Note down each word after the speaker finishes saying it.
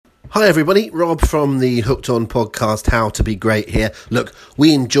Hi everybody, Rob from the Hooked On podcast, How to Be Great here. Look,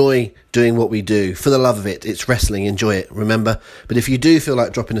 we enjoy doing what we do for the love of it. It's wrestling, enjoy it, remember? But if you do feel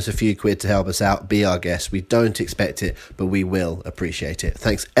like dropping us a few quid to help us out, be our guest. We don't expect it, but we will appreciate it.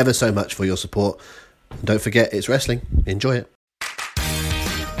 Thanks ever so much for your support. And don't forget, it's wrestling. Enjoy it.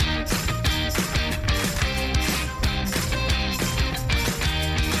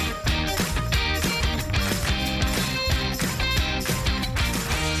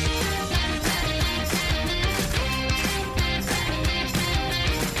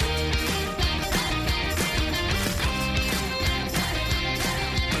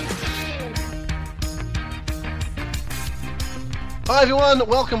 Hi everyone,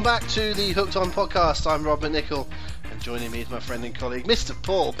 welcome back to the Hooked On podcast. I'm Rob McNichol, and joining me is my friend and colleague, Mr.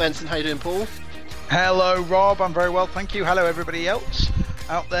 Paul Benson. How you doing, Paul? Hello, Rob. I'm very well, thank you. Hello, everybody else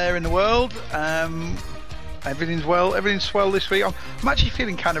out there in the world. Everything's well. Everything's swell this week. I'm actually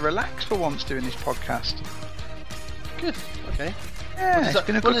feeling kind of relaxed for once doing this podcast. Good. Okay. Yeah, Is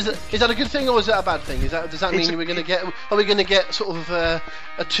that a good thing or is that a bad thing? Does that mean we're going to get? Are we going to get sort of a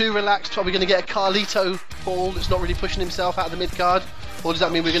too relaxed? Are we going to get a Carlito Paul that's not really pushing himself out of the mid card, or does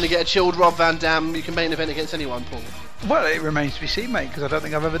that mean we're going to get a chilled Rob Van Dam? You can main event against anyone, Paul. Well, it remains to be seen, mate, because I don't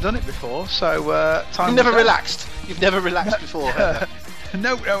think I've ever done it before. So time. You've never relaxed. You've never relaxed before.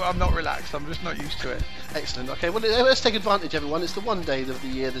 No, I'm not relaxed. I'm just not used to it. Excellent. Okay, well, let's take advantage, everyone. It's the one day of the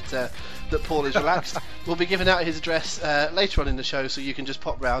year that Paul is relaxed. We'll be giving out his address later on in the show, so you can just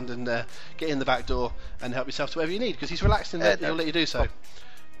pop round and get in the back door and help yourself to whatever you need, because he's relaxed in that he'll let you do so.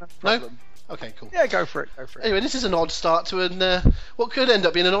 No? Okay, cool. Yeah, go for it. Anyway, this is an odd start to what could end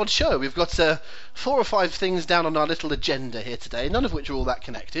up being an odd show. We've got 4 or 5 things down on our little agenda here today, none of which are all that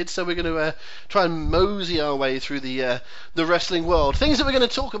connected. So we're going to try and mosey our way through the wrestling world. Things that we're going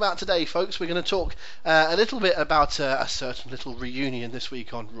to talk about today, folks. We're going to talk a little bit about a certain little reunion this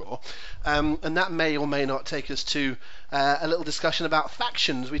week on Raw, and that may or may not take us to a little discussion about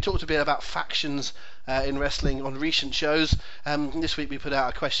factions. We talked a bit about factions in wrestling on recent shows. This week we put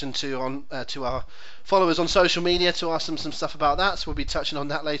out a question to our followers on social media to ask them some stuff about that, so we'll be touching on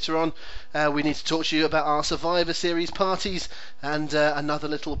that later on. We need to talk to you about our Survivor Series parties and another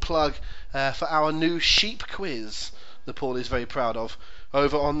little plug for our new sheep quiz that Paul is very proud of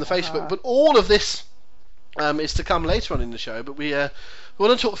over on the Facebook. But all of this is to come later on in the show, but we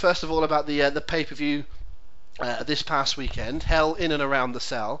want to talk first of all about the pay-per-view this past weekend, Hell in and Around the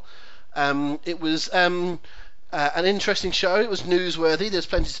Cell. It was an interesting show. It was newsworthy. There's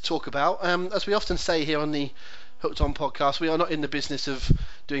plenty to talk about. As we often say here on the Hooked On podcast, we are not in the business of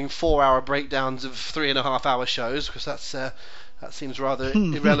doing 4-hour breakdowns of 3.5-hour shows, because that seems rather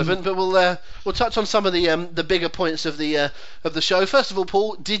irrelevant. But we'll touch on some of the bigger points of the show. First of all,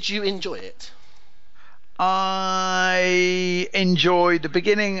 Paul, did you enjoy it? I enjoyed the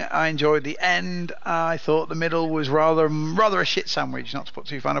beginning. I enjoyed the end. I thought the middle was rather a shit sandwich. Not to put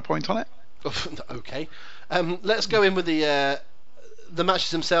too fine a point on it. Okay. Let's go in with the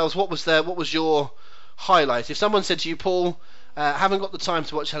matches themselves. What was your highlight? If someone said to you, Paul, haven't got the time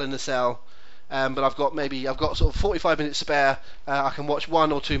to watch Hell in a Cell, but I've got sort of 45 minutes spare, I can watch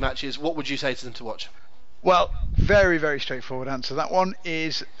 1 or 2 matches, what would you say to them to watch? Well, very, very straightforward answer. That one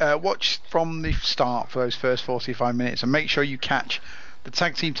is watch from the start for those first 45 minutes and make sure you catch the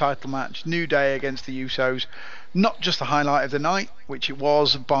tag team title match, New Day against the Usos. Not just the highlight of the night, which it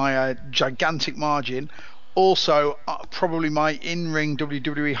was by a gigantic margin, also probably my in-ring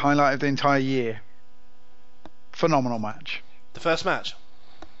WWE highlight of the entire year. Phenomenal match. The first match?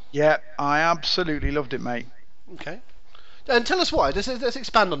 Yeah, I absolutely loved it, mate. Okay. And tell us why. Let's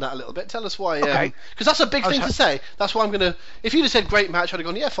expand on that a little bit. Tell us why. Okay. Because that's a big thing to say. That's why I'm going to... If you'd have said great match, I'd have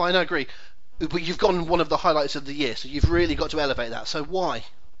gone, yeah, fine, I agree. But you've gone one of the highlights of the year, so you've really got to elevate that. So why?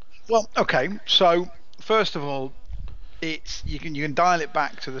 Well, okay. So, first of all, you can dial it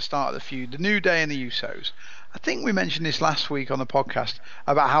back to the start of the feud. The New Day and the Usos. I think we mentioned this last week on the podcast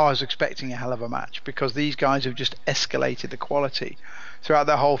about how I was expecting a hell of a match, because these guys have just escalated the quality throughout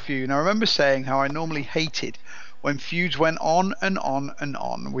their whole feud. And I remember saying how I normally hated when feuds went on and on and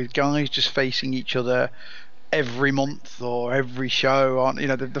on with guys just facing each other every month or every show. On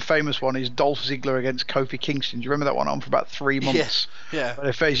the famous one is Dolph Ziggler against Kofi Kingston. Do you remember that one on for about 3 months? Yeah.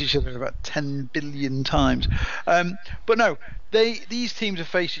 They face each other about 10 billion times. But no, these teams have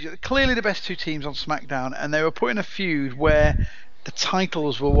faced each other. Clearly the best 2 teams on SmackDown, and they were put in a feud where the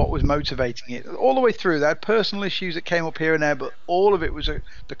titles were what was motivating it all the way through. They had personal issues that came up here and there, but all of it was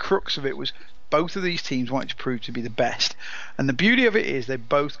the crux of it was both of these teams wanted to prove to be the best, and the beauty of it is they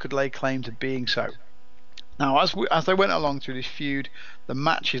both could lay claim to being so. Now, as they went along through this feud, the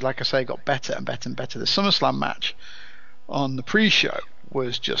matches, like I say, got better and better and better. The SummerSlam match, on the pre-show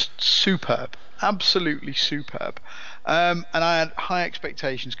was just superb, absolutely superb. And I had high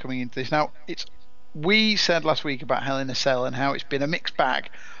expectations coming into this. Now, we said last week about Hell in a Cell and how it's been a mixed bag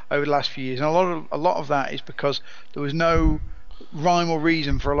over the last few years, and a lot of that is because there was no rhyme or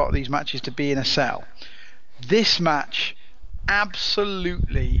reason for a lot of these matches to be in a cell. This match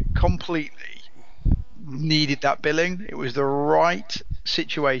absolutely, completely needed that billing. It was the right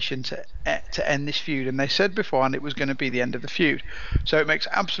situation to end this feud, and they said beforehand it was going to be the end of the feud. So it makes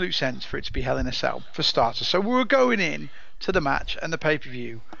absolute sense for it to be Hell in a Cell for starters. So we were going in to the match and the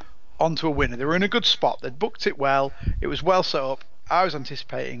pay-per-view onto a winner. They were in a good spot. They'd booked it well. It was well set up. I was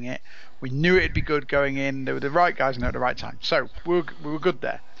anticipating it. We knew it'd be good going in. They were the right guys and at the right time. So we were good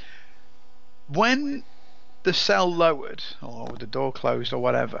there. When the cell lowered, or the door closed, or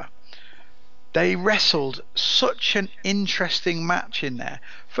whatever, they wrestled such an interesting match in there.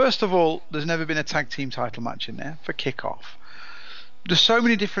 First of all, there's never been a tag team title match in there for kickoff. There's so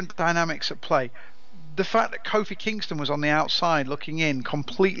many different dynamics at play. The fact that Kofi Kingston was on the outside looking in,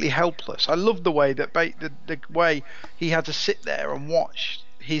 completely helpless. I loved the way that the way he had to sit there and watch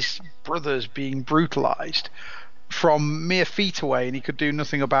his brothers being brutalized from mere feet away, and he could do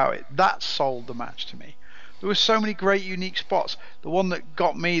nothing about it. That sold the match to me. There were so many great unique spots. The one that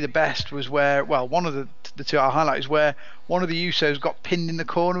got me the best was where, well, one of the two I highlight is where one of the Usos got pinned in the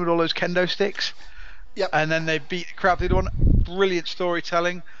corner with all those kendo sticks. Yep. And then they beat the crap. They did one. Brilliant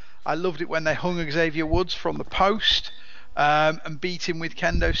storytelling. I loved it when they hung Xavier Woods from the post and beat him with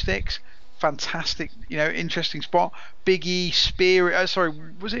kendo sticks. Fantastic, interesting spot. Big E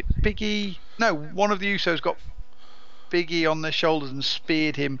was it Big E? No, one of the Usos got Big E on their shoulders and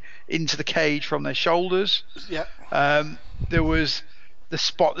speared him into the cage from their shoulders. Yeah. There was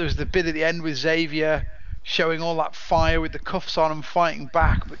the bit at the end with Xavier showing all that fire with the cuffs on and fighting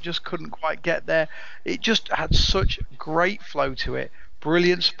back, but just couldn't quite get there. It just had such great flow to it.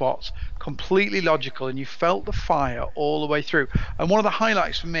 Brilliant spots, completely logical, and you felt the fire all the way through. And one of the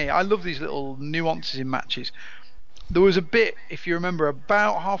highlights for me, I love these little nuances in matches. There was a bit, if you remember,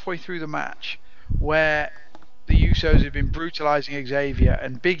 about halfway through the match where the Usos had been brutalizing Xavier,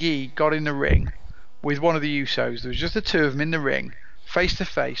 and Big E got in the ring with one of the Usos. There was just the two of them in the ring, face to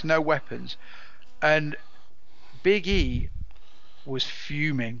face, no weapons, and Big E was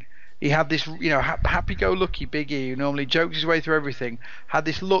fuming. He had this, happy-go-lucky Big E, who normally jokes his way through everything, had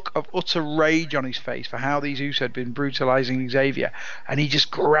this look of utter rage on his face for how these Usos had been brutalizing Xavier, and he just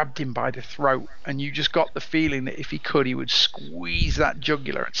grabbed him by the throat, and you just got the feeling that if he could, he would squeeze that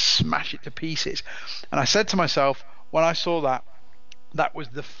jugular and smash it to pieces. And I said to myself, when I saw that, that was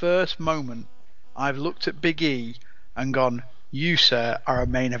the first moment I've looked at Big E and gone, you, sir, are a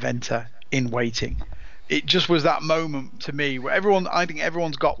main eventer in waiting. It just was that moment to me where I think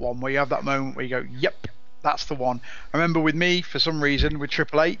everyone's got one where you have that moment where you go, yep, that's the one. I remember with me, for some reason, with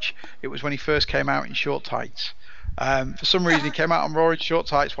Triple H, it was when he first came out in short tights. For some reason, he came out on Raw in short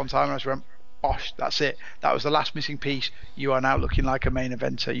tights one time, and I just went, bosh, that's it. That was the last missing piece. You are now looking like a main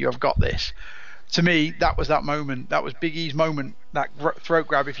eventer. You have got this. To me, that was that moment. That was Big E's moment, that throat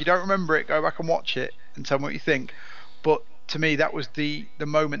grab. If you don't remember it, go back and watch it and tell me what you think. But to me, that was the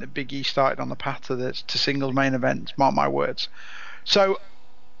moment that Big E started on the path to singles main events, mark my words. So,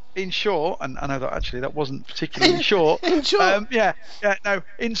 in short, and I know that actually that wasn't particularly short. In short.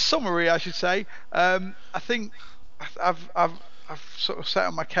 In summary, I should say, I think I've sort of set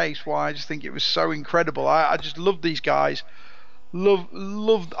on my case why I just think it was so incredible. I just love these guys.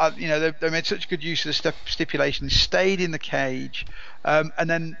 Loved, they made such good use of the stipulation. They stayed in the cage, and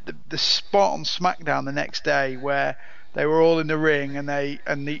then the spot on SmackDown the next day where they were all in the ring, and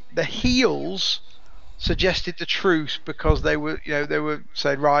the heels suggested the truce because they were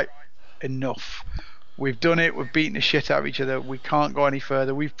saying, right, enough. We've done it. We've beaten the shit out of each other. We can't go any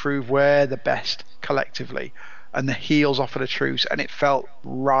further. We've proved we're the best collectively, and the heels offered a truce, and it felt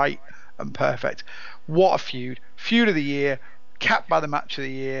right and perfect. What a feud of the year, capped by the match of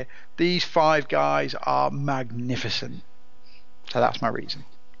the year. These five guys are magnificent. So that's my reason.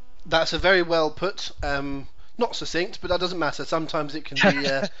 That's a very well put. Not succinct, but that doesn't matter. Sometimes it can be.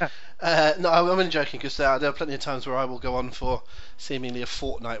 No, I'm only joking, because there are plenty of times where I will go on for seemingly a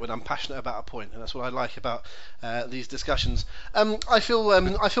fortnight when I'm passionate about a point, and that's what I like about these discussions. I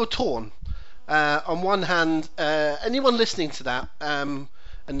feel torn. On one hand, anyone listening to that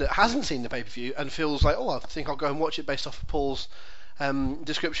and that hasn't seen the pay-per-view and feels like, I think I'll go and watch it based off of Paul's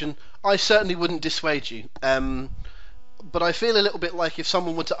description, I certainly wouldn't dissuade you. But I feel a little bit like if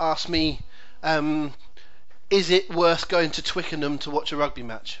someone were to ask me, is it worth going to Twickenham to watch a rugby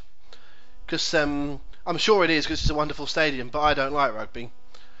match? Because I'm sure it is, because it's a wonderful stadium, but I don't like rugby.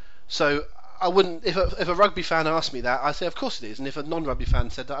 So I wouldn't. If a rugby fan asked me that, I'd say of course it is. And if a non-rugby fan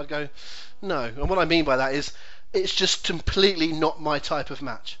said that, I'd go no. And what I mean by that is it's just completely not my type of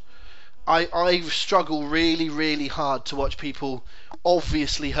match. I struggle really, really hard to watch people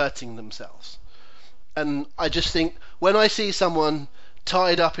obviously hurting themselves. And I just think when I see someone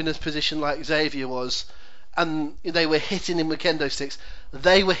tied up in a position like Xavier was, and they were hitting him with kendo sticks,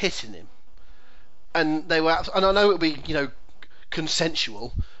 they were hitting him, and they were. And I know it would be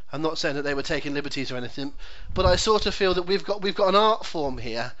consensual. I'm not saying that they were taking liberties or anything, but I sort of feel that we've got an art form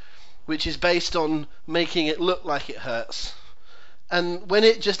here, which is based on making it look like it hurts, and when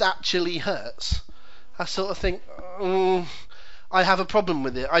it just actually hurts, I sort of think I have a problem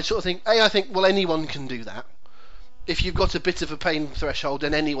with it. I sort of think I think well anyone can do that. If you've got a bit of a pain threshold,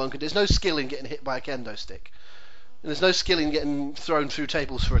 then anyone can. There's no skill in getting hit by a kendo stick. And there's no skill in getting thrown through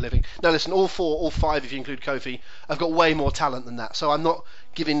tables for a living. Now listen, all five, if you include Kofi, have got way more talent than that. So I'm not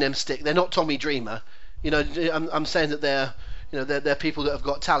giving them stick. They're not Tommy Dreamer. I'm saying that they're people that have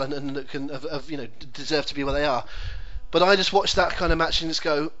got talent and that can deserve to be where they are. But I just watch that kind of match and just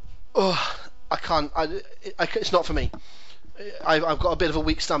go, oh, I can't. It's not for me. I've got a bit of a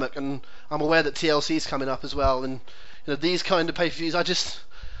weak stomach, and I'm aware that TLC is coming up as well. And these kind of pay-per-views,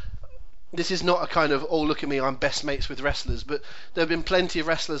 this is not a kind of, oh, look at me, I'm best mates with wrestlers, but there have been plenty of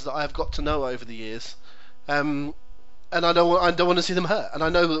wrestlers that I've got to know over the years, and I don't want to see them hurt. And I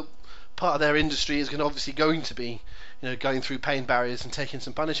know that part of their industry is obviously going to be, going through pain barriers and taking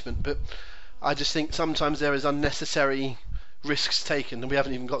some punishment. But I just think sometimes there is unnecessary risks taken, and we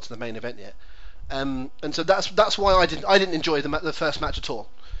haven't even got to the main event yet. And so that's why I didn't enjoy the first match at all,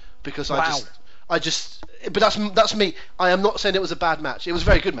 because Wow. But that's me. I am not saying it was a bad match. It was a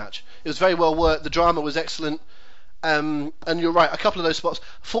very good match. It was very well worked. The drama was excellent. And you're right. A couple of those spots.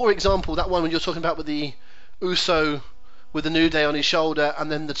 For example, that one when you're talking about with the Uso with the New Day on his shoulder, and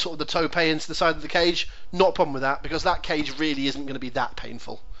then the sort of the tope into the side of the cage. Not a problem with that, because that cage really isn't going to be that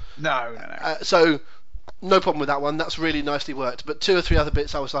painful. No. So no problem with that one. That's really nicely worked. But two or three other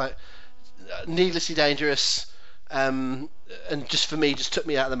bits, I was like, needlessly dangerous. And just for me, just took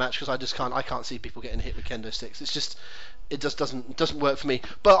me out of the match, because I can't see people getting hit with kendo sticks. It's just, it just doesn't work for me.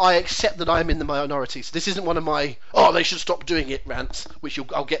 But I accept that I'm in the minority. So this isn't one of my they should stop doing it rants, which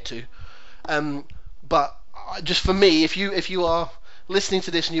I'll get to. But just for me, if you are listening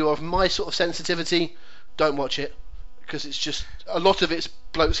to this and you are of my sort of sensitivity, don't watch it, because it's just a lot of it's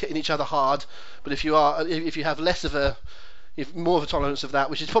blokes hitting each other hard. But if you have more of a tolerance of that,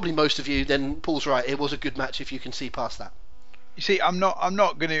 which is probably most of you, then Paul's right. It was a good match if you can see past that. You see, I'm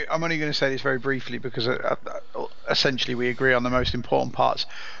only going to say this very briefly, because essentially we agree on the most important parts.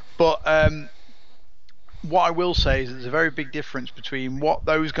 But what I will say is that there's a very big difference between what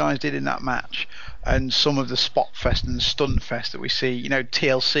those guys did in that match and some of the spot fest and stunt fest that we see.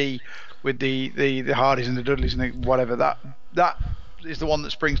 TLC with the Hardys and the Dudleys and the whatever. That is the one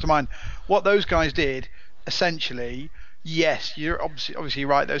that springs to mind. What those guys did, essentially. Yes, you're obviously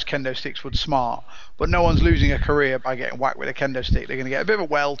right. Those kendo sticks were smart, but no one's losing a career by getting whacked with a kendo stick. They're going to get a bit of a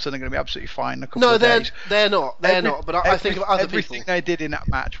welt, and they're going to be absolutely fine in a couple of days. They're not. But I think of other everything people. They did in that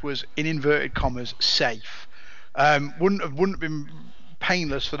match was, in inverted commas, safe. Wouldn't have been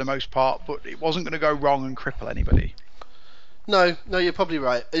painless for the most part, but it wasn't going to go wrong and cripple anybody. No, you're probably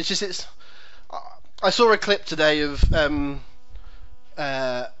right. I saw a clip today of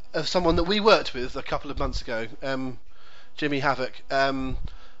someone that we worked with a couple of months ago. Jimmy Havoc, and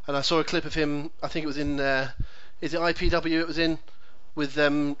I saw a clip of him. I think it was in is it IPW? It was in with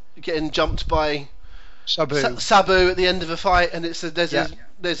getting jumped by Sabu at the end of a fight, and there's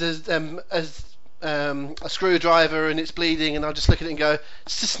a screwdriver and it's bleeding, and I'll just look at it and go,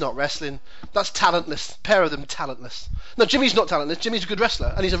 it's just not wrestling. That's talentless. Pair of them talentless. No, Jimmy's not talentless. Jimmy's a good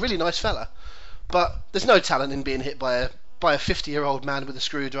wrestler, and he's a really nice fella, but there's no talent in being hit by a 50-year-old man with a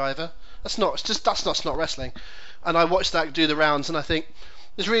screwdriver. That's not wrestling. And I watched that do the rounds, and I think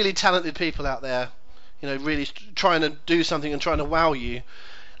there's really talented people out there, really trying to do something and trying to wow you,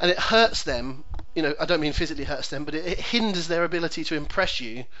 and it hurts them. I don't mean physically hurts them, but it hinders their ability to impress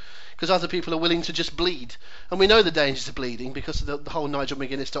you, because other people are willing to just bleed, and we know the dangers of bleeding because of the whole Nigel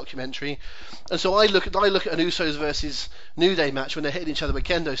McGuinness documentary. And so I look at an Usos versus New Day match when they're hitting each other with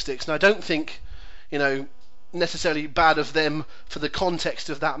kendo sticks, and I don't think, necessarily bad of them for the context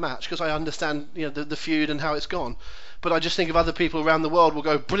of that match, because I understand the feud and how it's gone, but I just think of other people around the world will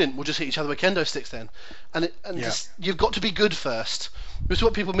go, brilliant, we'll just hit each other with kendo sticks then, you've got to be good first. This is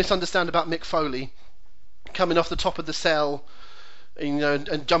what people misunderstand about Mick Foley coming off the top of the cell,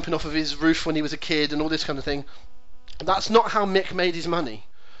 and jumping off of his roof when he was a kid and all this kind of thing. That's not how Mick made his money.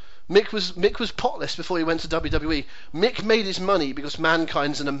 Mick was potless before he went to WWE. Mick made his money because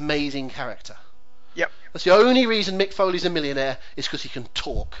Mankind's an amazing character. Yep. That's the only reason Mick Foley's a millionaire, is because he can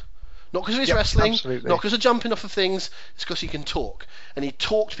talk. Not because of his wrestling, absolutely. not because of jumping off of things, it's because he can talk. And he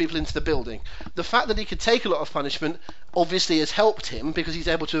talked people into the building. The fact that he could take a lot of punishment obviously has helped him, because he's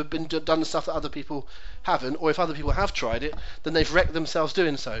able to have done stuff that other people haven't, or if other people have tried it, then they've wrecked themselves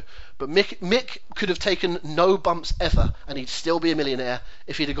doing so. But Mick could have taken no bumps ever, and he'd still be a millionaire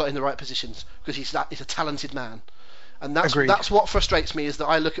if he'd have got in the right positions, because he's a talented man. And that's what frustrates me, is that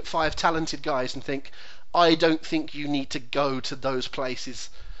I look at 5 talented guys and think, I don't think you need to go to those places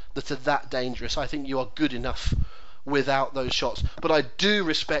that are that dangerous. I think you are good enough without those shots. But I do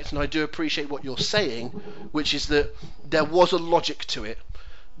respect and I do appreciate what you're saying, which is that there was a logic to it.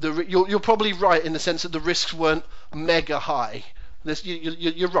 You're probably right in the sense that the risks weren't mega high.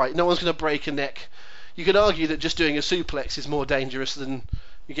 You're right. No one's going to break a neck. You could argue that just doing a suplex is more dangerous than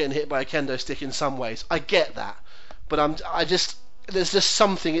you're getting hit by a kendo stick in some ways. I get that, but there's just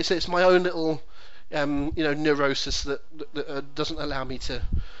something. It's my own little neurosis that doesn't allow me to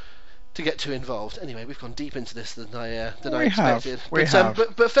get too involved. Anyway, we've gone deep into this than I expected.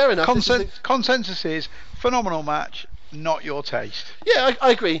 But fair enough. Consensus is phenomenal match, not your taste. Yeah,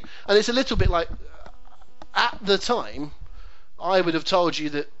 I agree. And it's a little bit like, at the time, I would have told you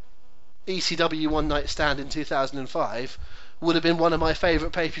that ECW One Night Stand in 2005 would have been one of my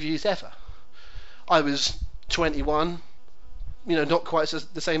favourite pay-per-views ever. I was 21, not quite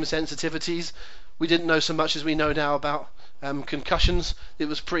the same sensitivities. We didn't know so much as we know now about concussions. It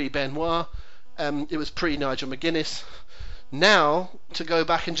was pre-Benoit. It was pre-Nigel McGuinness. Now, to go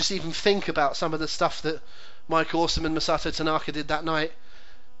back and just even think about some of the stuff that Mike Awesome and Masato Tanaka did that night,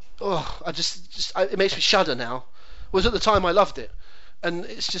 it makes me shudder now. Whereas at the time I loved it. And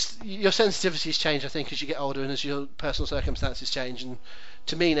it's just, your sensitivities change, I think, as you get older and as your personal circumstances change. And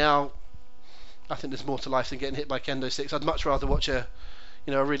to me now, I think there's more to life than getting hit by kendo sticks. I'd much rather watch a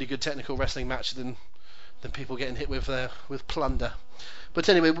really good technical wrestling match than people getting hit with plunder. But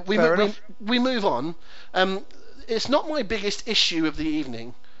anyway, we move on. It's not my biggest issue of the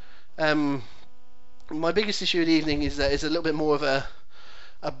evening. My biggest issue of the evening is a little bit more of a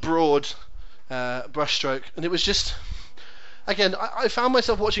broad brushstroke, and it was just, again, I found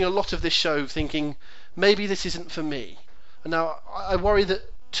myself watching a lot of this show thinking, maybe this isn't for me. And now I worry that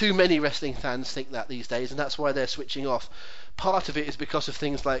too many wrestling fans think that these days, and that's why they're switching off. Part of it is because of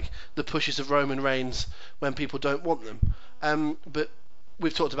things like the pushes of Roman Reigns when people don't want them. But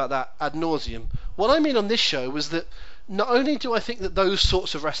we've talked about that ad nauseum. What I mean on this show was that not only do I think that those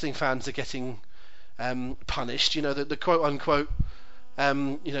sorts of wrestling fans are getting punished, the quote-unquote,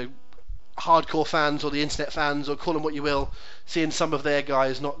 hardcore fans or the internet fans, or call them what you will, seeing some of their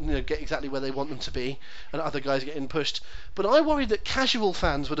guys not get exactly where they want them to be, and other guys getting pushed. But I worried that casual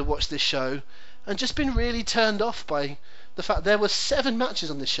fans would have watched this show and just been really turned off by the fact there were 7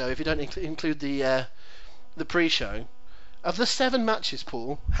 matches on this show, if you don't include the pre-show. Of the 7 matches,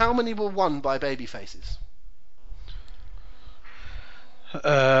 Paul, how many were won by babyfaces?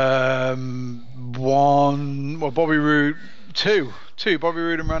 Bobby Roode, 2, Bobby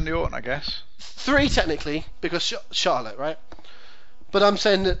Roode and Randy Orton, I guess. 3 technically, because Charlotte, right? But I'm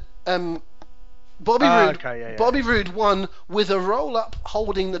saying that Bobby Roode won with a roll-up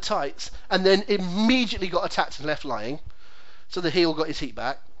holding the tights, and then immediately got attacked and left lying, so the heel got his heat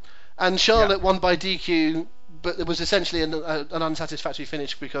back. And Charlotte won by DQ, but it was essentially an unsatisfactory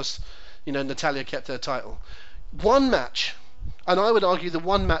finish because Natalya kept her title. One match, and I would argue the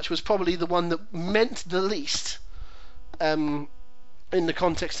one match was probably the one that meant the least in the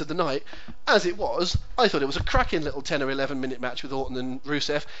context of the night. As it was, I thought it was a cracking little 10 or 11 minute match with Orton and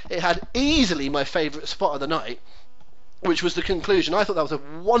Rusev. It had easily my favourite spot of the night, which was the conclusion. I thought that was a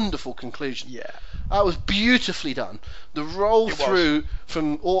wonderful conclusion. Yeah. That was beautifully done. The roll through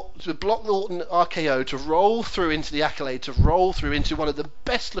from to block the Orton RKO, to roll through into the Accolade, to roll through into one of the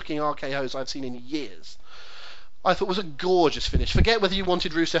best looking RKOs I've seen in years. I thought it was a gorgeous finish. Forget whether you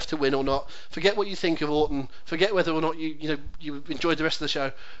wanted Rusev to win or not. Forget what you think of Orton. Forget whether or not you enjoyed the rest of the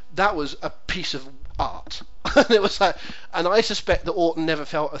show. That was a piece of art. And it was like, and I suspect that Orton never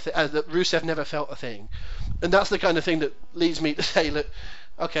felt that Rusev never felt a thing. And that's the kind of thing that leads me to say, look,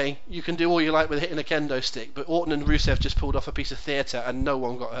 okay, you can do all you like with hitting a kendo stick, but Orton and Rusev just pulled off a piece of theatre, and no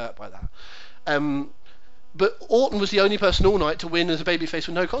one got hurt by that. But Orton was the only person all night to win as a babyface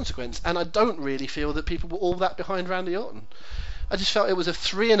with no consequence, and I don't really feel that people were all that behind Randy Orton. I just felt it was a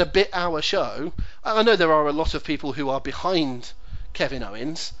 3 and a bit hour show. I know there are a lot of people who are behind Kevin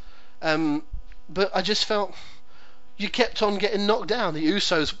Owens, but I just felt you kept on getting knocked down. The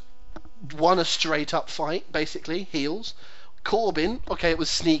Usos won a straight up fight, basically, heels. Corbin, okay, it was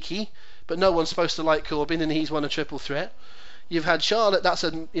sneaky, but no one's supposed to like Corbin, and he's won a triple threat. You've had Charlotte, that's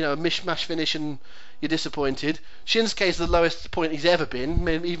a mishmash finish, and you're disappointed. Shinsuke's the lowest point he's ever been,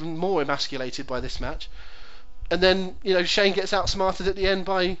 maybe even more emasculated by this match. And then Shane gets outsmarted at the end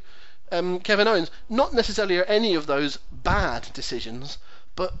by Kevin Owens. Not necessarily are any of those bad decisions,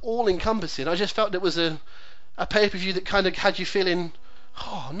 but all encompassing. I just felt it was a pay-per-view that kind of had you feeling,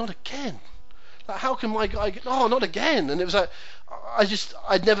 oh, not again. Like, how can my guy get, oh, not again? And it was like,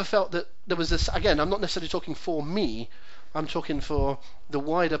 I'd never felt that there was this, again, I'm not necessarily talking for me, I'm talking for the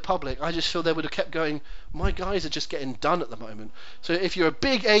wider public. I just feel they would have kept going, my guys are just getting done at the moment. So if you're a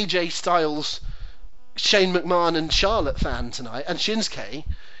big AJ Styles, Shane McMahon and Charlotte fan tonight, and Shinsuke,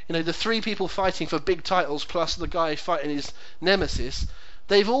 the three people fighting for big titles plus the guy fighting his nemesis,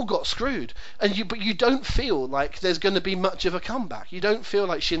 they've all got screwed. But you don't feel like there's going to be much of a comeback. You don't feel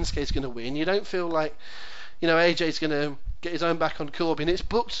like Shinsuke's going to win. You don't feel like, AJ's going to get his own back on Corbin. It's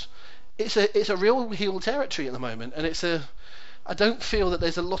booked. It's a real heel territory at the moment, and I don't feel that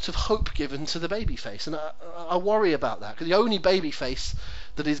there's a lot of hope given to the babyface, and I worry about that, because the only babyface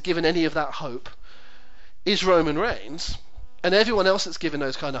that is given any of that hope is Roman Reigns, and everyone else that's given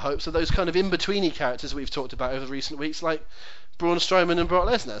those kind of hopes are those kind of in-betweeny characters we've talked about over the recent weeks, like Braun Strowman and Brock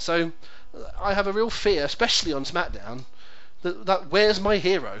Lesnar. So I have a real fear, especially on SmackDown, that where's my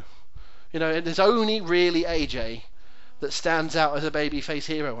hero? There's only really AJ that stands out as a babyface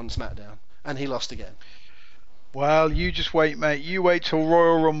hero on SmackDown, and he lost again. Well, you just wait, mate. You wait till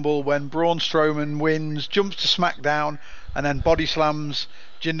Royal Rumble when Braun Strowman wins, jumps to SmackDown, and then body slams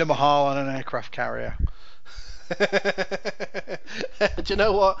Jinder Mahal on an aircraft carrier. Do you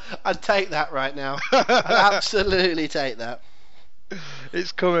know what? I'd take that right now. I'd absolutely take that.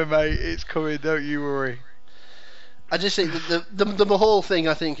 It's coming, mate. It's coming. Don't you worry. I just think that the Mahal thing,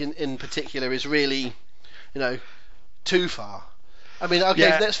 I think in particular, is really, too far. I mean, okay,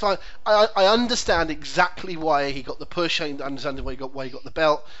 Yeah. that's fine. I understand exactly why he got the push. I understand why he got the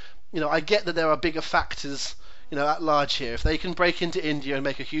belt. I get that there are bigger factors, at large here. If they can break into India and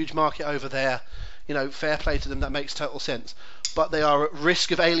make a huge market over there, fair play to them. That makes total sense. But they are at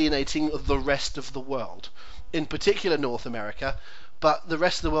risk of alienating the rest of the world, in particular North America. But the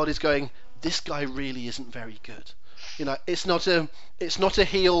rest of the world is going, this guy really isn't very good. It's not a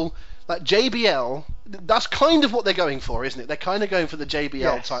heel like JBL. That's kind of what they're going for, isn't it? They're kind of going for the JBL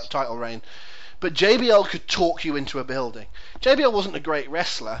Yes. title reign. But JBL could talk you into a building. JBL wasn't a great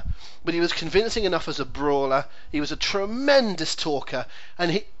wrestler, but he was convincing enough as a brawler. He was a tremendous talker,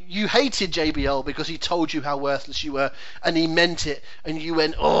 and you hated JBL because he told you how worthless you were, and he meant it. And you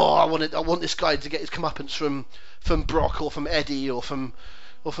went, oh, I want this guy to get his comeuppance from Brock or from Eddie or from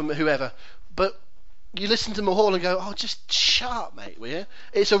whoever. But you listen to Mahal and go, oh, just shut up, mate, will you?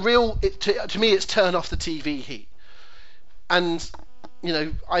 It's a real, to me, it's turn off the TV heat. And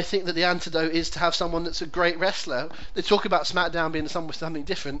I think that the antidote is to have someone that's a great wrestler. They talk about SmackDown being something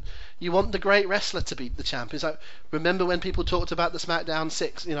different. You want the great wrestler to be the champ. It's like, remember when people talked about the SmackDown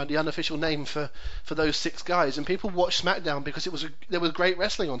 6, the unofficial name for those 6 guys, and people watched SmackDown because there was great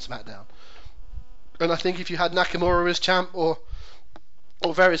wrestling on SmackDown. And I think if you had Nakamura as champ or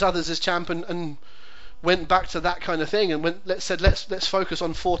various others as champ and went back to that kind of thing and let's focus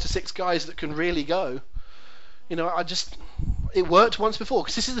on 4 to 6 guys that can really go. It worked once before,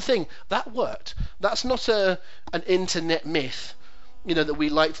 because this is the thing, that worked. That's not an internet myth, that we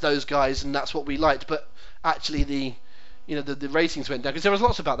liked those guys and that's what we liked, but actually the ratings went down, because there was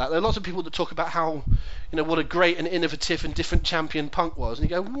lots about that. There are lots of people that talk about how, what a great and innovative and different champion Punk was, and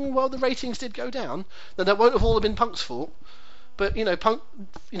you go, well, the ratings did go down. Then that won't have all been Punk's fault, but Punk,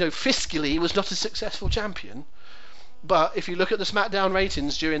 fiscally was not a successful champion. But if you look at the SmackDown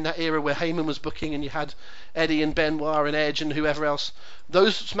ratings during that era where Heyman was booking and you had Eddie and Benoit and Edge and whoever else,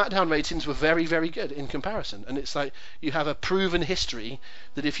 those SmackDown ratings were very, very good in comparison. And it's like you have a proven history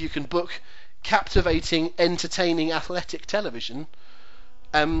that if you can book captivating, entertaining, athletic television,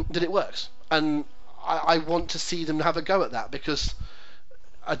 that it works. And I want to see them have a go at that, because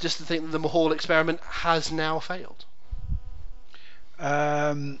I just think that the Mahal experiment has now failed.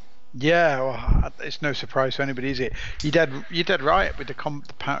 Yeah, well, it's no surprise to anybody, is it? You're dead right with the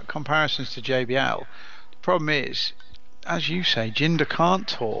comparisons to JBL. The problem is, as you say, Jinder can't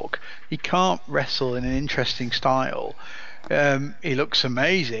talk. He can't wrestle in an interesting style. He looks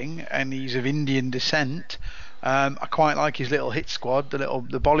amazing, and he's of Indian descent. I quite like his little hit squad, the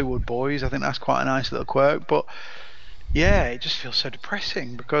Bollywood boys. I think that's quite a nice little quirk. But yeah, it just feels so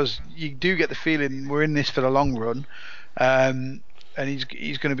depressing, because you do get the feeling we're in this for the long run. and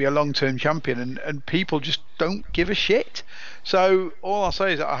he's going to be a long-term champion, and people just don't give a shit. So all I'll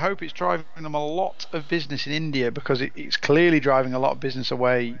say is that I hope it's driving them a lot of business in India, because it's clearly driving a lot of business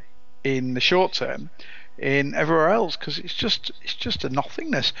away in the short term in everywhere else, because it's just a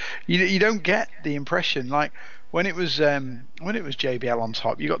nothingness. You don't get the impression, like when it was JBL on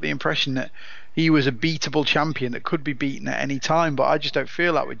top, you got the impression that he was a beatable champion that could be beaten at any time. But I just don't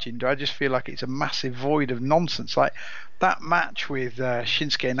feel that with Jinder. I just feel like it's a massive void of nonsense. Like that match with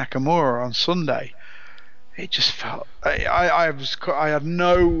Shinsuke Nakamura on Sunday, it just felt I had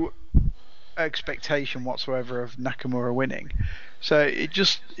no expectation whatsoever of Nakamura winning. So it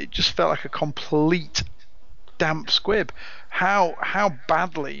just felt like a complete damp squib. How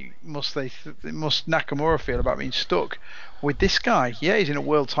badly must Nakamura feel about being stuck with this guy? Yeah, he's in a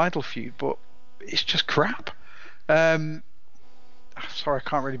world title feud, but it's just crap. Sorry, I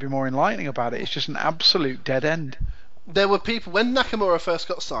can't really be more enlightening about it. It's just an absolute dead end. There were people when Nakamura first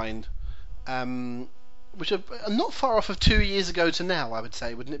got signed, which are not far off of 2 years ago to now, I would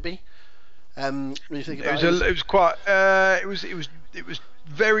say, wouldn't it be? When you think about it, it was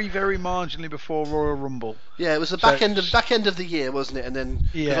very, very marginally before Royal Rumble. Yeah, it was the back end of the year, wasn't it? And then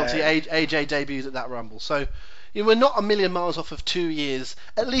obviously AJ debuted at that Rumble. So we're not a million miles off of 2 years,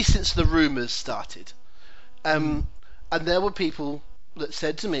 at least since the rumours started. And there were people that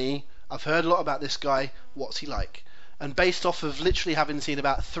said to me, I've heard a lot about this guy, what's he like? And based off of literally having seen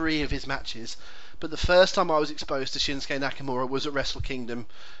about 3 of his matches, but the first time I was exposed to Shinsuke Nakamura was at Wrestle Kingdom,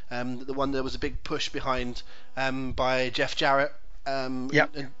 the one there was a big push behind by Jeff Jarrett, and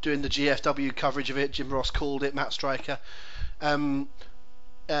doing the GFW coverage of it. Jim Ross called it, Matt Striker, and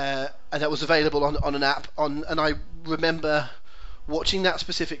that was available on an app. And I remember watching that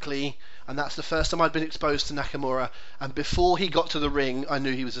specifically, and that's the first time I'd been exposed to Nakamura. And before he got to the ring, I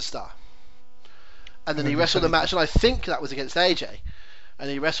knew he was a star. And then he wrestled a match, and I think that was against AJ. And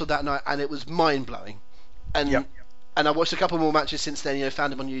he wrestled that night, and it was mind-blowing. And I watched a couple more matches since then,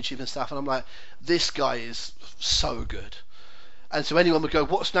 found him on YouTube and stuff, and I'm like, this guy is so good. And so anyone would go,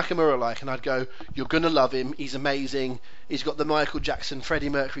 what's Nakamura like? And I'd go, you're going to love him, he's amazing, he's got the Michael Jackson, Freddie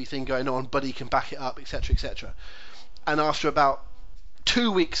Mercury thing going on, but he can back it up, etc., etc. And after about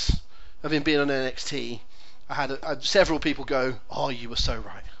 2 weeks of him being on NXT, I had several people go, oh, you were so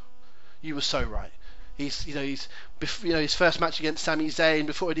right. You were so right. He's his first match against Sami Zayn,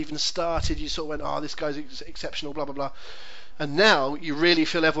 before it even started, you sort of went, oh, this guy's exceptional, blah blah blah. And now you really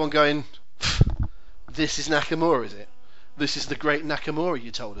feel everyone going, this is Nakamura, is it? This is the great Nakamura you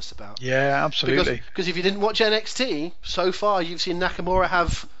told us about. Yeah, absolutely. Because if you didn't watch NXT so far, you've seen Nakamura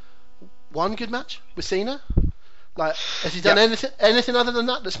have one good match with Cena. Like, has he done anything other than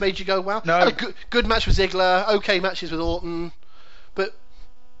that that's made you go, wow? No. Had a good match with Ziggler, okay matches with Orton, but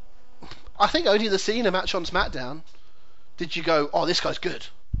I think only the Cena match on SmackDown did you go, oh, this guy's good.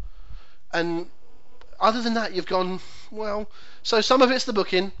 And other than that, you've gone, well, so some of it's the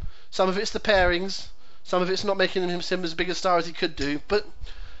booking, some of it's the pairings, some of it's not making him as big a star as he could do, but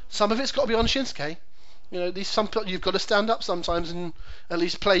some of it's got to be on Shinsuke. You've got to stand up sometimes and at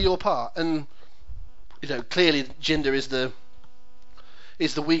least play your part. And clearly Jinder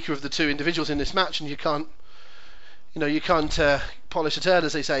is the weaker of the two individuals in this match, and you can't polish a turd,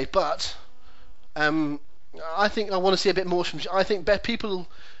 as they say. But I think I want to see a bit more from. I think people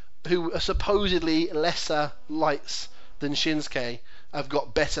who are supposedly lesser lights than Shinsuke have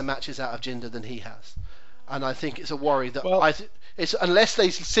got better matches out of Jinder than he has, and I think it's a worry that it's unless they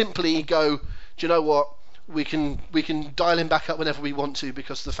simply go, do you know what? We can dial him back up whenever we want to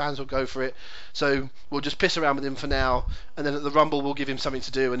because the fans will go for it. So we'll just piss around with him for now, and then at the Rumble we'll give him something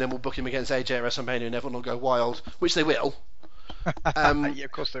to do, and then we'll book him against AJ at WrestleMania, and everyone will go wild, which they will. Yeah,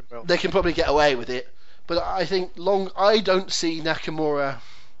 of course they will. They can probably get away with it, but I think I don't see Nakamura.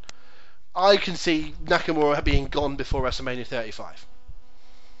 I can see Nakamura being gone before WrestleMania 35.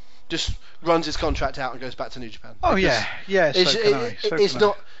 Just runs his contract out and goes back to New Japan. Oh yeah. It's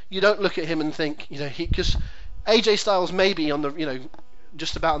not. You don't look at him and think, because AJ Styles may be on the,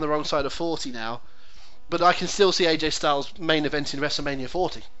 just about on the wrong side of 40 now, but I can still see AJ Styles main event in WrestleMania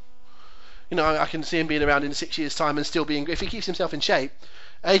 40. I can see him being around in 6 years' time and still being, if he keeps himself in shape.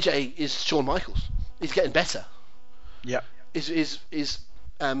 AJ is Shawn Michaels. He's getting better. Yeah. Is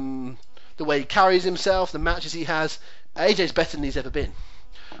the way he carries himself, the matches he has. AJ's better than he's ever been.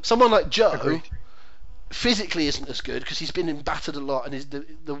 Someone like Joe. Agreed. Physically isn't as good because he's been battered a lot, and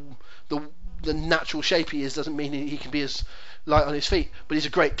the natural shape he is doesn't mean he can be as light on his feet. But he's a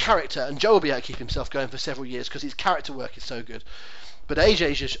great character, and Joe will be able to keep himself going for several years because his character work is so good. But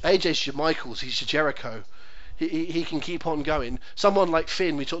AJ's your Michaels, he's your Jericho. He can keep on going. Someone like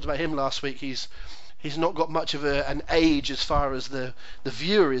Finn, we talked about him last week. He's He's not got much of an age as far as the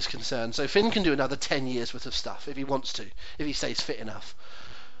viewer is concerned. So Finn can do another 10 years worth of stuff if he wants to, if he stays fit enough.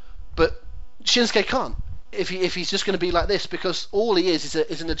 But Shinsuke can't if he's just going to be like this, because all he is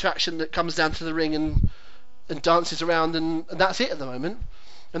an attraction that comes down to the ring and dances around, and that's it at the moment.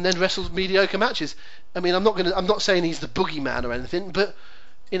 And then wrestles mediocre matches. I mean, I'm not saying he's the boogeyman or anything, but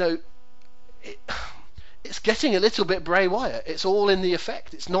you know, it's getting a little bit Bray Wyatt. It's all in the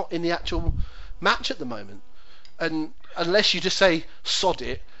effect. It's not in the actual match at the moment. And unless you just say sod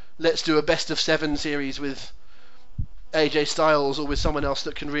it, let's do a best of 7 series with AJ Styles or with someone else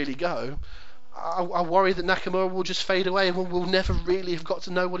that can really go, I worry that Nakamura will just fade away and we'll never really have got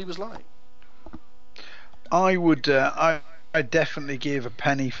to know what he was like. I would I definitely give a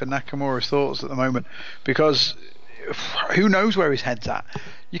penny for Nakamura's thoughts at the moment, because who knows where his head's at.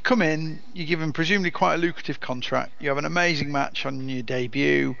 You come in, you give him presumably quite a lucrative contract, you have an amazing match on your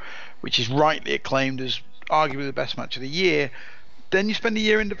debut, which is rightly acclaimed as arguably the best match of the year. Then you spend a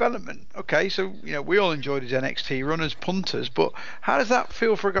year in development. Okay, so you know we all enjoyed his NXT run as punters, but how does that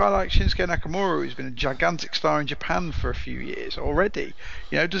feel for a guy like Shinsuke Nakamura, who's been a gigantic star in Japan for a few years already?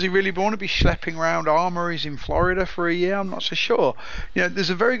 You know, does he really want to be schlepping around armories in Florida for a year? I'm not so sure. You know, there's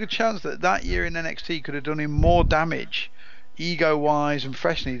a very good chance that year in NXT could have done him more damage, ego-wise and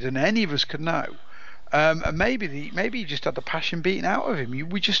professionally, than any of us could know. And maybe he just had the passion beaten out of him.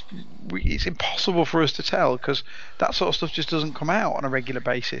 It's impossible for us to tell, because that sort of stuff just doesn't come out on a regular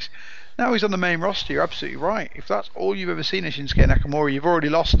basis. Now he's on the main roster, you're absolutely right. If that's all you've ever seen of Shinsuke Nakamura, you've already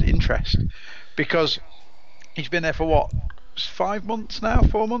lost interest, because he's been there for what, 5 months now,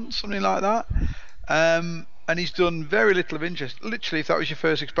 4 months, something like that. And he's done very little of interest. Literally, if that was your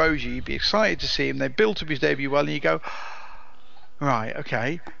first exposure, you'd be excited to see him. They built up his debut well, and you go, right,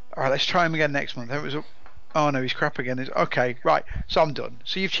 okay. All right, let's try him again next month. Oh no, he's crap again. Okay, right, so I'm done.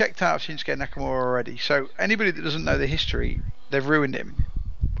 So you've checked out Shinsuke Nakamura already. So anybody that doesn't know the history, they've ruined him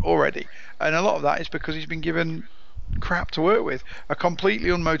already. And a lot of that is because he's been given crap to work with. A completely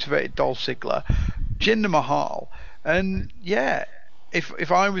unmotivated Dolph Ziggler, Jinder Mahal. And yeah,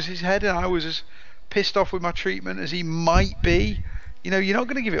 if I was his head and I was as pissed off with my treatment as he might be, you know, you're not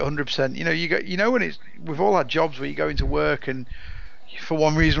going to give it 100%. You know when we've all had jobs where you go into work and for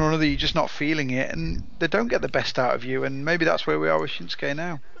one reason or another you're just not feeling it, and they don't get the best out of you, and maybe that's where we are with Shinsuke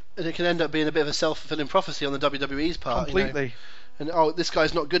now. And it can end up being a bit of a self-fulfilling prophecy on the WWE's part. Completely. You know? And this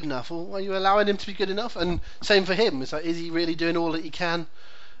guy's not good enough. Well, are you allowing him to be good enough? And same for him. It's like, is he really doing all that he can?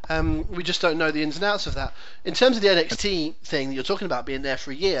 We just don't know the ins and outs of that. In terms of the NXT thing that you're talking about being there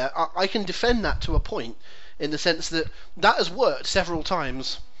for a year, I can defend that to a point, in the sense that has worked several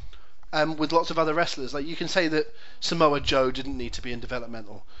times. With lots of other wrestlers, like you can say that Samoa Joe didn't need to be in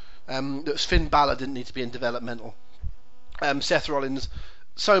developmental, that Finn Balor didn't need to be in developmental, Seth Rollins,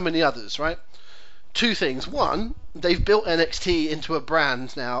 so many others, right? Two things. One, they've built NXT into a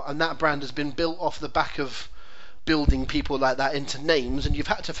brand now, and that brand has been built off the back of building people like that into names, and you've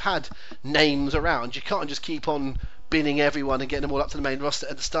had to have had names around. You can't just keep on binning everyone and getting them all up to the main roster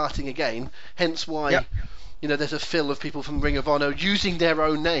and starting again. Hence why. Yep. You know, there's a fill of people from Ring of Honor using their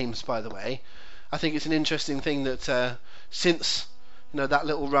own names, by the way. I think it's an interesting thing that since, that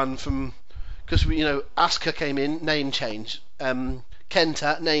little run from... Because, Asuka came in, name change.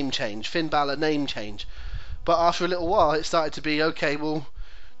 Kenta, name change. Finn Balor, name change. But after a little while, it started to be, okay, well,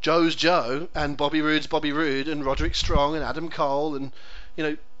 Joe's Joe, and Bobby Roode's Bobby Roode, and Roderick Strong, and Adam Cole, and,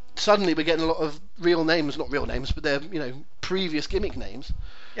 suddenly we're getting a lot of real names, not real names, but they're, previous gimmick names.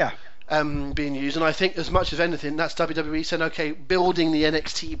 Yeah. Being used, and I think as much as anything, that's WWE saying, okay, building the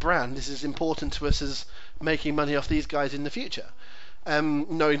NXT brand is as important to us as making money off these guys in the future,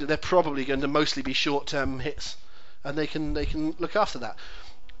 knowing that they're probably going to mostly be short-term hits, and they can look after that.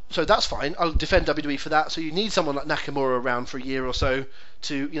 So that's fine. I'll defend WWE for that. So you need someone like Nakamura around for a year or so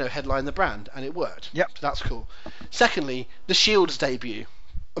to headline the brand, and it worked. Yep. So that's cool. Secondly, the Shield's debut,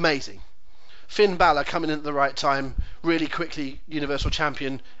 amazing. Finn Balor coming in at the right time, really quickly Universal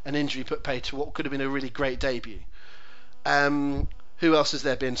Champion, an injury put paid to what could have been a really great debut. Who else has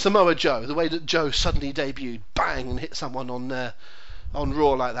there been? Samoa Joe, the way that Joe suddenly debuted, bang, and hit someone on Raw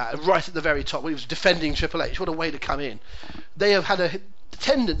like that, right at the very top when he was defending Triple H. What a way to come in. They have had a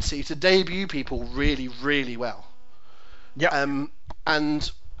tendency to debut people really, really well. Yeah.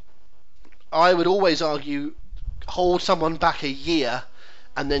 And I would always argue, hold someone back a year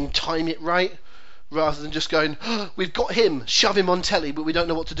and then time it right, rather than just going, we've got him, shove him on telly, but we don't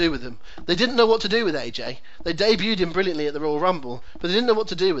know what to do with him. They didn't know what to do with AJ. They debuted him brilliantly at the Royal Rumble, but they didn't know what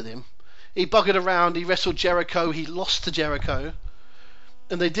to do with him. He buggered around, he wrestled Jericho, he lost to Jericho,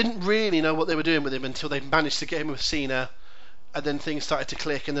 and they didn't really know what they were doing with him until they managed to get him with Cena and then things started to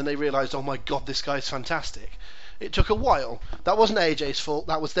click, and then they realised, oh my god, this guy's fantastic. It took a while. That wasn't AJ's fault.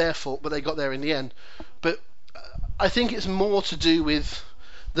 That was their fault, but they got there in the end. But I think it's more to do with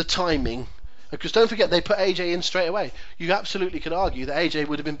the timing. Because don't forget, they put AJ in straight away. You absolutely could argue that AJ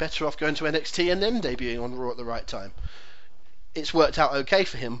would have been better off going to NXT and then debuting on Raw at the right time. It's worked out okay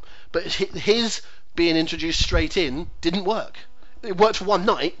for him, but his being introduced straight in didn't work. It worked for one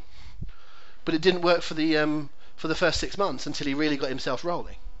night, but it didn't work for the first 6 months until he really got himself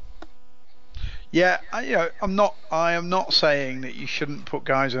rolling. Yeah, I am not saying that you shouldn't put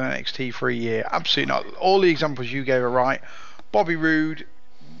guys on NXT for a year. Absolutely not. All the examples you gave are right. Bobby Roode,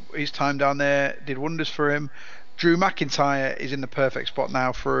 his time down there did wonders for him. Drew McIntyre is in the perfect spot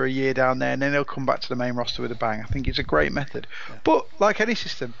now for a year down there, and then he'll come back to the main roster with a bang. I think it's a great method. Yeah. But like any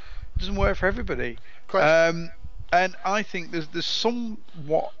system, it doesn't work for everybody. And I think there's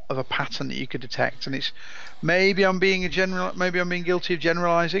somewhat of a pattern that you could detect, and it's maybe I'm being guilty of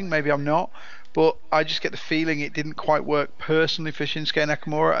generalising, maybe I'm not. But I just get the feeling it didn't quite work personally for Shinsuke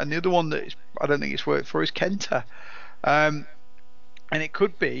Nakamura, and the other one that I don't think it's worked for is Kenta. And it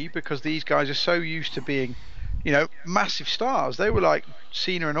could be because these guys are so used to being, massive stars. They were like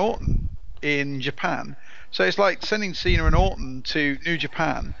Cena and Orton in Japan. So it's like sending Cena and Orton to New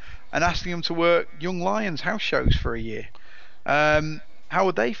Japan and asking them to work Young Lions house shows for a year. How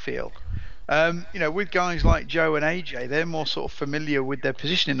would they feel? With guys like Joe and AJ, they're more sort of familiar with their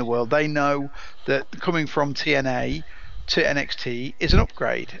position in the world. They know that coming from TNA to NXT is an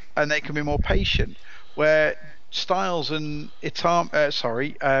upgrade, and they can be more patient. Where Styles and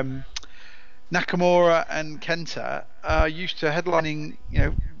Nakamura and Kenta are used to headlining,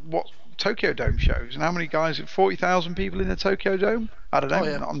 Tokyo Dome shows. And how many guys? 40,000 people in the Tokyo Dome? I don't know. Oh,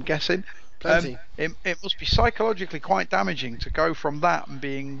 yeah. I'm guessing. It must be psychologically quite damaging to go from that and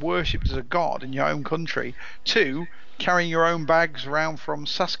being worshipped as a god in your own country to carrying your own bags around from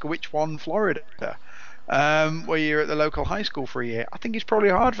Saskatchewan, Florida, where you're at the local high school for a year. I think it's probably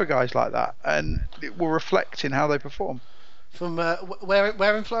hard for guys like that, and it will reflect in how they perform. From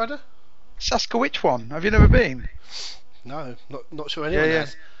where in Florida? Saskatchewan. Have you never been? No, not sure anyone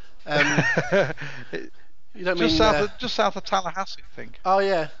has. You don't just mean just south of Tallahassee, I think. Oh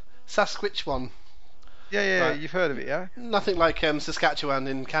yeah. Saskatchewan. Yeah, right. You've heard of it, yeah? Nothing like Saskatchewan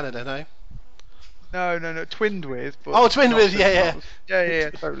in Canada, no? No, twinned with. But twinned with, yeah,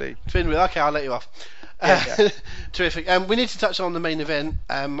 totally. Twinned with, okay, I'll let you off. Yeah. Terrific. We need to touch on the main event.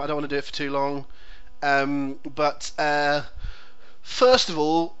 I don't want to do it for too long. But first of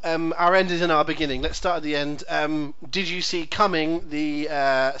all, our end is in our beginning. Let's start at the end. Did you see coming the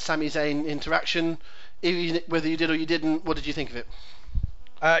Sami Zayn interaction? Whether you did or you didn't, what did you think of it?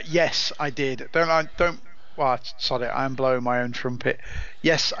 Yes, I did. Well, sod it, I'm blowing my own trumpet.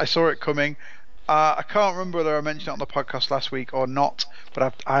 Yes, I saw it coming. I can't remember whether I mentioned it on the podcast last week or not,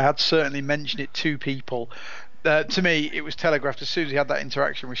 but I had certainly mentioned it to people. To me, it was telegraphed as soon as he had that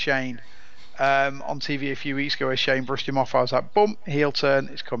interaction with Shane on TV a few weeks ago, where Shane brushed him off. I was like, boom, heel turn,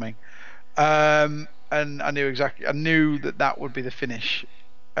 it's coming. And I knew that would be the finish.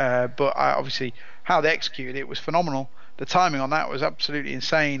 But obviously, how they executed it was phenomenal. The timing on that was absolutely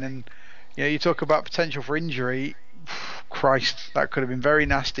insane, and you talk about potential for injury. Christ, that could have been very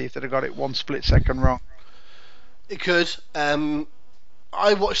nasty if they'd have got it one split second wrong. It could.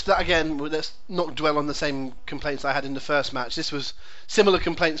 I watched that again. Let's not dwell on the same complaints I had in the first match. This was similar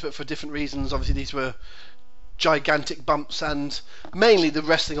complaints, but for different reasons. Obviously, these were gigantic bumps, and mainly the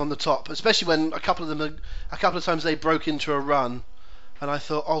wrestling on the top, especially when a couple of times they broke into a run, and I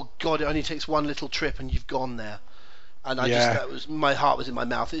thought, oh god, it only takes one little trip and you've gone there. And my heart was in my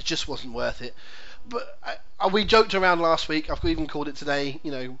mouth. It just wasn't worth it. But we joked around last week. I've even called it today.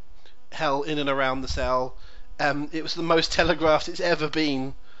 Hell in and around the cell. It was the most telegraphed it's ever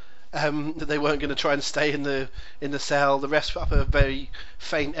been. That they weren't going to try and stay in the cell. The rest put up a very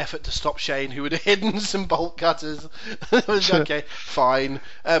faint effort to stop Shane, who had hidden some bolt cutters. It was okay, fine.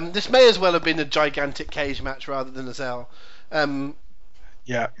 This may as well have been a gigantic cage match rather than a cell.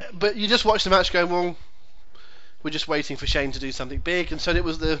 Yeah. But you just watch the match going, well, we're just waiting for Shane to do something big, and so it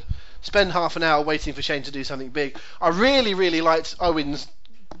was spend half an hour waiting for Shane to do something big. I really, really liked Owens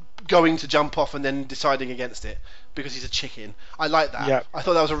going to jump off and then deciding against it because he's a chicken. I like that. Yeah. I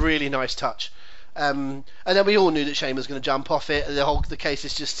thought that was a really nice touch. And then we all knew that Shane was going to jump off it. The case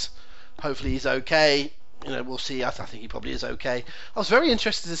is just hopefully he's okay. We'll see. I think he probably is okay. I was very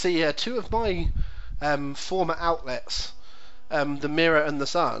interested to see two of my former outlets, the Mirror and the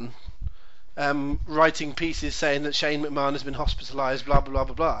Sun, writing pieces saying that Shane McMahon has been hospitalised, blah blah blah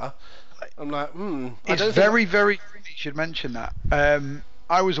blah blah. I'm like, It's very, very. You should mention that.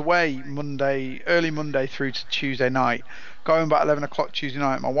 I was away early Monday through to Tuesday night. Going about 11 o'clock Tuesday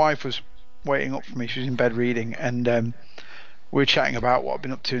night, my wife was waiting up for me. She was in bed reading, and we were chatting about what I'd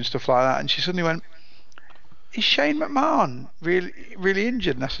been up to and stuff like that. And she suddenly went, "Is Shane McMahon really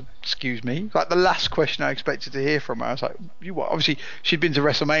injured?" And I said, "Excuse me." Like the last question I expected to hear from her. I was like, "You what?" Obviously, she'd been to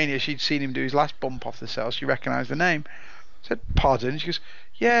WrestleMania. She'd seen him do his last bump off the cell. She recognised the name. I said, "Pardon?" She goes,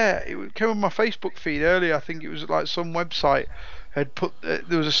 "Yeah, it came on my Facebook feed earlier. I think it was like some website had put.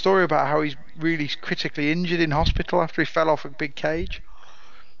 There was a story about how he's really critically injured in hospital after he fell off a big cage."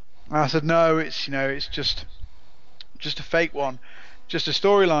 And I said, "No, it's just a fake one, just a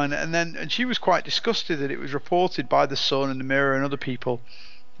storyline." And she was quite disgusted that it was reported by the Sun and the Mirror and other people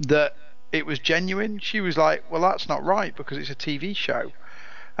that it was genuine. She was like, "Well, that's not right because it's a TV show."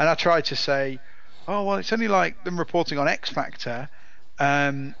 And I tried to say, "Oh, well, it's only like them reporting on X Factor,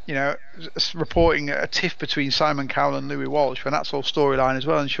 reporting a tiff between Simon Cowell and Louis Walsh, and that's all storyline as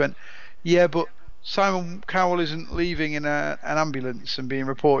well." And she went, "Yeah, but Simon Cowell isn't leaving in an ambulance and being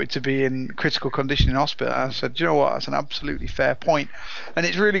reported to be in critical condition in hospital." I said, "Do you know what? That's an absolutely fair point." And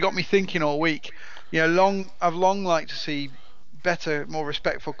it's really got me thinking all week. I've long liked to see better, more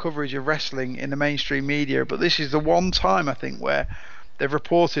respectful coverage of wrestling in the mainstream media, but this is the one time I think where they've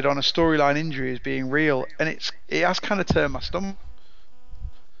reported on a storyline injury as being real, and it has kind of turned my stomach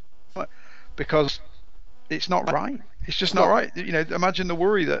because it's not right. It's just not right. Imagine the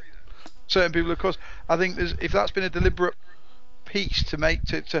worry that certain people, of course, I think if that's been a deliberate piece to make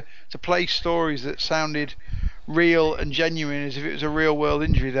to play stories that sounded real and genuine as if it was a real world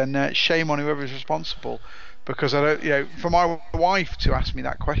injury, then shame on whoever's responsible. Because I don't, for my wife to ask me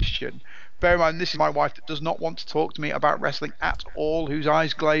that question, bear in mind this is my wife that does not want to talk to me about wrestling at all, whose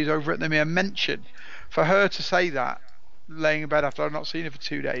eyes glaze over at the mere mention. For her to say that, laying in bed after I've not seen her for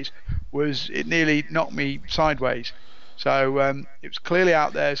 2 days, it nearly knocked me sideways. So it was clearly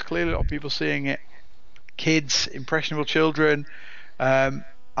out there. There's clearly a lot of people seeing it. Kids, impressionable children. I'm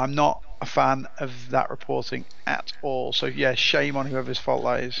not a fan of that reporting at all. So yeah, shame on whoever's fault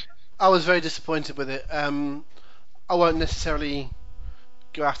that is. I was very disappointed with it. I won't necessarily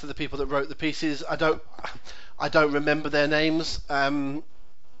go after the people that wrote the pieces. I don't remember their names.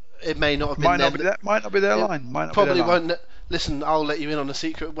 It may not have been might not be their line. Probably won't. Listen, I'll let you in on a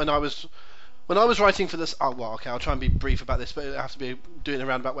secret. When I was writing for this, I'll try and be brief about this, but I have to be doing it in a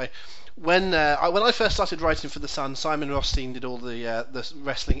roundabout way. When I first started writing for the Sun, Simon Rothstein did all the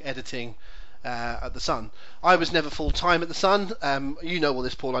wrestling editing at the Sun. I was never full time at the Sun. You know all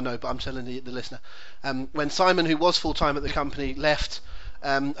this, Paul. I know, but I'm telling the listener. When Simon, who was full time at the company, left.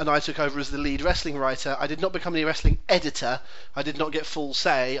 And I took over as the lead wrestling writer. I did not become the wrestling editor. I did not get full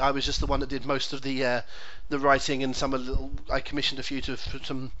say. I was just the one that did most of the writing and I commissioned a few for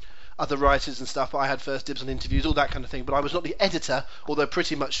some other writers and stuff. But I had first dibs on interviews, all that kind of thing. But I was not the editor, although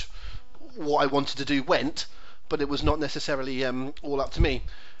pretty much what I wanted to do went. But it was not necessarily all up to me.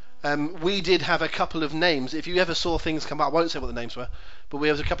 We did have a couple of names. If you ever saw things come up, I won't say what the names were, but we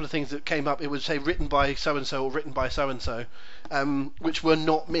had a couple of things that came up. It would say written by so-and-so or written by so-and-so, which were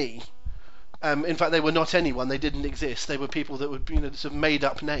not me. In fact, they were not anyone. They didn't exist. They were people that would, sort of made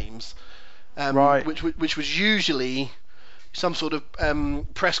up names, right. which was usually some sort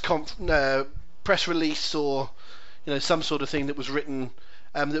of press release or some sort of thing that was written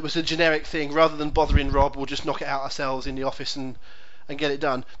that was a generic thing. Rather than bothering Rob, we'll just knock it out ourselves in the office and get it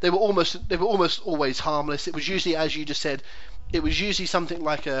done. They were almost always harmless. It was usually, as you just said, it was usually something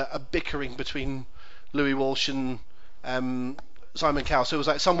like a bickering between Louis Walsh and Simon Cowell. So it was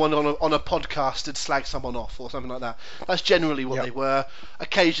like someone on a podcast had slagged someone off or something like that. That's generally what they were.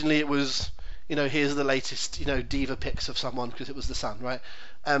 Occasionally it was, here's the latest, diva pics of someone because it was the Sun, right?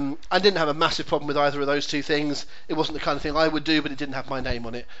 I didn't have a massive problem with either of those two things. It wasn't the kind of thing I would do, but it didn't have my name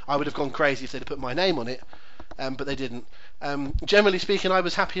on it. I would have gone crazy if they'd put my name on it. But they didn't. Generally speaking, I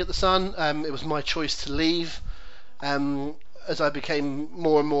was happy at the Sun. It was my choice to leave as I became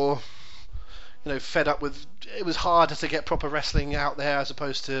more and more, fed up with. It was harder to get proper wrestling out there as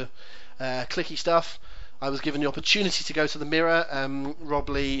opposed to clicky stuff. I was given the opportunity to go to the Mirror. Rob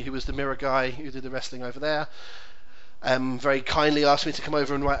Lee, who was the Mirror guy who did the wrestling over there, very kindly asked me to come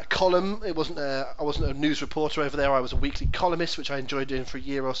over and write a column. I wasn't a news reporter over there. I was a weekly columnist, which I enjoyed doing for a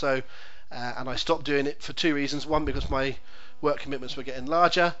year or so. And I stopped doing it for two reasons. One, because my work commitments were getting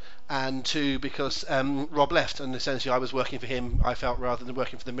larger, and two, because Rob left, and essentially I was working for him, I felt, rather than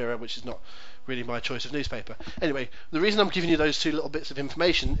working for the Mirror, which is not really my choice of newspaper. Anyway, the reason I'm giving you those two little bits of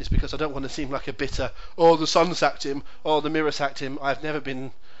information is because I don't want to seem like a bitter, the Sun sacked him, the Mirror sacked him. I've never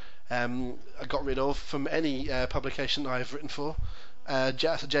been got rid of from any publication I've written for.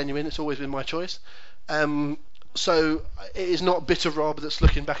 Genuine, it's always been my choice. So it is not bitter Rob that's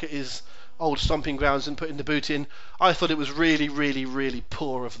looking back at his old stomping grounds and putting the boot in. I thought it was really, really, really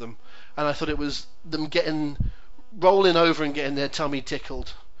poor of them, and I thought it was them rolling over and getting their tummy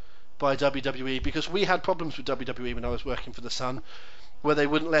tickled by WWE, because we had problems with WWE when I was working for the Sun, where they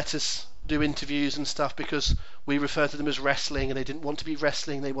wouldn't let us do interviews and stuff because we referred to them as wrestling, and they didn't want to be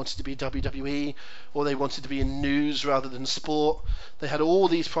wrestling, they wanted to be WWE, or they wanted to be in news rather than sport. They had all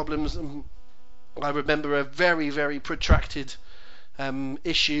these problems, and I remember a very, very protracted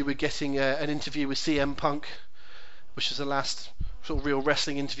issue with getting an interview with CM Punk, which was the last sort of real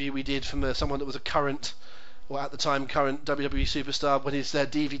wrestling interview we did from someone that was a current, or at the time current WWE superstar, when his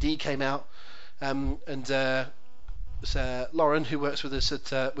DVD came out, and Lauren, who works with us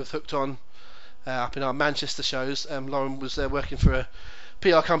with Hooked On up in our Manchester shows. Lauren was working for a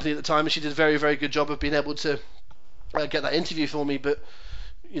PR company at the time, and she did a very, very good job of being able to get that interview for me. But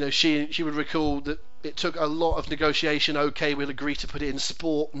she would recall that it took a lot of negotiation. Okay, we'll agree to put it in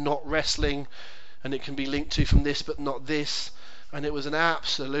sport, not wrestling, and it can be linked to from this but not this. And it was an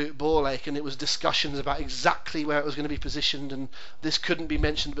absolute ball ache, and it was discussions about exactly where it was going to be positioned, and this couldn't be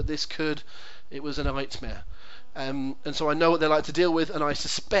mentioned but this could. It was a nightmare. And so I know what they like to deal with, and I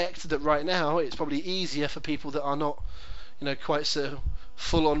suspect that right now it's probably easier for people that are not, quite so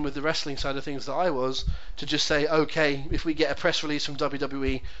full on with the wrestling side of things that I was, to just say, okay, if we get a press release from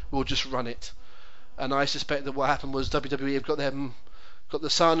WWE, we'll just run it. And I suspect that what happened was WWE have got the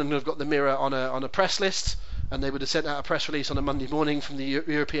Sun and have got the Mirror on a press list, and they would have sent out a press release on a Monday morning from the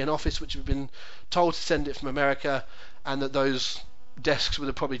European office, which would have been told to send it from America, and that those desks would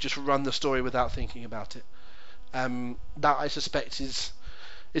have probably just run the story without thinking about it. That, I suspect, is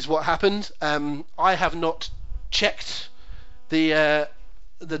what happened. I have not checked the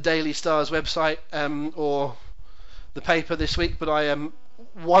Daily Star's website or the paper this week, but I am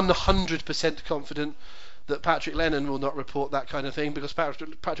 100% confident that Patrick Lennon will not report that kind of thing, because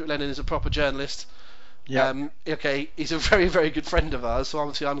Patrick Lennon is a proper journalist. Yeah. Okay, he's a very, very good friend of ours, so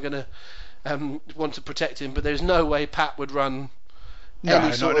obviously I'm going to want to protect him, but there's no way Pat would run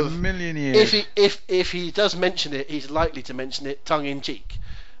any sort not of... in a million years. If he does mention it, he's likely to mention it tongue-in-cheek,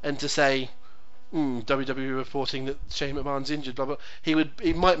 and to say, WWE reporting that Shane McMahon's injured, blah blah.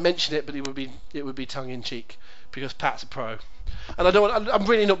 He might mention it, but it would be tongue-in-cheek, because Pat's a pro. And I'm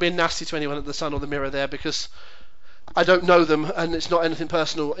really not being nasty to anyone at the Sun or the Mirror there, because I don't know them, and it's not anything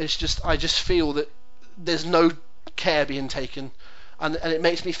personal. It's just, I just feel that there's no care being taken, and it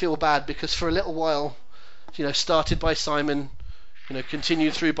makes me feel bad, because for a little while, started by Simon,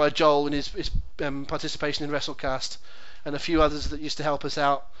 continued through by Joel and his participation in WrestleCast, and a few others that used to help us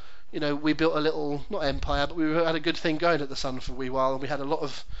out. We built a little, not empire, but we had a good thing going at the Sun for a wee while, and we had a lot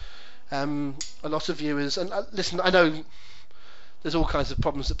of viewers. And listen, I know there's all kinds of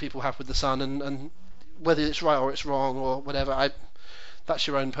problems that people have with the Sun, and whether it's right or it's wrong or whatever, that's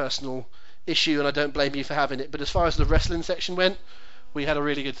your own personal issue, and I don't blame you for having it. But as far as the wrestling section went, we had a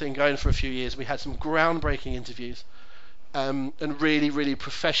really good thing going for a few years. We had some groundbreaking interviews, and really, really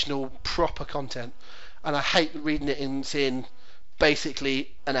professional, proper content. And I hate reading it and seeing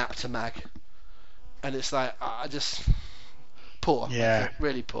basically an actor mag, and it's like, poor. Yeah,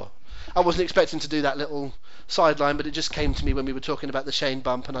 really poor. I wasn't expecting to do that little sideline, but it just came to me when we were talking about the Shane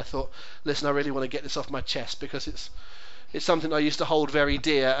bump, and I thought, listen, I really want to get this off my chest, because it's something I used to hold very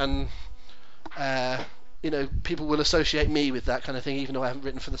dear, and people will associate me with that kind of thing, even though I haven't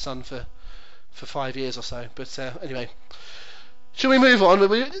written for the Sun for 5 years or so. But anyway, shall we move on?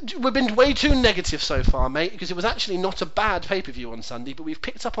 We've been way too negative so far, mate, because it was actually not a bad pay-per-view on Sunday, but we've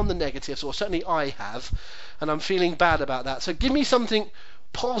picked up on the negatives, or certainly I have, and I'm feeling bad about that. So give me something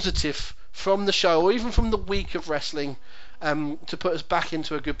positive from the show, or even from the week of wrestling, to put us back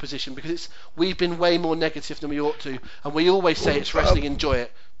into a good position, because we've been way more negative than we ought to, and we always say it's wrestling, enjoy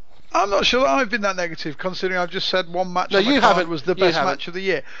it. I'm not sure that I've been that negative, considering I've just said one match on the card haven't. was the best match of the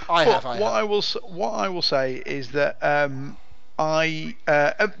year. I have. What I will say is that of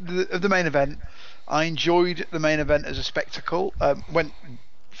the main event, I enjoyed the main event as a spectacle. Went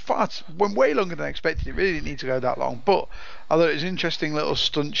way longer than I expected. It really didn't need to go that long, but I thought it was an interesting little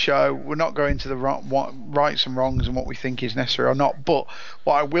stunt show. We're not going to the rights and wrongs and what we think is necessary or not, but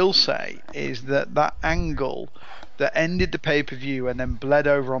what I will say is that angle that ended the pay-per-view and then bled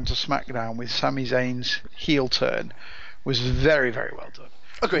over onto SmackDown with Sami Zayn's heel turn was very, very well done.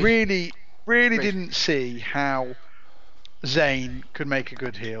 Agreed. Really Agreed. Didn't see how Zayn could make a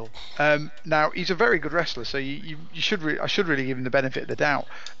good heel. Now he's a very good wrestler, so I should really give him the benefit of the doubt.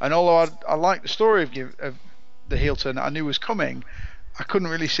 And although I like the story of the heel turn that I knew was coming, I couldn't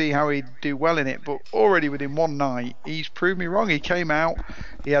really see how he'd do well in it, but already within one night, he's proved me wrong. He came out,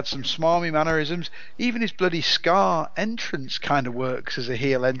 he had some smarmy mannerisms. Even his bloody Scar entrance kind of works as a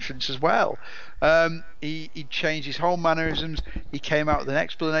heel entrance as well. He changed his whole mannerisms. He came out with an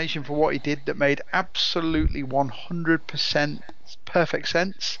explanation for what he did that made absolutely 100% perfect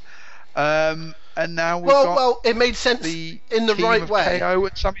sense. And now we've got it made sense in the right way. KO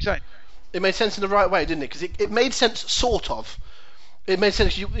and Sami Zayn. It made sense in the right way, didn't it? Because it made sense, sort of. It made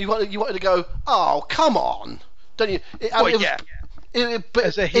sense. You wanted to go, oh, come on, don't you? But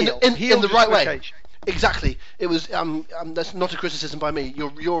as a heel, in the right way. Exactly. It was. That's not a criticism by me.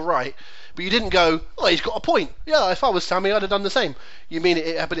 You're right. But you didn't go, oh, he's got a point. Yeah, if I was Sammy, I'd have done the same. You mean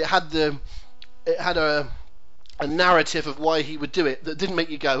it? But it had a narrative of why he would do it that didn't make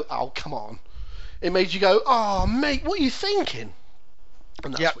you go, oh, come on. It made you go, oh, mate, what are you thinking?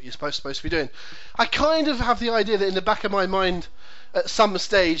 And that's what you're supposed to be doing. I kind of have the idea that in the back of my mind, at some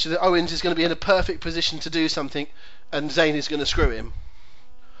stage, that Owens is going to be in a perfect position to do something, and Zayn is going to screw him.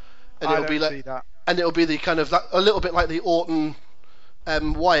 And it'll be like, see that. And it'll be the kind of a little bit like the Orton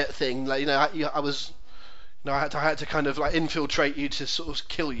Wyatt thing. Like, I had to kind of like infiltrate you to sort of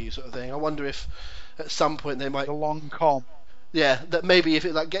kill you, sort of thing. I wonder if at some point they might. The long con. Yeah, that maybe if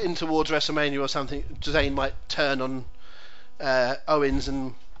it like getting towards WrestleMania or something, Zayn might turn on Owens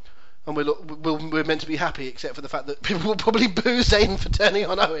and we're meant to be happy, except for the fact that people will probably boo Zayn for turning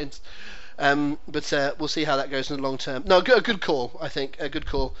on Owens. But we'll see how that goes in the long term. No, a good call, I think. A good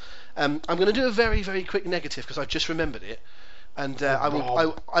call. I'm going to do a very, very quick negative because I've just remembered it, and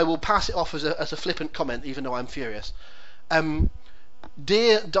I will pass it off as a flippant comment, even though I'm furious.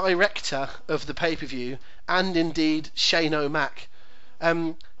 Dear director of the pay-per-view, and indeed Shane O'Mac,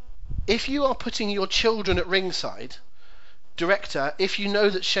 if you are putting your children at ringside, director, if you know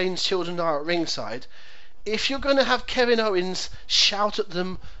that Shane's children are at ringside, if you're going to have Kevin Owens shout at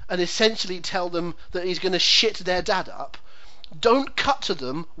them and essentially tell them that he's going to shit their dad up, don't cut to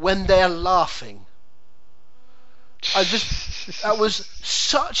them when they're laughing. That was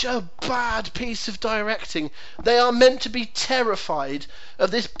such a bad piece of directing. They are meant to be terrified of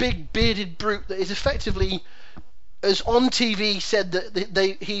this big bearded brute that is effectively, as on TV said,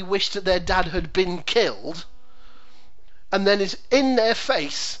 that he wished that their dad had been killed, and then is in their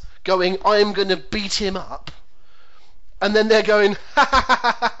face going, I'm going to beat him up, and then they're going, ha ha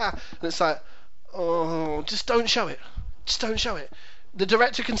ha ha ha, and it's like, oh, just don't show it. Just don't show it. The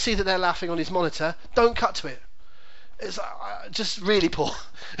director can see that they're laughing on his monitor. Don't cut to it. It's just really poor.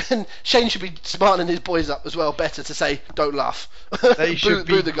 And Shane should be smartening his boys up as well, better to say, don't laugh. They should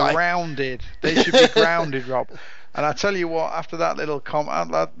be grounded. They should be grounded, Rob. And I tell you what, after that little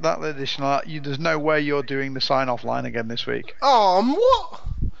that additional, there's no way you're doing the sign-off line again this week. Oh, what?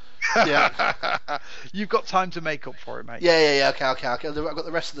 Yeah. You've got time to make up for it, mate. Yeah. Okay. I've got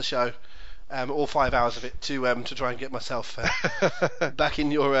the rest of the show, all 5 hours of it, to try and get myself back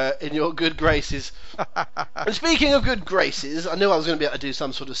in your good graces. And speaking of good graces, I knew I was going to be able to do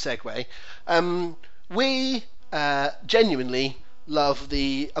some sort of segue. We genuinely love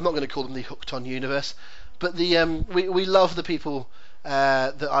I'm not going to call them the Hooked On universe, but we love the people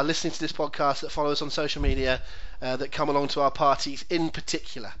that are listening to this podcast, that follow us on social media, that come along to our parties in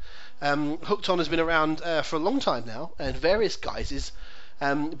particular. Hooked On has been around for a long time now, in various guises,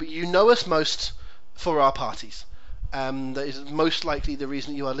 but you know us most for our parties. That is most likely the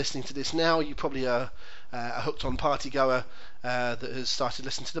reason you are listening to this now. You probably are a Hooked On party goer that has started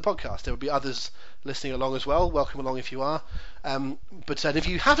listening to the podcast. There will be others listening along as well. Welcome along if you are. But if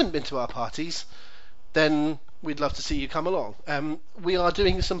you haven't been to our parties, then we'd love to see you come along. We are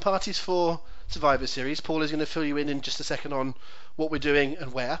doing some parties for Survivor Series. Paul is going to fill you in just a second on what we're doing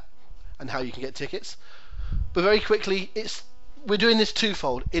and where and how you can get tickets. But very quickly, we're doing this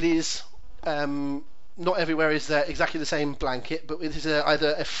twofold. It is not everywhere is there exactly the same blanket, but it is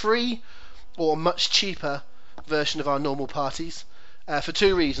either a free or much cheaper version of our normal parties for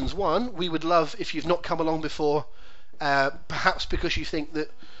two reasons. One, we would love if you've not come along before, perhaps because you think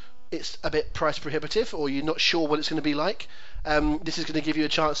that it's a bit price prohibitive or you're not sure what it's going to be like. This is going to give you a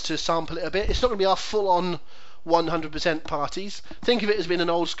chance to sample it a bit. It's not going to be our full-on 100% parties. Think of it as being an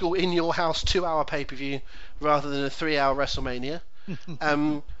old school in your house 2-hour pay-per-view rather than a 3-hour WrestleMania.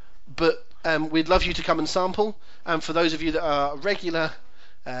 But we'd love you to come and sample. And for those of you that are regular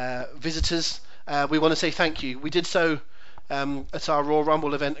visitors, we want to say thank you. We did so at our Royal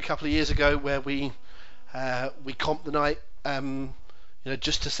Rumble event a couple of years ago, where we comped the night.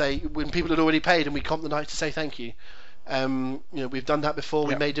 Just to say, when people had already paid, and we comped the night to say thank you. We've done that before.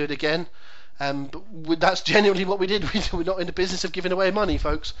 We may do it again. But that's genuinely what we did. We're not in the business of giving away money,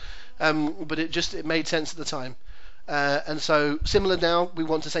 folks. But it made sense at the time. And so similar now, we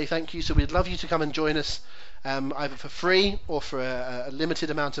want to say thank you. So we'd love you to come and join us, either for free or for a limited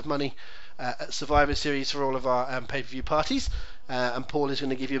amount of money at Survivor Series for all of our pay-per-view parties. And Paul is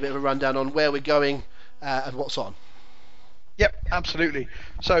going to give you a bit of a rundown on where we're going and what's on. Yep, absolutely.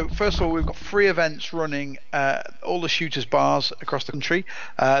 So first of all, we've got 3 events running all the Shooters bars across the country.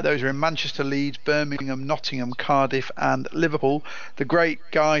 Those are in Manchester, Leeds, Birmingham, Nottingham, Cardiff and Liverpool. The great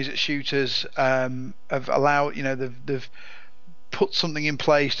guys at Shooters have allowed, they've put something in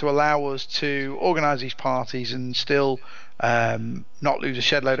place to allow us to organise these parties and still not lose a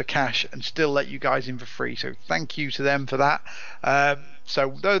shed load of cash and still let you guys in for free. So thank you to them for that.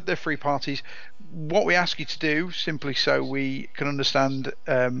 So they're free parties. What we ask you to do, simply so we can understand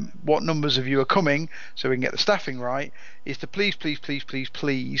what numbers of you are coming, so we can get the staffing right, is to please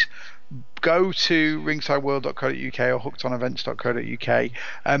go to ringsideworld.co.uk or hookedonevents.co.uk,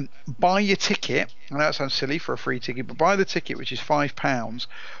 buy your ticket. I know that sounds silly for a free ticket, but buy the ticket, which is £5.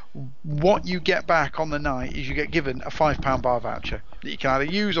 What you get back on the night is you get given a £5 bar voucher that you can either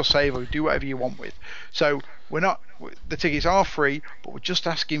use or save or do whatever you want with. So the tickets are free, but we're just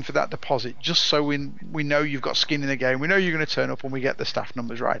asking for that deposit, just so we know you've got skin in the game. We know you're going to turn up when we get the staff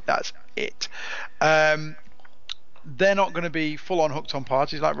numbers right. That's it. They're not going to be full-on hooked-on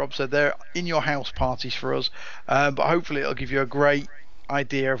parties, like Rob said. They're in-your-house parties for us, but hopefully it'll give you a great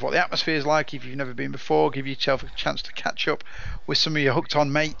idea of what the atmosphere is like if you've never been before. Give yourself a chance to catch up with some of your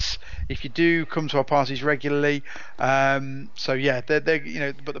hooked-on mates if you do come to our parties regularly. So yeah, they're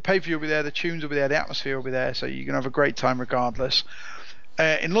but the pay-per-view will be there, the tunes will be there, the atmosphere will be there, so you're going to have a great time regardless.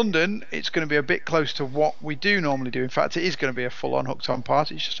 In London, it's going to be a bit close to what we do normally do. In fact, it is going to be a full-on hooked-on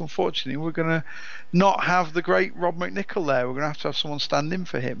party. It's just unfortunately we're going to not have the great Rob McNichol there. We're going to have someone stand in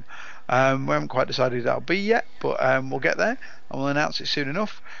for him. We haven't quite decided who that'll be yet, but we'll get there and we'll announce it soon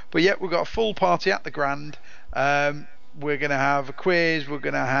enough. But yeah, we've got a full party at the Grand. We're going to have a quiz. We're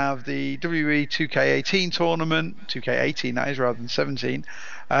going to have the WWE 2K18 tournament, 2K18 that is, rather than 17.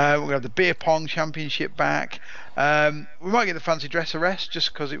 We're going to have the beer pong championship back. We might get the fancy dress arrest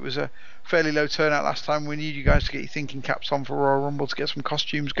just because it was a fairly low turnout last time. We need you guys to get your thinking caps on for Royal Rumble to get some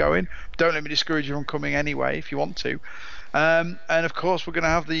costumes going. Don't let me discourage you from coming anyway if you want to. And of course we're going to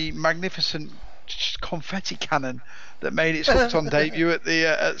have the magnificent confetti cannon that made its hooked on debut at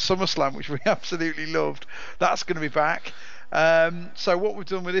SummerSlam, which we absolutely loved. That's going to be back. So what we've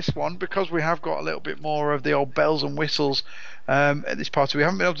done with this one, because we have got a little bit more of the old bells and whistles at this party, we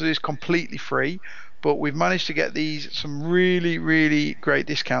haven't been able to do this completely free, but we've managed to get some really, really great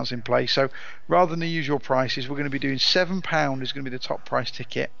discounts in place. So rather than the usual prices, we're going to be doing £7 is going to be the top price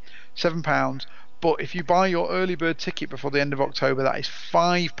ticket, £7. But if you buy your early bird ticket before the end of October, that is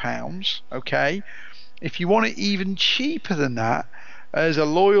 £5, okay? If you want it even cheaper than that, as a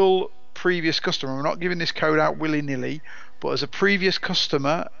loyal previous customer, we're not giving this code out willy-nilly, but as a previous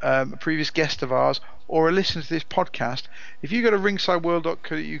customer, a previous guest of ours, or a listener to this podcast, if you go to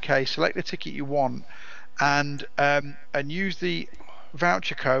ringsideworld.co.uk, select the ticket you want, and use the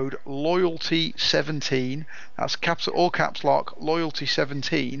voucher code loyalty17, that's all caps lock,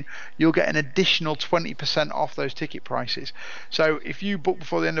 loyalty17, you'll get an additional 20% off those ticket prices. So if you book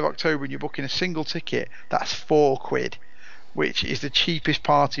before the end of October and you're booking a single ticket, that's £4, which is the cheapest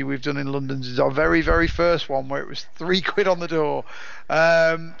party we've done in London. It's our very, very first one where it was £3 on the door.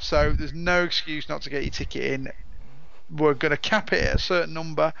 So there's no excuse not to get your ticket in. We're going to cap it at a certain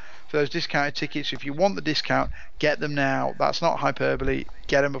number for those discounted tickets. If you want the discount, get them now. That's not hyperbole.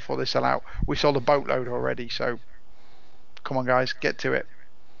 Get them before they sell out. We sold a boatload already, so come on, guys, get to it.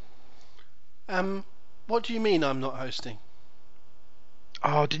 What do you mean I'm not hosting?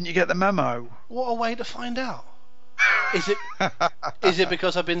 Oh, didn't you get the memo? What a way to find out. Is it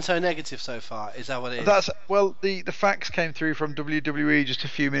because I've been so negative so far? Is that what it is? The facts came through from WWE just a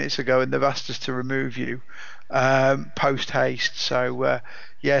few minutes ago, and they've asked us to remove you post haste. So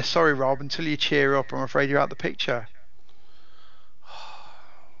yeah, sorry, Rob. Until you cheer up, I'm afraid you're out the picture.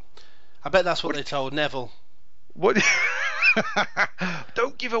 I bet that's what they told Neville. What?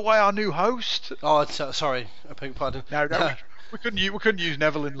 Don't give away our new host. Oh, sorry. I beg your pardon. No. We couldn't use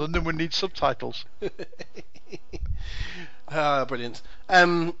Neville in London. We need subtitles. Brilliant.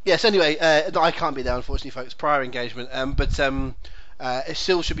 Yes. Anyway, I can't be there, unfortunately, folks. Prior engagement. But it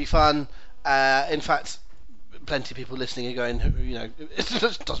still should be fun. In fact, plenty of people listening are going,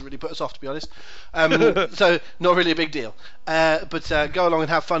 it doesn't really put us off, to be honest. So not really a big deal. But go along and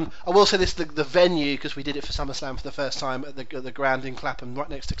have fun. I will say this: the venue, because we did it for SummerSlam for the first time at the Grand in Clapham, right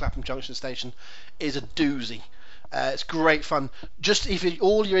next to Clapham Junction Station, is a doozy. It's great fun. Just if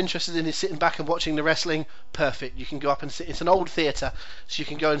all you're interested in is sitting back and watching the wrestling, perfect. You can go up and sit. It's an old theatre, so you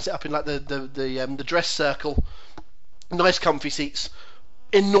can go and sit up in like the dress circle Nice comfy seats,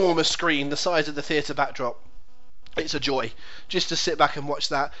 enormous screen the size of the theatre backdrop. It's a joy just to sit back and watch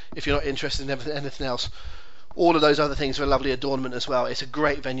that if you're not interested in anything else. All of those other things are a lovely adornment as well. It's a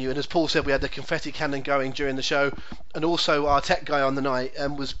great venue, and as Paul said, we had the confetti cannon going during the show, and also our tech guy on the night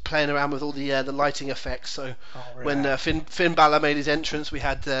was playing around with all the lighting effects. So when Finn Balor made his entrance, we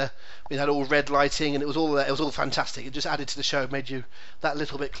had all red lighting, and it was all fantastic. It just added to the show, made you that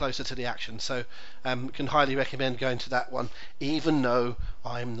little bit closer to the action. So can highly recommend going to that one, even though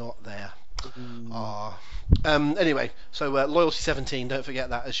I'm not there. Anyway, so loyalty 17. Don't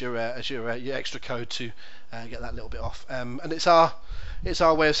forget that as your extra code to get that little bit off. And it's our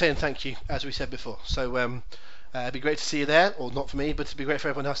way of saying thank you, as we said before. So it'd be great to see you there, or not for me, but it'd be great for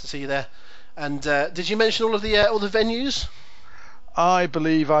everyone else to see you there. And did you mention all the venues? I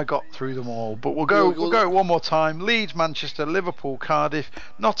believe I got through them all, but we'll go one more time. Leeds, Manchester, Liverpool, Cardiff,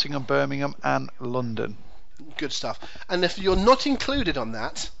 Nottingham, Birmingham, and London. Good stuff. And if you're not included on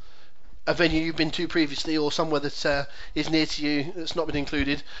that, a venue you've been to previously, or somewhere that is near to you that's not been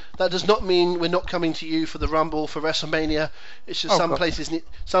included, that does not mean we're not coming to you for the Rumble, for WrestleMania. It's just some places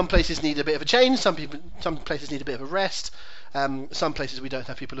need a bit of a change. Some places need a bit of a rest. Some places we don't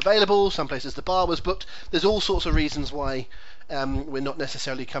have people available. Some places the bar was booked. There's all sorts of reasons why we're not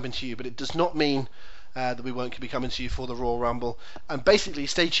necessarily coming to you, but it does not mean that we won't be coming to you for the Royal Rumble. And basically,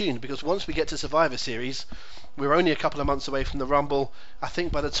 stay tuned, because once we get to Survivor Series, we're only a couple of months away from the Rumble. I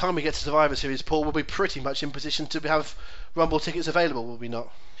think by the time we get to Survivor Series, Paul, will be pretty much in position to have Rumble tickets available, will we not?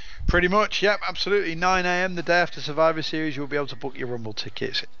 Pretty much, yep, absolutely. 9 a.m. the day after Survivor Series, you'll be able to book your Rumble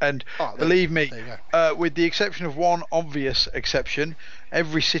tickets. And believe me, with the exception of one obvious exception,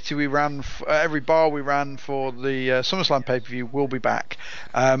 every city we ran, every bar we ran for the SummerSlam pay-per-view will be back.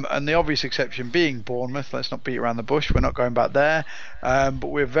 And the obvious exception being Bournemouth. Let's not beat around the bush. We're not going back there. But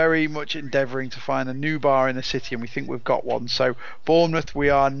we're very much endeavouring to find a new bar in the city, and we think we've got one. So Bournemouth, we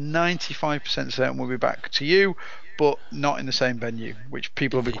are 95% certain we'll be back to you, but not in the same venue, which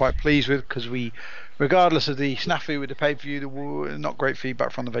people will be quite pleased with, because we, regardless of the snafu with the pay-per-view, there were not great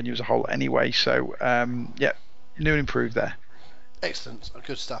feedback from the venue as a whole anyway. So, new and improved there. Excellent,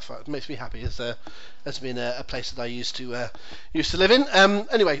 good stuff. It makes me happy as being a place that I used to live in.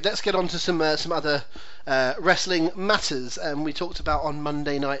 Anyway, let's get on to some other wrestling matters. We talked about on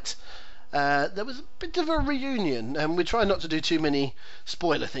Monday night. There was a bit of a reunion, and we try not to do too many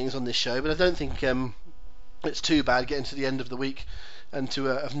spoiler things on this show, but I don't think it's too bad getting to the end of the week and to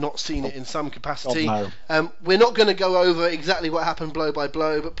have not seen it in some capacity. No. We're not going to go over exactly what happened blow by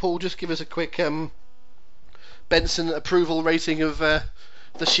blow, but Paul, just give us a quick Benson approval rating of the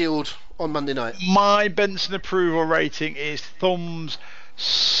Shield on Monday night. My Benson approval rating is thumbs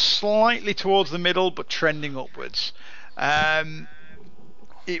slightly towards the middle, but trending upwards.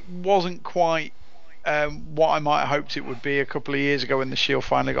 It wasn't quite what I might have hoped it would be a couple of years ago when the Shield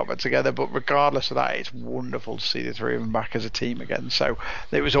finally got back together, but regardless of that, it's wonderful to see the three of them back as a team again. So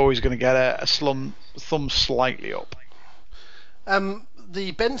it was always going to get a thumb slightly up.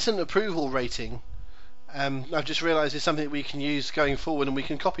 The Benson approval rating, I've just realised, is something that we can use going forward and we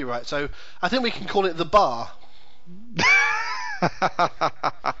can copyright. So I think we can call it the bar.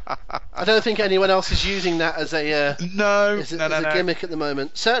 I don't think anyone else is using that as a gimmick at the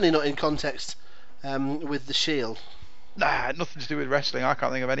moment. Certainly not in context with the Shield. Nah, nothing to do with wrestling. I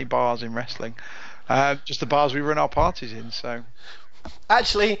can't think of any bars in wrestling. Just the bars we run our parties in. So,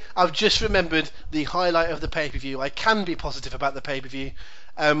 actually, I've just remembered the highlight of the pay-per-view. I can be positive about the pay-per-view.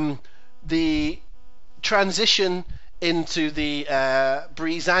 The transition into the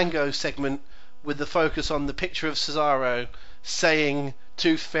Breezango segment with the focus on the picture of Cesaro saying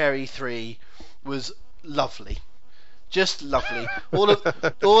Tooth Fairy 3 was lovely. Just lovely. All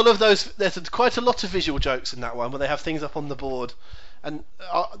of those. There's quite a lot of visual jokes in that one where they have things up on the board, and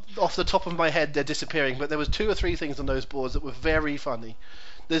off the top of my head they're disappearing. But there was 2 or 3 things on those boards that were very funny.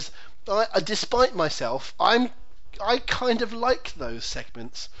 Despite myself, I kind of like those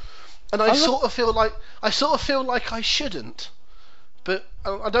segments, and I sort of feel like I shouldn't. But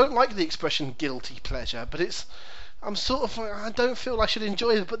I don't like the expression guilty pleasure. But I don't feel I should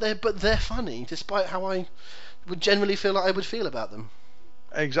enjoy it. But they're funny, despite how I would generally feel like I would feel about them.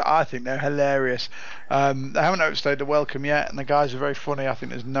 Exactly, I think they're hilarious. They haven't overstayed the welcome yet, and the guys are very funny. I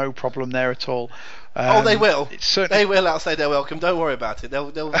think there's no problem there at all. They will. They will outstay their welcome. Don't worry about it. They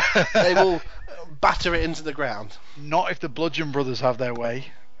will batter it into the ground. Not if the Bludgeon Brothers have their way.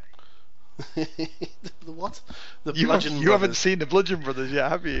 The what? The Bludgeon Brothers. You haven't seen the Bludgeon Brothers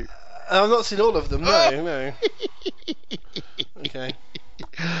yet, have you? I've not seen all of them. No. Okay.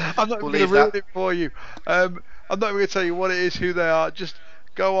 I'm not going to ruin it for you. I'm not going to tell you what it is, who they are. Just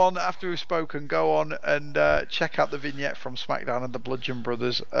go on after we've spoken. Go on and check out the vignette from SmackDown and the Bludgeon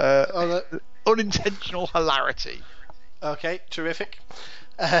Brothers. Unintentional hilarity. Okay, terrific.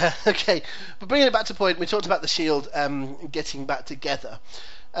 Okay, but bringing it back to point, we talked about the Shield getting back together,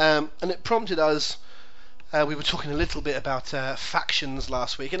 and it prompted us. We were talking a little bit about factions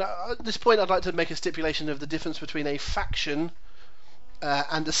last week, and at this point, I'd like to make a stipulation of the difference between a faction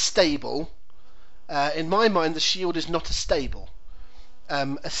and a stable. In my mind, the Shield is not a stable.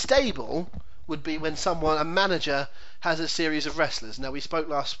 A stable would be when a manager has a series of wrestlers. Now, we spoke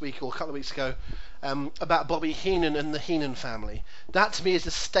last week or a couple of weeks ago about Bobby Heenan and the Heenan family. That to me is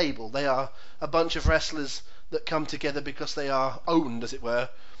a stable. They are a bunch of wrestlers that come together because they are owned, as it were,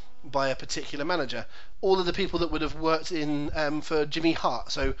 by a particular manager. All of the people that would have worked in for Jimmy Hart,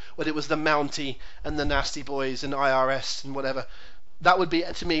 so whether it was the Mountie and the Nasty Boys and IRS and whatever, that would be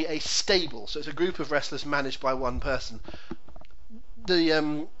to me a stable. So it's a group of wrestlers managed by one person.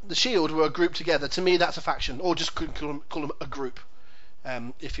 The Shield were a group together. To me, that's a faction, or just call them a group,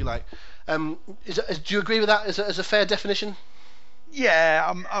 if you like. Do you agree with that as a fair definition?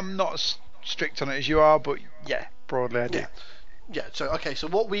 Yeah, I'm not as strict on it as you are, but yeah, broadly I do. Yeah. So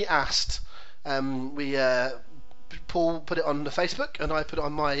what we asked, Paul put it on the Facebook, and I put it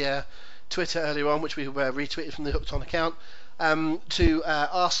on my Twitter earlier on, which we retweeted from the Hooked On account, to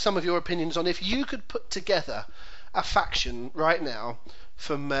ask some of your opinions on if you could put together a faction right now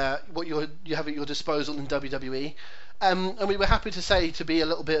from what you have at your disposal in WWE, and we were happy to be a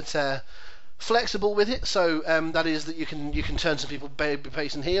little bit flexible with it. So that is that you can turn some people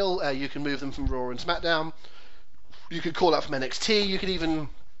babyface and heel. You can move them from Raw and SmackDown. You could call out from NXT. You could even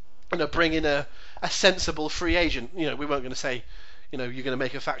bring in a sensible free agent. We weren't going to say you're going to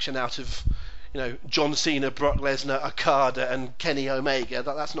make a faction out of John Cena, Brock Lesnar, Okada, and Kenny Omega.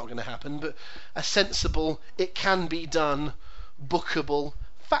 That's not going to happen. But a sensible, it can be done, bookable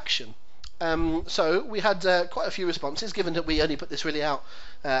faction. So we had quite a few responses, given that we only put this really out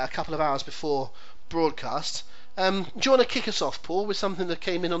a couple of hours before broadcast. Do you want to kick us off, Paul, with something that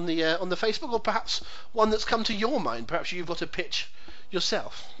came in on the Facebook, or perhaps one that's come to your mind? Perhaps you've got a pitch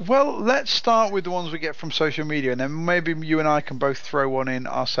yourself. Well, let's start with the ones we get from social media, and then maybe you and I can both throw one in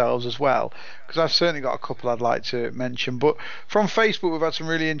ourselves as well, because I've certainly got a couple I'd like to mention. But from Facebook, we've had some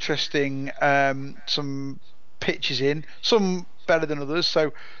really interesting some pitches in, some better than others.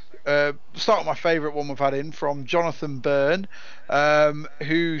 So start with my favourite one we've had in from Jonathan Byrne,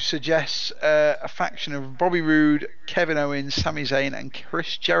 who suggests a faction of Bobby Roode, Kevin Owens, Sami Zayn and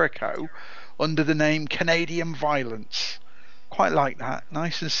Chris Jericho under the name Canadian Violence. Quite like that,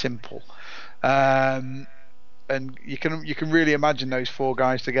 nice and simple, and you can really imagine those four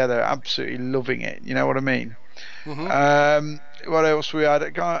guys together, absolutely loving it. You know what I mean? Mm-hmm. What else we had?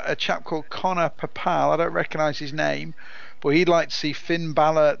 A chap called Connor Papal. I don't recognise his name, but he'd like to see Finn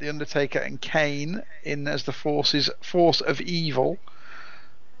Balor, The Undertaker, and Kane in as the force of evil.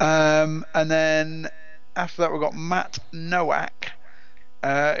 And then after that we've got Matt Nowak,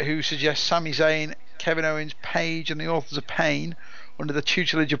 who suggests Sami Zayn, Kevin Owens, Paige and the Authors of Pain under the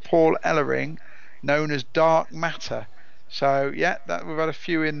tutelage of Paul Ellering, known as Dark Matter. So yeah, we've had a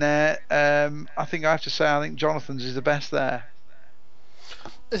few in there. I think Jonathan's is the best there.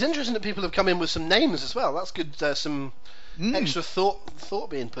 It's interesting that people have come in with some names as well. That's good. Some extra thought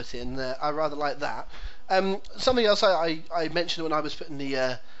being put in. I rather like that. Something else I mentioned when I was putting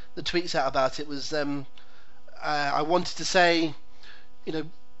the tweets out about it was I wanted to say,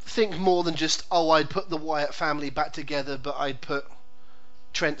 think more than just, I'd put the Wyatt family back together, but I'd put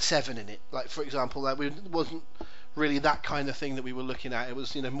Trent Seven in it. Like, for example, it wasn't really that kind of thing that we were looking at. It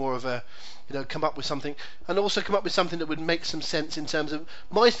was, more of a, come up with something, and also come up with something that would make some sense in terms of,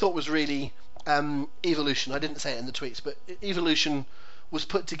 my thought was really Evolution. I didn't say it in the tweets, but Evolution was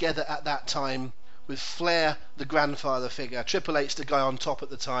put together at that time with Flair, the grandfather figure, Triple H, the guy on top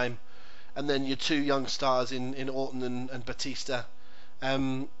at the time, and then your two young stars in Orton and Batista.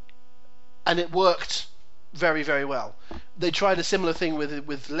 And it worked very, very well. They tried a similar thing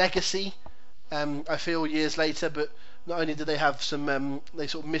with Legacy, I feel, years later, but not only did they have some, they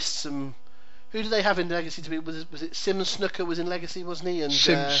sort of missed some. Who did they have in Legacy to be? Was it Sim Snooker was in Legacy, wasn't he? And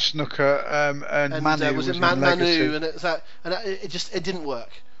Sim Snooker and Manu was in Manu, and it didn't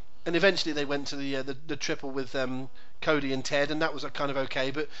work. And eventually they went to the triple with Cody and Ted, and that was kind of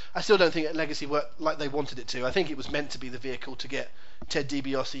okay. But I still don't think Legacy worked like they wanted it to. I think it was meant to be the vehicle to get Ted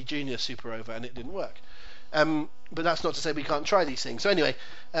DiBiase Jr. super over, and it didn't work. But that's not to say we can't try these things. So anyway,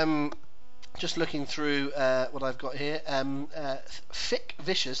 just looking through what I've got here. Thick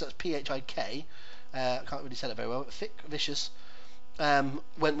Vicious, that's Phik. I can't really say that very well. But Thick Vicious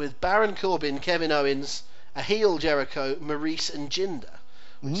went with Baron Corbin, Kevin Owens, a heel Jericho, Maurice and Jinder.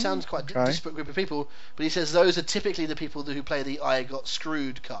 which sounds quite okay. disparate group of people. But he says those are typically the people who play the "I got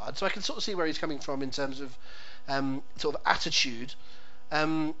screwed" card. So I can sort of see where he's coming from in terms of sort of attitude.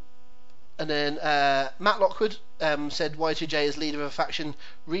 And then Matt Lockwood said Y2J is leader of a faction.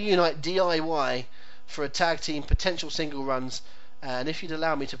 Reunite DIY for a tag team, potential single runs. And if you'd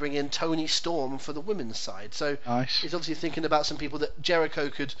allow me to bring in Tony Storm for the women's side. So nice. He's obviously thinking about some people that Jericho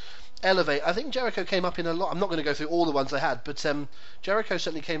could elevate. I think Jericho came up in a lot. I'm not going to go through all the ones they had, but Jericho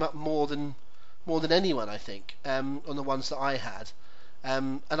certainly came up more than anyone, I think, on the ones that I had.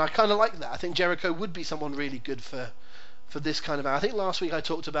 And I kind of like that. I think Jericho would be someone really good for this kind of. I think last week I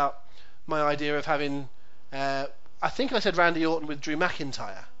talked about my idea of having. I think I said Randy Orton with Drew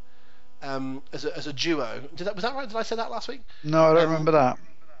McIntyre. As a duo. Was that right? Did I say that last week? No, I don't remember that.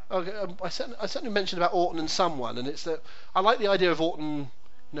 Okay, I certainly mentioned about Orton and someone, and it's that I like the idea of Orton,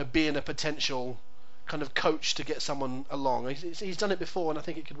 being a potential kind of coach to get someone along. He's done it before, and I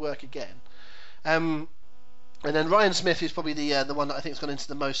think it could work again. And then Ryan Smith, who's probably the one that I think has gone into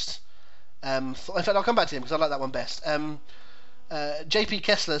the most. In fact, I'll come back to him because I like that one best. JP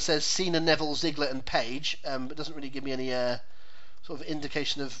Kessler says Cena, Neville, Ziggler, and Page, but doesn't really give me any sort of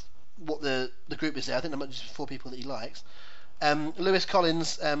indication of what the group is there. I think there might just be 4 people that he likes. Lewis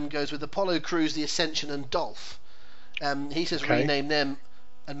Collins goes with Apollo Crews, The Ascension, and Dolph. He says rename them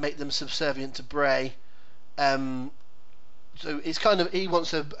and make them subservient to Bray. So it's he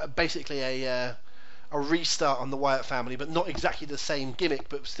wants basically a restart on the Wyatt family, but not exactly the same gimmick,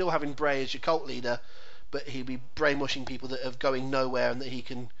 but still having Bray as your cult leader, but he'd be brainwashing people that are going nowhere and that he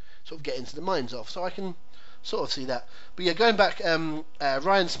can sort of get into the minds of. So I can sort of see that. But yeah, going back,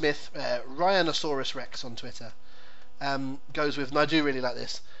 Ryan Smith, Ryanosaurus Rex on Twitter, goes with, and I do really like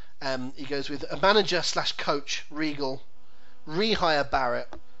this, he goes with a manager / coach, Regal, rehire Barrett,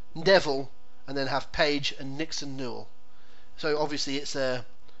 Neville, and then have Page and Nixon Newell. So obviously it's a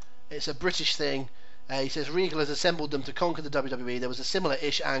British thing. He says Regal has assembled them to conquer the WWE. There was a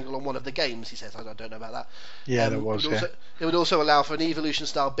similar-ish angle on one of the games, he says. I don't know about that. Yeah, there was, It would also allow for an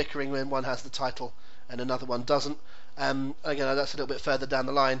Evolution-style bickering when one has the title and another one doesn't. Again, that's a little bit further down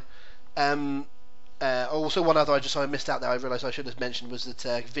the line. Also, one other I missed out there, I realised I should have mentioned, was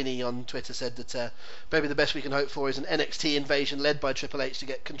that Vinny on Twitter said that maybe the best we can hope for is an NXT invasion led by Triple H to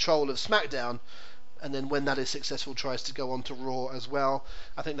get control of SmackDown, and then when that is successful tries to go on to Raw as well.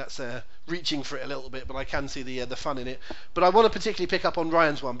 I think that's reaching for it a little bit, but I can see the fun in it. But I want to particularly pick up on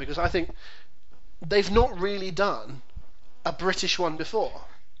Ryan's one, because I think they've not really done a British one before.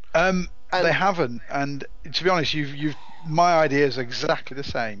 They haven't, and to be honest, you've my idea is exactly the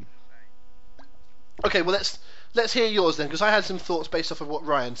same. Okay, well let's hear yours then, because I had some thoughts based off of what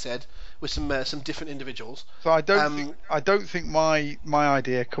Ryan said with some different individuals. So I don't think my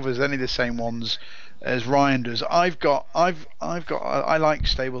idea covers any of the same ones as Ryan does. I like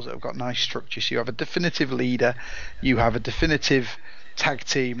stables that have got nice structure. So you have a definitive leader, you have a definitive tag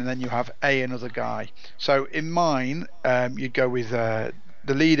team, and then you have another guy. So in mine, you'd go with the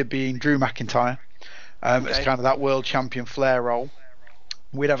leader being Drew McIntyre. It's kind of that world champion flair role.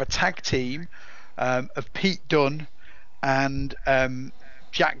 We'd have a tag team of Pete Dunne and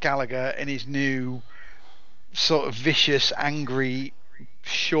Jack Gallagher in his new sort of vicious, angry,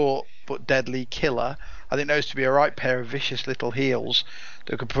 short but deadly killer. I think those to be a right pair of vicious little heels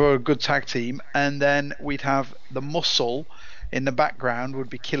that could put a good tag team. And then we'd have the muscle in the background would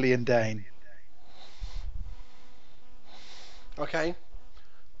be Killian Dane. Okay,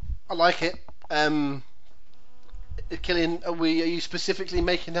 I like it. Killian, are you specifically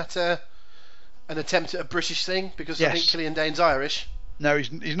making that an attempt at a British thing? Because yes. I think Killian Dane's Irish. No,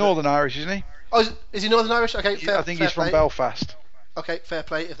 he's Northern Irish, isn't he? Oh, is he Northern Irish? Okay, I think he's from Belfast. Okay, fair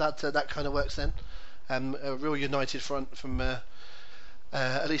play. If that kind of works, then a real united front from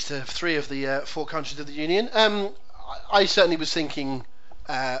at least 3 of the 4 countries of the Union. I certainly was thinking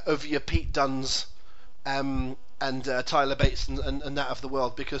of your Pete Dunnes and Tyler Bates and that of the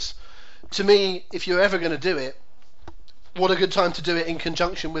world, because to me, if you're ever going to do it, what a good time to do it in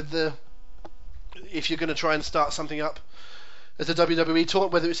conjunction with if you're going to try and start something up as a WWE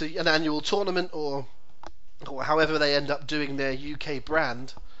tournament, whether it's an annual tournament or however they end up doing their UK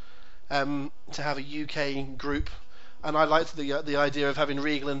brand, to have a UK group. And I liked the idea of having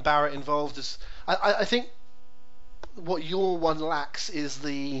Regal and Barrett involved. I think what your one lacks is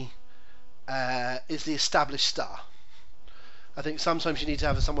the established star. I think sometimes you need to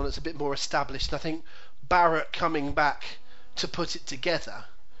have someone that's a bit more established. And I think Barrett coming back to put it together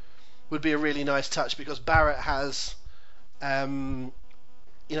would be a really nice touch, because Barrett has, he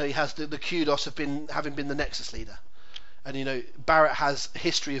has the kudos of having been the Nexus leader, and Barrett has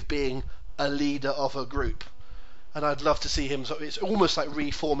history of being a leader of a group, and I'd love to see him. So it's almost like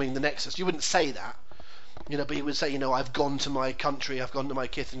reforming the Nexus. You wouldn't say that, but he would say, I've gone to my country, I've gone to my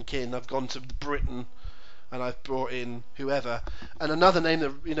kith and kin, I've gone to Britain, and I've brought in whoever. And another name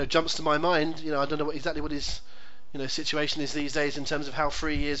that jumps to my mind, I don't know exactly what his situation is these days in terms of how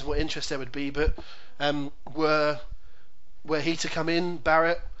free he is, what interest there would be, but were he to come in,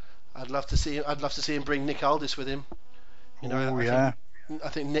 Barrett, I'd love to see him bring Nick Aldis with him. I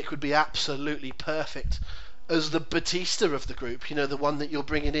think Nick would be absolutely perfect as the Batista of the group. The one that you're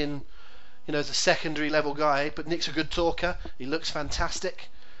bringing in, as a secondary level guy. But Nick's a good talker. He looks fantastic.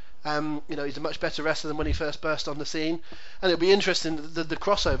 He's a much better wrestler than when he first burst on the scene. And it'll be interesting the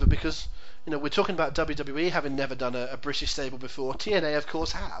crossover because we're talking about WWE having never done a British stable before. TNA, of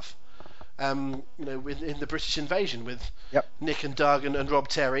course, have. In the British Invasion with Nick and Doug and Rob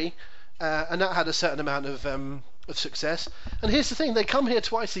Terry, and that had a certain amount of success. And here's the thing: they come here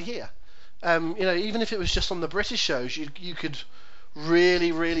twice a year. Even if it was just on the British shows, you could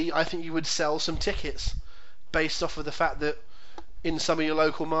really, I think you would sell some tickets based off of the fact that in some of your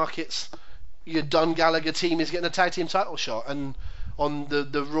local markets, your Don Gallagher team is getting a tag team title shot, and on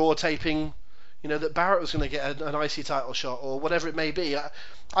the Raw taping, that Barrett was going to get an IC title shot or whatever it may be.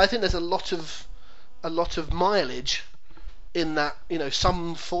 I think there's a lot of mileage in that,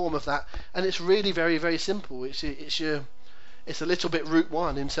 some form of that, and it's really very, very simple. It's a little bit Route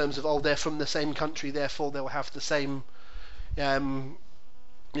One in terms of they're from the same country, therefore they'll have the same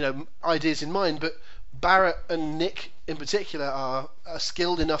ideas in mind. But Barrett and Nick in particular are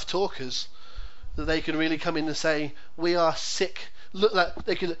skilled enough talkers that they can really come in and say, we are sick.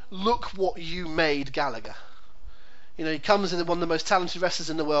 Look what you made Gallagher. He comes in one of the most talented wrestlers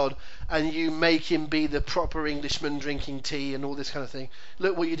in the world, and you make him be the proper Englishman drinking tea and all this kind of thing.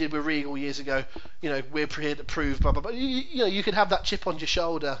 Look what you did with Regal years ago. We're here to prove, blah blah blah. You could have that chip on your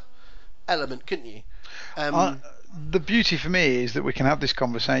shoulder element, couldn't you? The beauty for me is that we can have this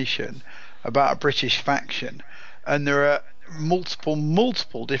conversation about a British faction, and there are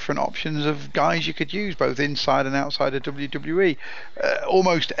multiple different options of guys you could use both inside and outside of WWE,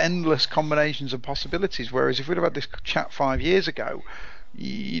 almost endless combinations of possibilities. Whereas if we'd have had this chat 5 years ago,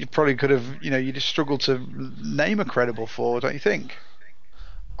 you probably could have, you'd have struggled to name a credible four, don't you think?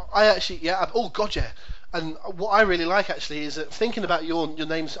 Oh god, yeah. And what I really like actually is that thinking about your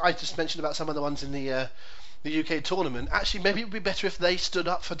names, I just mentioned about some of the ones in the UK tournament. Actually, maybe it would be better if they stood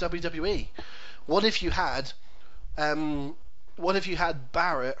up for WWE. What if you had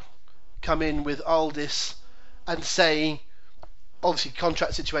Barrett come in with Aldis and say, obviously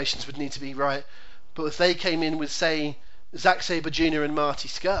contract situations would need to be right, but if they came in with, say, Zack Sabre Jr. and Marty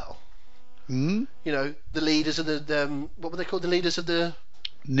Scurll, the leaders of the what were they called? The leaders of the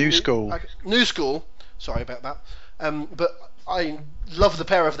New School. New School. Sorry about that. But I love the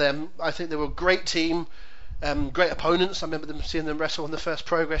pair of them. I think they were a great team, great opponents. I remember seeing them wrestle on the first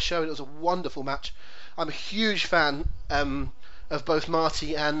Progress show, and it was a wonderful match. I'm a huge fan of both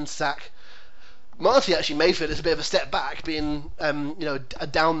Marty and Zack. Marty actually may feel it's a bit of a step back, being a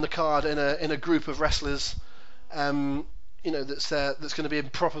down the card in a group of wrestlers. That's going to be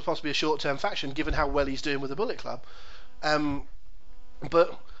possibly a short-term faction, given how well he's doing with the Bullet Club.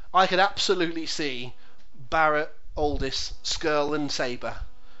 But I could absolutely see Barrett, Aldis, Scurll, and Sabre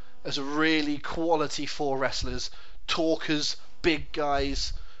as a really quality four wrestlers, talkers, big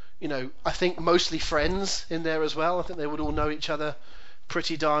guys. I think mostly friends in there as well. I think they would all know each other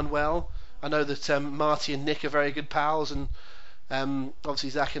pretty darn well. I know that Marty and Nick are very good pals, and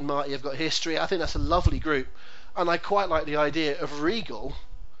obviously Zack and Marty have got history. I think that's a lovely group, and I quite like the idea of Regal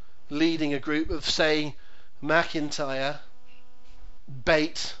leading a group of, say, McIntyre,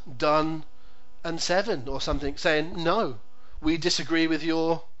 Bate, Dunn, and Seven or something, saying, no, we disagree with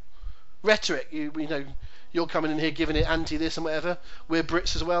your rhetoric. You're coming in here giving it anti this and whatever. We're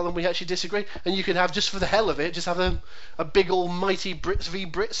Brits as well, and we actually disagree. And you could have, just for the hell of it, just have a big almighty Brits v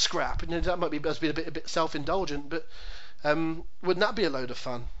Brits scrap. And that might be a bit self-indulgent, but wouldn't that be a load of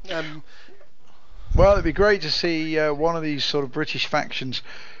fun? Well, it'd be great to see one of these sort of British factions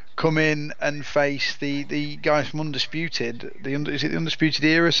come in and face the guys from Undisputed. Is it the Undisputed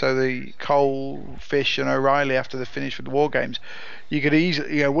Era? So the Cole, Fish, and O'Reilly after they finished with the War Games. You could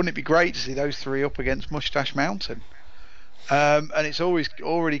easily, wouldn't it be great to see those three up against Mustache Mountain? And it's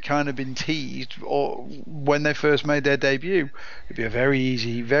already kind of been teased, or when they first made their debut. It'd be a very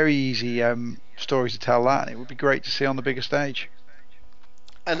easy story to tell that, and it would be great to see on the bigger stage.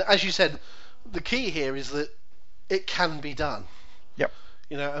 And as you said, the key here is that it can be done. Yep.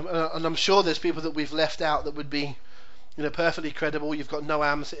 And I'm sure there's people that we've left out that would be, perfectly credible. You've got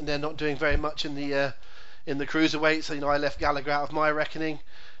Noam sitting there not doing very much in the cruiserweight. So I left Gallagher out of my reckoning.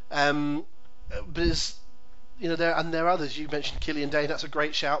 But there are others. You mentioned Killian Dane. That's a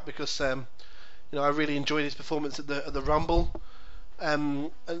great shout because I really enjoyed his performance at the Rumble,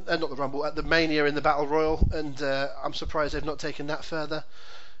 and not the Rumble, at the Mania in the Battle Royal, and I'm surprised they've not taken that further.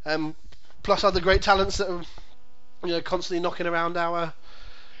 Plus other great talents that are constantly knocking around our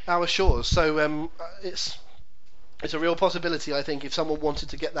shores. So it's a real possibility, I think, if someone wanted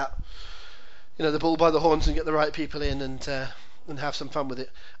to get that, the bull by the horns and get the right people in and have some fun with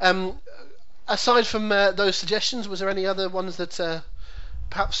it. Aside from those suggestions, was there any other ones that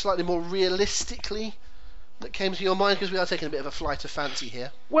perhaps slightly more realistically that came to your mind? Because we are taking a bit of a flight of fancy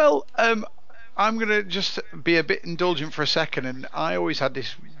here. Well, I'm going to just be a bit indulgent for a second, and I always had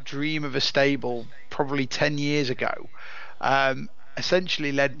this dream of a stable probably 10 years ago,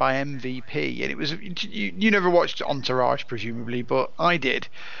 essentially led by MVP, and it was you never watched Entourage presumably, but I did,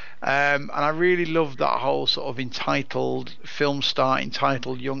 and I really loved that whole sort of entitled film star,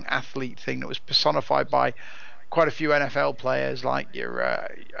 entitled young athlete thing that was personified by quite a few NFL players, like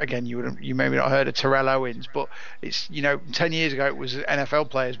you maybe not heard of Terrell Owens, but it's 10 years ago it was NFL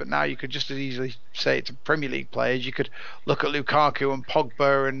players, but now you could just as easily say it's Premier League players. You could look at Lukaku and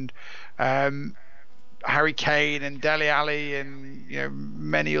Pogba and Harry Kane and Dele Alli and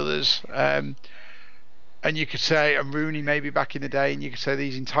many others, and you could say and Rooney maybe back in the day, and you could say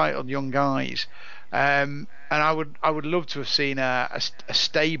these entitled young guys. And I would love to have seen a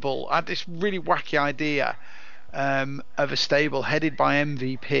stable. I had this really wacky idea of a stable headed by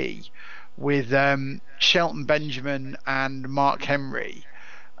MVP with Shelton Benjamin and Mark Henry,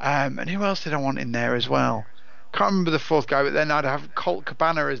 and who else did I want in there as well? Can't remember the fourth guy, but then I'd have Colt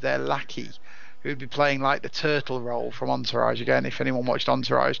Cabana as their lackey, who'd be playing like the turtle role from Entourage. Again, if anyone watched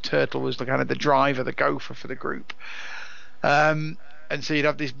Entourage, Turtle was the kind of the driver, the gopher for the group. And so you'd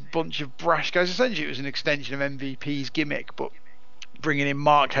have this bunch of brash guys. Essentially, it was an extension of MVP's gimmick, but bringing in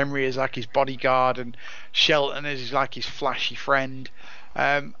Mark Henry as like his bodyguard and Shelton as like his flashy friend.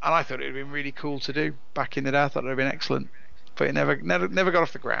 And I thought it would have been really cool to do back in the day. I thought it would have been excellent, but it never got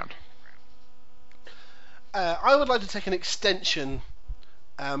off the ground. I would like to take an extension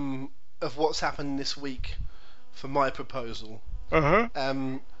of what's happened this week for my proposal,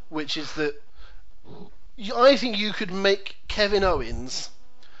 which is that I think you could make Kevin Owens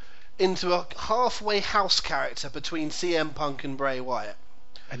into a halfway house character between CM Punk and Bray Wyatt.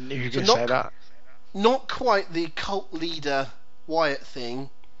 I knew you were going to say that. Not quite the cult leader Wyatt thing,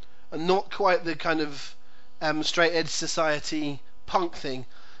 and not quite the kind of straight edge society Punk thing,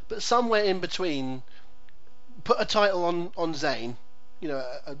 but somewhere in between. Put a title on Zayn,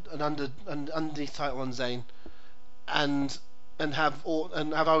 an underneath title on Zayn, and have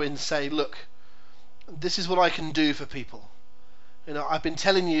Owens say, "Look, this is what I can do for people. I've been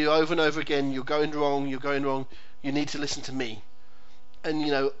telling you over and over again, you're going wrong. You need to listen to me. And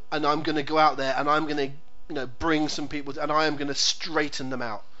and I'm going to go out there and I'm going to bring some people, and I am going to straighten them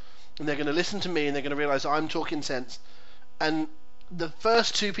out. And they're going to listen to me, and they're going to realize I'm talking sense." And the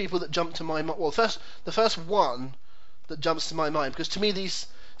first two people that jump to my mind, the first one that jumps to my mind, because to me these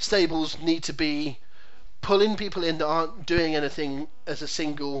stables need to be pulling people in that aren't doing anything as a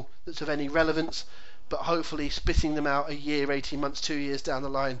single that's of any relevance, but hopefully spitting them out a year, 18 months, 2 years down the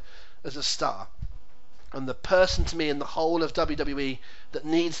line as a star. And the person to me in the whole of WWE that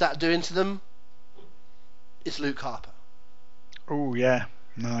needs that doing to them is Luke Harper. Oh yeah,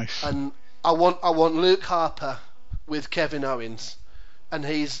 nice. And I want Luke Harper with Kevin Owens, and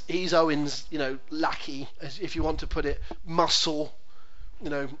he's Owens, lackey, if you want to put it, muscle,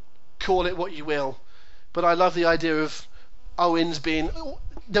 call it what you will. But I love the idea of Owens being.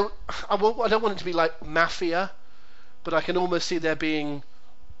 I don't want it to be like Mafia, but I can almost see there being,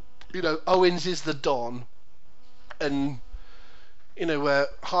 Owens is the Don, and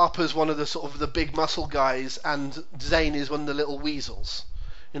Harper's one of the sort of the big muscle guys, and Zayn is one of the little weasels.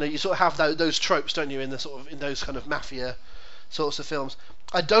 You sort of have those tropes, don't you, in those kind of Mafia sorts of films.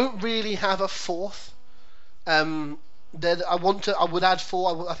 I don't really have a fourth. I would add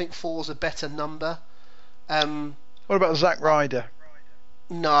 4. I think 4's a better number. What about Zack Ryder?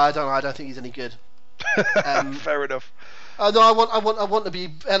 No, I don't think he's any good. Fair enough. No, I want to be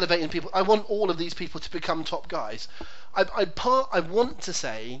elevating people. I want all of these people to become top guys. I want to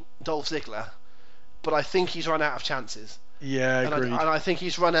say Dolph Ziggler, but I think he's run out of chances. Yeah, agreed. And I think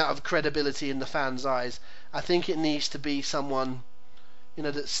he's run out of credibility in the fans' eyes. I think it needs to be someone,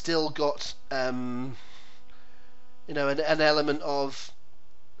 that's still got, an element of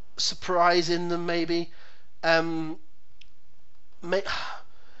surprise in them, maybe. Maybe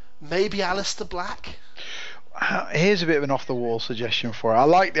Aleister Black. Here's a bit of an off-the-wall suggestion for it. I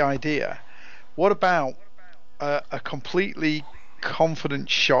like the idea. What about a completely confident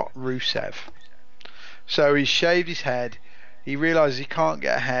shot Rusev? So he's shaved his head. He realises he can't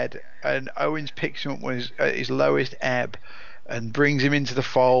get ahead, and Owens picks him up when he's at his lowest ebb and brings him into the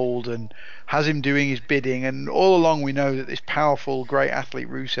fold and has him doing his bidding. And all along we know that this powerful, great athlete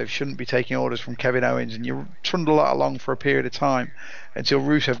Rusev shouldn't be taking orders from Kevin Owens, and you trundle that along for a period of time until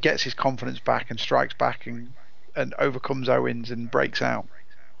Rusev gets his confidence back and strikes back and overcomes Owens and breaks out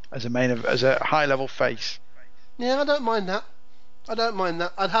as a high-level face. Yeah, I don't mind that. I'd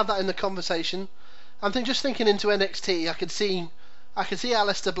have that in the conversation. Just thinking into NXT, I could see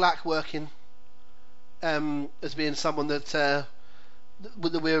Aleister Black working as being someone that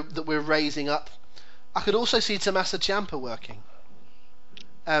we're raising up. I could also see Tommaso Ciampa working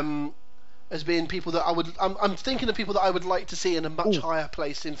as being people that I'm thinking of people that I would like to see in a much higher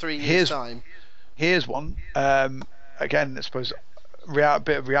place in 3 years' time. Here's one. Again, I suppose a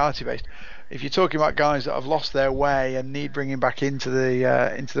bit of reality based. If you're talking about guys that have lost their way and need bringing back into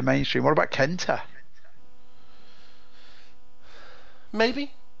the mainstream, what about Kenta?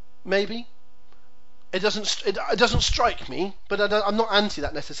 Maybe. It doesn't strike me, but I'm not anti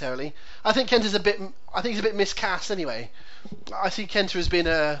that necessarily. I think he's a bit miscast anyway. I see Kenta as being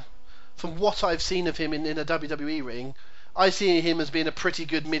from what I've seen of him in a WWE ring, I see him as being a pretty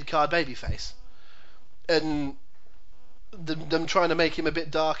good mid-card babyface. And them trying to make him a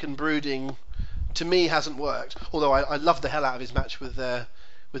bit dark and brooding, to me, hasn't worked. Although I loved the hell out of his match with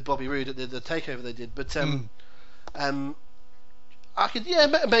Bobby Roode at the takeover they did. But I could,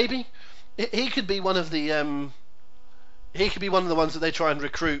 maybe he could be one of the ones that they try and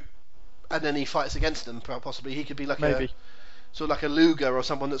recruit, and then he fights against them. Possibly he could be like like a Luger or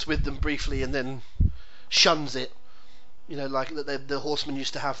someone that's with them briefly and then shuns it. Like the Horsemen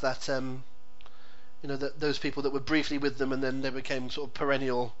used to have that. Those people that were briefly with them and then they became sort of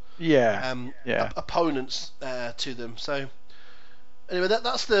perennial opponents to them. So anyway,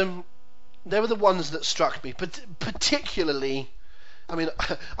 they were the ones that struck me, particularly. I mean,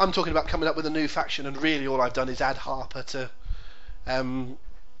 I'm talking about coming up with a new faction, and really all I've done is add Harper to Owen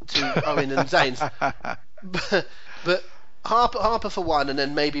and Zayn. But Harper for one, and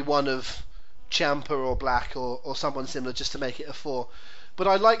then maybe one of Ciampa or Black or someone similar, just to make it a 4. But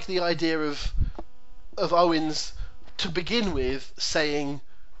I like the idea of Owens to begin with saying,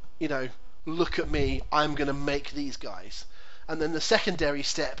 look at me, I'm going to make these guys. And then the secondary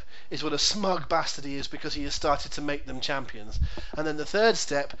step is what a smug bastard he is because he has started to make them champions. And then the third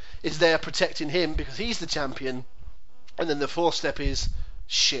step is they're protecting him because he's the champion. And then the fourth step is,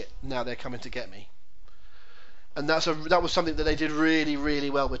 shit, now they're coming to get me. And that was something that they did really, really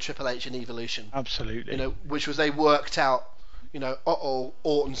well with Triple H in Evolution. Absolutely. Which was they worked out,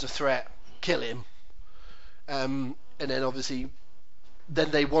 Orton's a threat, kill him. And then obviously,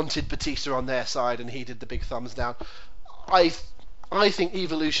 then they wanted Batista on their side, and he did the big thumbs down. I think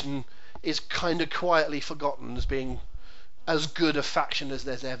Evolution is kind of quietly forgotten as being as good a faction as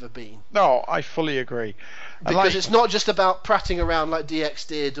there's ever been. No, I fully agree. Because it's not just about prattling around like DX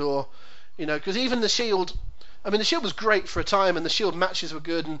did, or because even the Shield. I mean, the Shield was great for a time, and the Shield matches were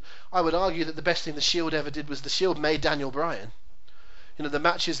good, and I would argue that the best thing the Shield ever did was the Shield made Daniel Bryan. The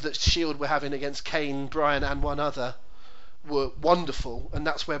matches that Shield were having against Kane, Bryan, and one other were wonderful, and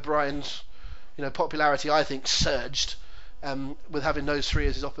that's where Bryan's, popularity, I think, surged with having those three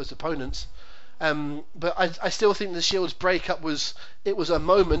as his opposite opponents. But I still think the Shield's breakup was a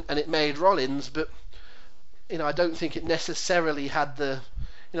moment, and it made Rollins, but I don't think it necessarily had the,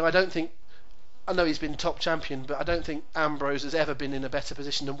 I know he's been top champion, but I don't think Ambrose has ever been in a better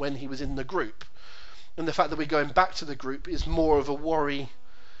position than when he was in the group. And the fact that we're going back to the group is more of a worry,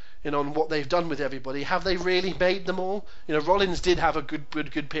 on what they've done with everybody. Have they really made them all? Rollins did have a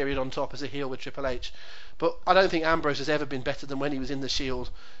good period on top as a heel with Triple H, but I don't think Ambrose has ever been better than when he was in the Shield,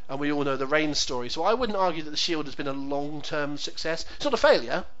 and we all know the Reigns story. So I wouldn't argue that the Shield has been a long-term success. It's not a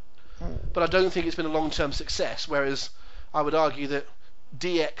failure, but I don't think it's been a long-term success, whereas I would argue that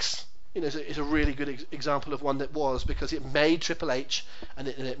DX is a really good example of one that was, because it made Triple H, and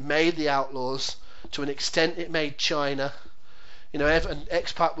it made the Outlaws. To an extent, it made China. And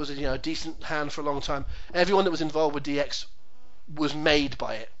X-Pac was a decent hand for a long time. Everyone that was involved with DX was made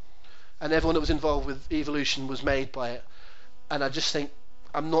by it, and everyone that was involved with Evolution was made by it. And I just think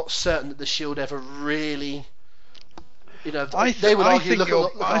I'm not certain that the Shield ever really. I think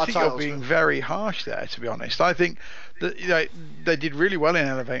you're being very harsh there, to be honest. I think that they did really well in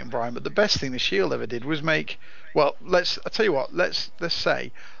elevating Bryan, but the best thing the Shield ever did was make. Well, I'll tell you what. Let's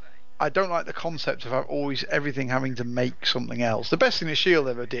say. I don't like the concept of always everything having to make something else. The best thing the Shield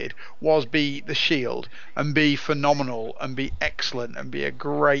ever did was be the Shield and be phenomenal and be excellent and be a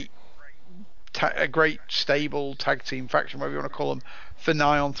great stable tag team faction, whatever you want to call them, for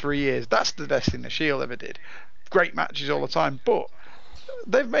nigh on 3 years. That's the best thing the Shield ever did. Great matches all the time, but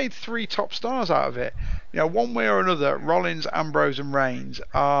they've made 3 top stars out of it. One way or another, Rollins, Ambrose, and Reigns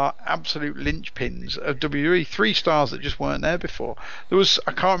are absolute linchpins of WWE. 3 stars that just weren't there before.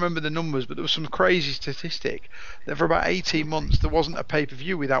 I can't remember the numbers, but there was some crazy statistic that for about 18 months there wasn't a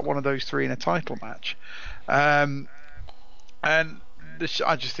pay-per-view without one of those 3 in a title match. And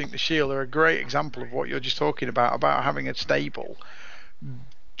I just think the Shield are a great example of what you're just talking about having a stable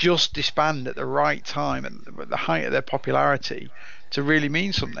just disband at the right time and at the height of their popularity to really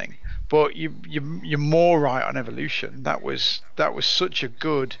mean something. But you're more right on Evolution. That was such a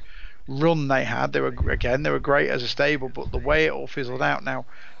good run they had. They were great as a stable, but the way it all fizzled out. Now,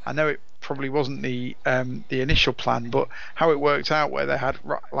 I know it probably wasn't the initial plan, but how it worked out, where they had,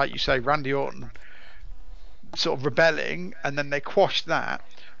 like you say, Randy Orton sort of rebelling, and then they quashed that.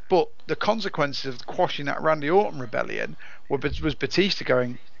 But the consequences of quashing that Randy Orton rebellion was Batista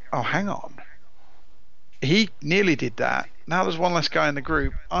going, "Oh, hang on. He nearly did that. Now there's one less guy in the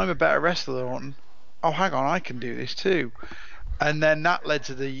group. I'm a better wrestler than Orton. Oh, hang on, I can do this too." And then that led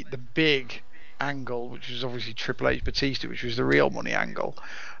to the big angle, which was obviously Triple H Batista, which was the real money angle.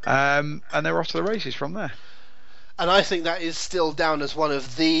 And they were off to the races from there. And I think that is still down as one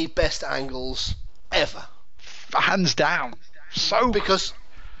of the best angles ever. Hands down. Because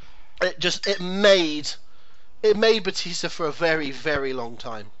it made Batista for a very, very long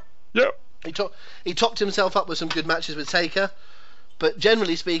time. Yep. He topped himself up with some good matches with Taker, but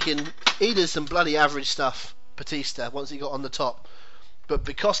generally speaking, he did some bloody average stuff, Batista, once he got on the top. But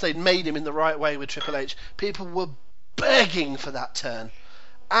because they'd made him in the right way with Triple H, people were begging for that turn.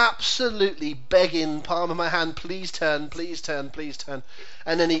 Absolutely begging, palm of my hand, please turn, please turn, please turn.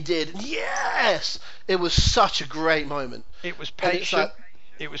 And then he did. And yes! It was such a great moment. It was patient.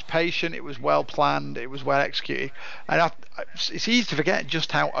 It was patient, it was well planned, it was well executed. And it's easy to forget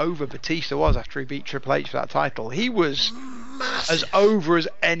just how over Batista was after he beat Triple H for that title. He was massive. As over as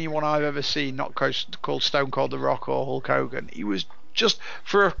anyone I've ever seen, not called Stone Cold The Rock or Hulk Hogan. He was just,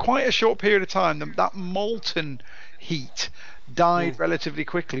 for quite a short period of time, that molten heat died relatively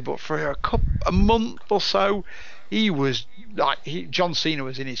quickly. But for a month or so, he was like John Cena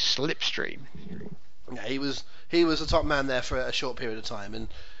was in his slipstream. Yeah, he was the top man there for a short period of time,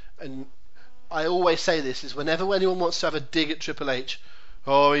 and I always say this is whenever anyone wants to have a dig at Triple H,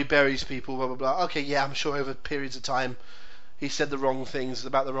 oh, he buries people, blah blah blah. Okay, yeah, I'm sure over periods of time he said the wrong things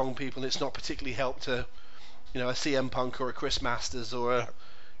about the wrong people, and it's not particularly helped a CM Punk or a Chris Masters or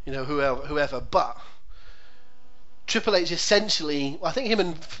whoever. But Triple H essentially, I think him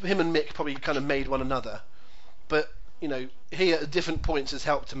and Mick probably kind of made one another, but he at different points has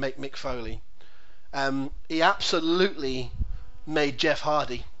helped to make Mick Foley. He absolutely made Jeff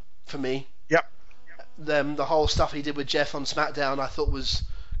Hardy for me. Yep. The whole stuff he did with Jeff on SmackDown, I thought was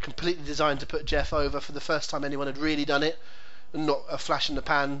completely designed to put Jeff over for the first time anyone had really done it, and not a flash in the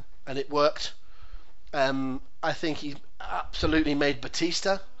pan, and it worked. I think he absolutely made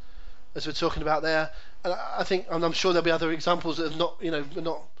Batista, as we're talking about there. And I think, and I'm sure there'll be other examples that have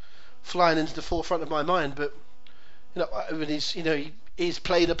not flying into the forefront of my mind, but he's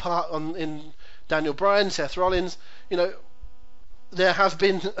played a part in Daniel Bryan, Seth Rollins. There have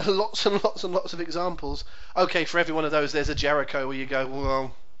been lots and lots and lots of examples. Okay, for every one of those, there's a Jericho where you go,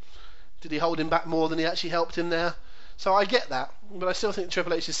 well, did he hold him back more than he actually helped him there? So I get that, but I still think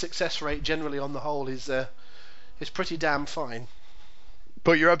Triple H's success rate generally on the whole is pretty damn fine.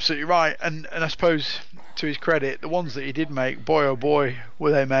 But you're absolutely right, and I suppose to his credit, the ones that he did make, boy oh boy,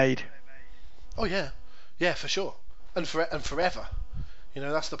 were they made. Oh yeah, for sure, and forever.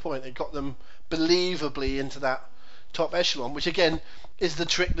 That's the point. It got them believably into that top echelon, which again is the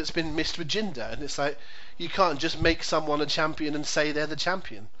trick that's been missed with Jinder. And it's like, you can't just make someone a champion and say they're the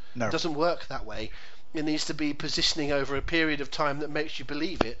champion. No. It doesn't work that way. It needs to be positioning over a period of time that makes you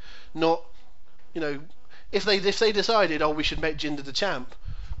believe it. Not, if they decided, we should make Jinder the champ,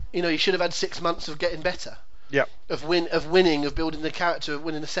 you should have had 6 months of getting better. Yep. Of winning, of building the character, of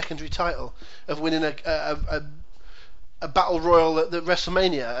winning a secondary title, of winning a battle royal at the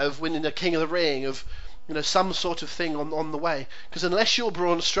WrestleMania, of winning a King of the Ring, of some sort of thing on the way. Because unless you're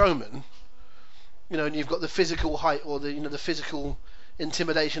Braun Strowman, and you've got the physical height or the physical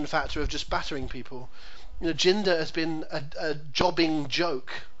intimidation factor of just battering people, Jinder has been a jobbing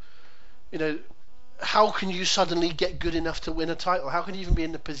joke. How can you suddenly get good enough to win a title? How can you even be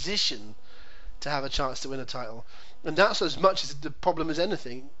in the position to have a chance to win a title? And that's as much as the problem as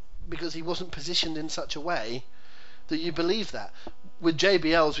anything, because he wasn't positioned in such a way that you believe that. With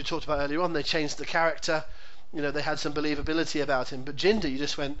JBL, as we talked about earlier on, they changed the character. They had some believability about him. But Jinder, you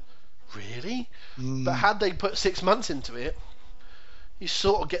just went, really? But had they put 6 months into it, you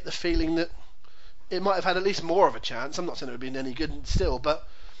sort of get the feeling that it might have had at least more of a chance. I'm not saying it would have been any good still, but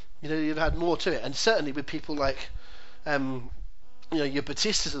you've had more to it. And certainly with people like your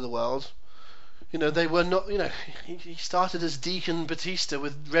Batistas of the world, they were not. He started as Deacon Batista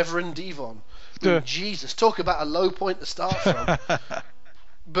with Reverend Devon. Jesus, talk about a low point to start from.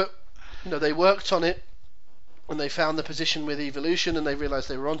 But they worked on it, and they found the position with Evolution, and they realised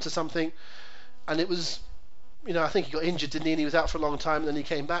they were onto something. And it was, I think he got injured, didn't he? And he was out for a long time, and then he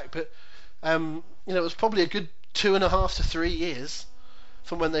came back. But it was probably a good 2.5 to 3 years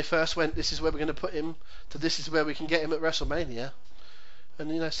from when they first went, this is where we're going to put him, to this is where we can get him at WrestleMania.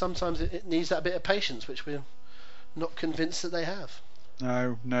 And sometimes it needs that bit of patience, which we're not convinced that they have.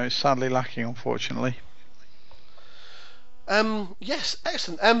 No, it's sadly lacking, unfortunately. Yes,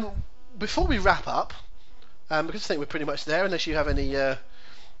 excellent. Before we wrap up, because I think we're pretty much there, unless you have any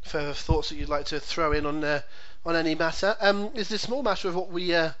further thoughts that you'd like to throw in on any matter, is this small matter of what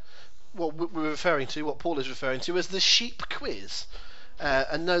we're referring to, what Paul is referring to, as the sheep quiz.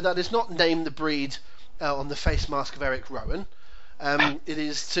 And no, that is not name the breed on the face mask of Eric Rowan. It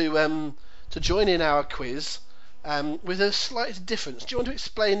is to join in our quiz with a slight difference. Do you want to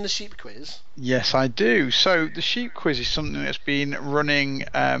explain the sheep quiz? Yes, I do. So the sheep quiz is something that's been running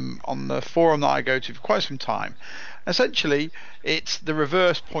on the forum that I go to for quite some time. Essentially, it's the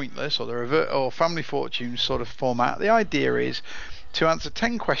reverse pointless or family fortunes sort of format. The idea is to answer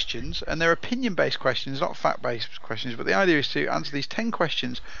 10 questions, and they're opinion-based questions, not fact-based questions, but the idea is to answer these 10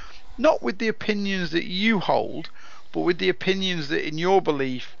 questions not with the opinions that you hold, but with the opinions that in your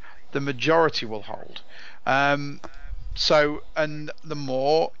belief the majority will hold. And the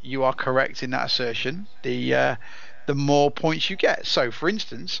more you are correct in that assertion, the more points you get. So for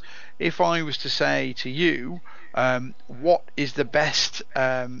instance, if I was to say to you, what is the best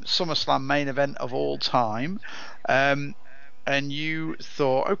SummerSlam main event of all time, and you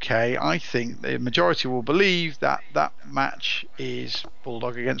thought, okay, I think the majority will believe that match is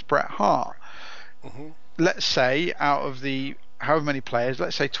Bulldog against Bret Hart. Mm-hmm. Let's say out of the however many players,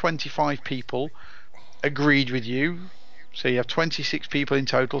 let's say 25 people agreed with you. So you have 26 people in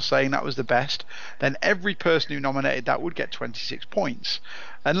total saying that was the best. Then every person who nominated that would get 26 points.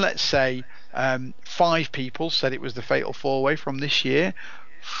 And let's say 5 people said it was the Fatal 4-Way from this year.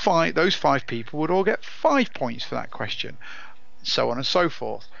 Those 5 people would all get 5 points for that question. So on and so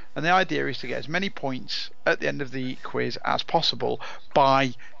forth. And the idea is to get as many points at the end of the quiz as possible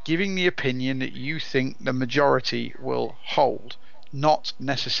by giving the opinion that you think the majority will hold, not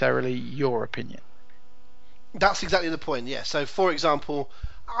necessarily your opinion. That's exactly the point, yeah. So, for example,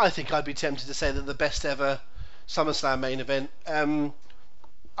 I think I'd be tempted to say that the best ever SummerSlam main event,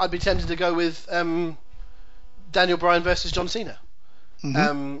 I'd be tempted to go with Daniel Bryan versus John Cena.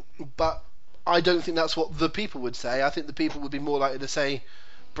 Mm-hmm. But I don't think that's what the people would say. I think the people would be more likely to say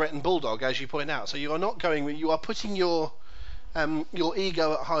Bret and Bulldog, as you point out. So you are not going. You are putting your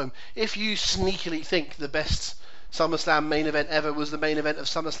ego at home. If you sneakily think the best SummerSlam main event ever was the main event of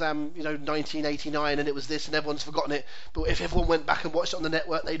SummerSlam, 1989, and it was this, and everyone's forgotten it. But if everyone went back and watched it on the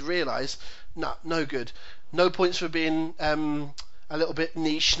network, they'd realise, no good. No points for being a little bit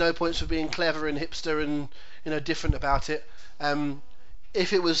niche. No points for being clever and hipster and different about it.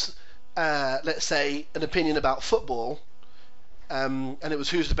 If it was let's say, an opinion about football, and it was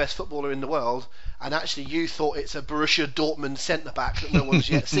who's the best footballer in the world, and actually you thought it's a Borussia Dortmund centre-back that no one's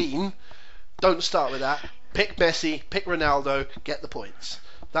yet seen, don't start with that. Pick Messi, pick Ronaldo, get the points.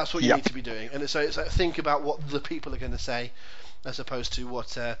 That's what you need to be doing. And so it's like, think about what the people are going to say, as opposed to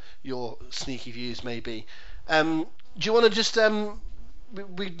what your sneaky views may be. Do you want to just...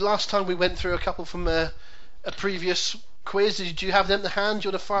 last time we went through a couple from a previous quiz. Do you have them to hand? Do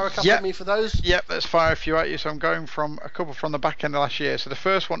you want to fire a couple at me for those? Yep, let's fire a few at you. So I'm going from a couple from the back end of last year. So the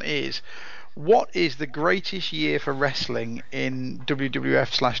first one is, what is the greatest year for wrestling in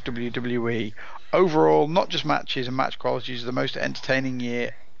WWF/WWE? Overall, not just matches and match qualities, the most entertaining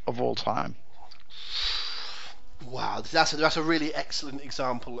year of all time. Wow, that's a really excellent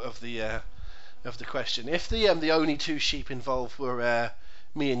example of the question. If the only two sheep involved were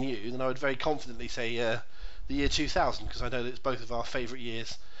me and you, then I would very confidently say the year 2000, because I know that it's both of our favourite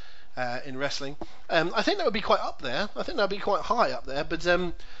years in wrestling. I think that would be quite up there. I think that would be quite high up there. But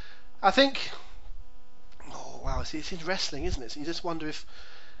I think, it's in wrestling, isn't it? So you just wonder if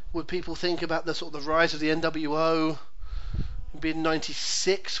would people think about the sort of the rise of the NWO in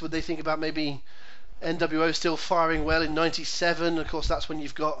 '96? Would they think about maybe NWO still firing well in '97? Of course, that's when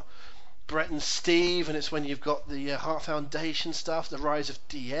you've got Bret and Steve, and it's when you've got the Hart Foundation stuff, the rise of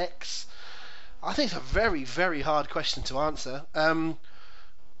DX. I think it's a very, very hard question to answer.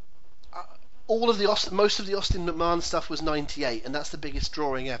 most of the Austin McMahon stuff was 98, and that's the biggest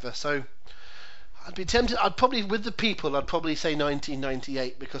drawing ever. So I'd be tempted. I'd probably say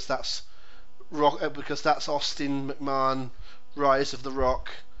 1998 because that's Austin McMahon, Rise of the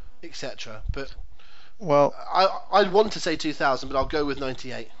Rock, etc. But well, I'd want to say 2000, but I'll go with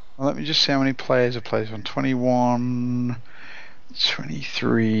 98. Well, let me just see how many players have played this one. 21,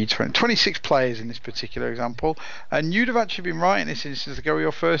 23, 20, 26 players in this particular example. And you'd have actually been right in this instance to go with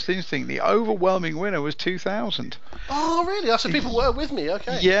your first instinct. The overwhelming winner was 2000. Oh, really? So people were with me.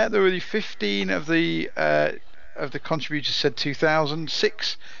 Okay. Yeah, there were 15 of the contributors said 2000.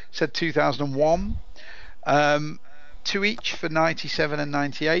 6 said 2001. 2 each for 97 and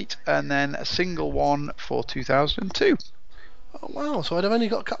 98, and then a single one for 2002. Oh, wow, so I'd have only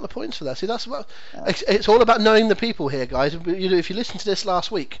got a couple of points for that. See, it's all about knowing the people here, guys. If you listened to this last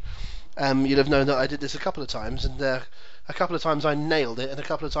week, you'd have known that I did this a couple of times, and a couple of times I nailed it, and a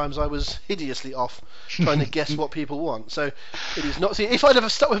couple of times I was hideously off trying to guess what people want. So it is not. See, if I'd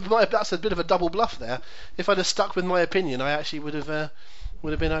have stuck with that's a bit of a double bluff there. If I'd have stuck with my opinion, I actually would have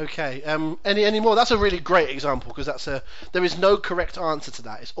been okay. Any more? That's a really great example because there is no correct answer to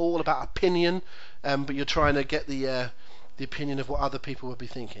that. It's all about opinion, but you're trying to get the opinion of what other people would be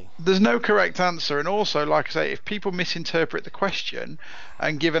thinking. There's no correct answer, and also, like I say, if people misinterpret the question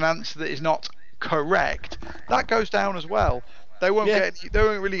and give an answer that is not correct, that goes down as well. They won't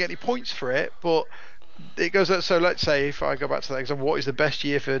really get any points for it, but it goes. So let's say if I go back to that example, what is the best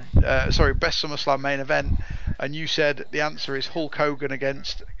year for best SummerSlam main event? And you said the answer is Hulk Hogan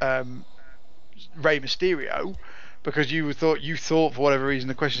against Rey Mysterio, because you thought for whatever reason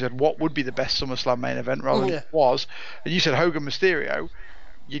the question said what would be the best SummerSlam main event rather than it was, and you said Hogan Mysterio,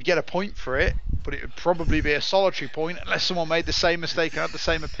 you'd get a point for it, but it would probably be a solitary point unless someone made the same mistake and had the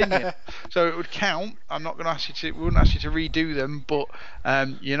same opinion. So it would count. I'm not going to ask you to. We wouldn't ask you to redo them, but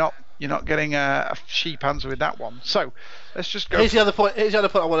you're not getting a sheep answer with that one. So let's just go. Here's the other point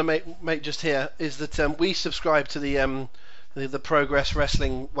I want to make just here is that we subscribe to the Progress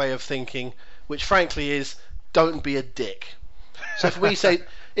Wrestling way of thinking, which frankly is don't be a dick. So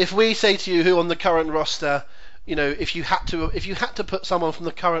if we say to you who on the current roster, if you had to put someone from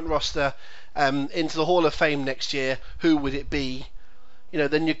the current roster into the Hall of Fame next year, who would it be?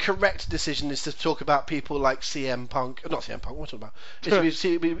 Then your correct decision is to talk about people like CM Punk. Not CM Punk, what am I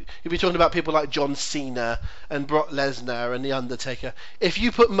talking about? You'd be talking about people like John Cena and Brock Lesnar and The Undertaker. If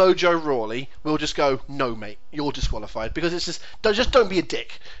you put Mojo Rawley, we'll just go, no, mate, you're disqualified. Because it's just don't be a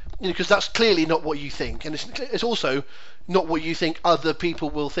dick. Because that's clearly not what you think. And it's also not what you think other people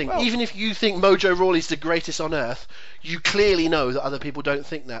will think. Well, even if you think Mojo Rawley's the greatest on earth, you clearly know that other people don't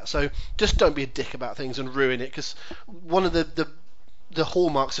think that. So just don't be a dick about things and ruin it. Because one of the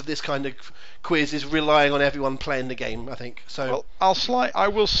hallmarks of this kind of quiz is relying on everyone playing the game, I think. So I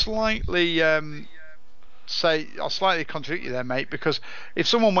will slightly I'll slightly contradict you there, mate, because if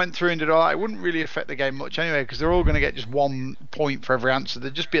someone went through and did all that, it wouldn't really affect the game much anyway, because they're all going to get just 1 point for every answer.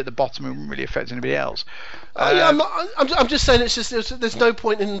 They'd just be at the bottom. It wouldn't really affect anybody else. I'm just saying there's no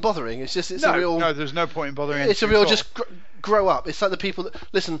point in bothering. There's no point in bothering. It's a real just grow up. It's like the people that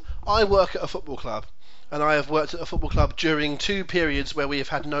listen. I work at a football club, and I have worked at a football club during 2 periods where we have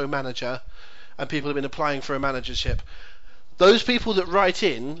had no manager, and people have been applying for a managership. Those people that write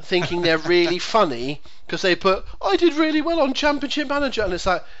in thinking they're really funny because they put, I did really well on Championship Manager, and it's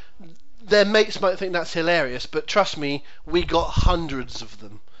like, their mates might think that's hilarious, but trust me, we got hundreds of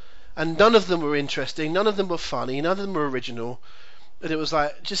them. And none of them were interesting, none of them were funny, none of them were original. And it was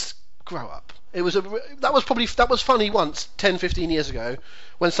like, just grow up. That was funny once, 10, 15 years ago,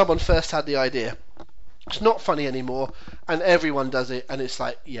 when someone first had the idea. It's not funny anymore, and everyone does it, and it's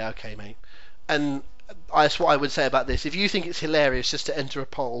like, yeah, okay, mate. And that's what I would say about this. If you think it's hilarious just to enter a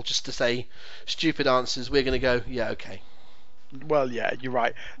poll, just to say stupid answers, we're going to go, yeah, okay. Well, yeah, you're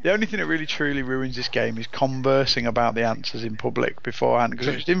right. The only thing that really truly ruins this game is conversing about the answers in public beforehand, because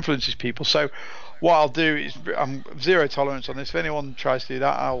it just influences people. So what I'll do is, I'm zero tolerance on this. If anyone tries to do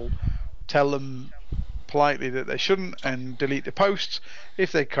that, I'll tell them politely that they shouldn't and delete the posts.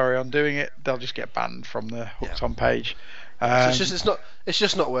 If they carry on doing it, they'll just get banned from the Hooked On page. It's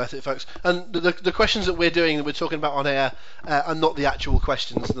just not worth it, folks. And the questions that we're talking about on air are not the actual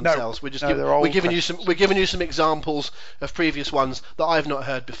questions themselves. We're giving you some examples of previous ones that I've not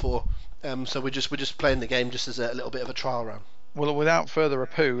heard before. So we're just playing the game just as a little bit of a trial run. Well, without further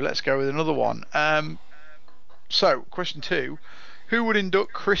ado, let's go with another one. So question 2: who would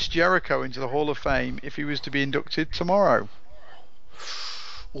induct Chris Jericho into the Hall of Fame if he was to be inducted tomorrow?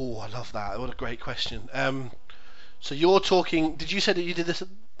 Oh, I love that. What a great question. So you're talking. Did you say that you did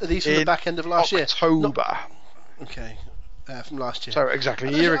these from the back end of last year? October. Okay, from last year. So exactly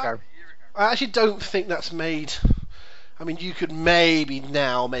a year ago. I actually don't think that's made. I mean, you could maybe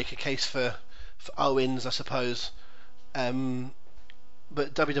now make a case for Owens, I suppose.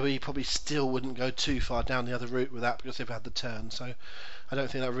 But WWE probably still wouldn't go too far down the other route with that because they've had the turn. So I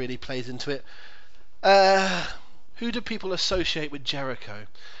don't think that really plays into it. Who do people associate with Jericho?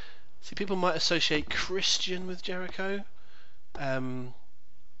 See, people might associate Christian with Jericho. They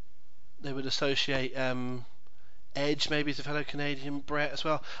would associate Edge maybe as a fellow Canadian, Brett as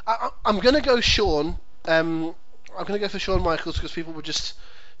well. I'm going to go Shawn. I'm going to go for Shawn Michaels because people would just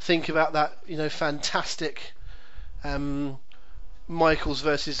think about that, fantastic Michaels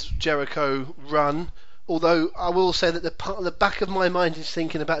versus Jericho run. Although I will say that the back of my mind is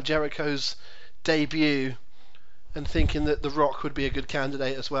thinking about Jericho's debut and thinking that The Rock would be a good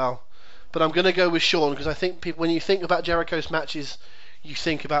candidate as well. But I'm going to go with Shawn because I think people, when you think about Jericho's matches, you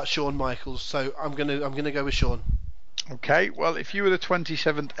think about Shawn Michaels. So I'm going to go with Shawn. Okay, well, if you were the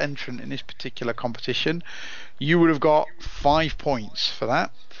 27th entrant in this particular competition, you would have got 5 points for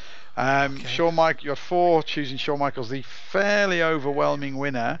that. Okay. You had 4 choosing Shawn Michaels. The fairly overwhelming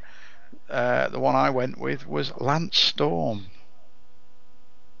winner, the one I went with, was Lance Storm.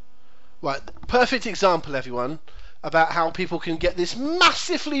 Right, perfect example, everyone, about how people can get this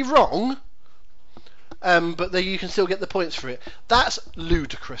massively wrong, but you can still get the points for it. That's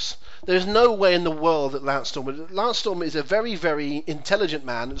ludicrous. There's no way in the world that Lance Storm is a very, very intelligent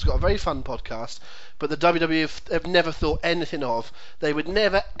man who's got a very fun podcast, but the WWE have never thought anything of. They would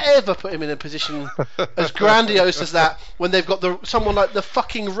never, ever put him in a position as grandiose as that when they've got someone like the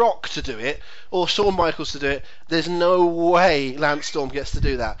fucking Rock to do it, or Shawn Michaels to do it. There's no way Lance Storm gets to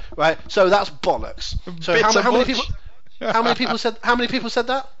do that, right? So that's bollocks. So how many people... How many people said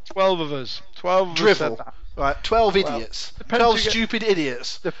that? 12 of us. 12 of Drivel. us said that. Right, 12 idiots. 12 stupid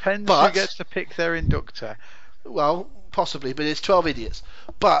idiots. Depends who gets to pick their inductor. Well, possibly, but it's 12 idiots.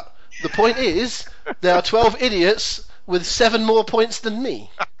 But the point is, there are 12 idiots with 7 more points than me.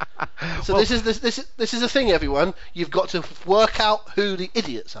 So this is the thing, everyone. You've got to work out who the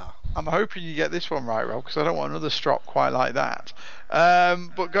idiots are. I'm hoping you get this one right, Rob, because I don't want another strop quite like that.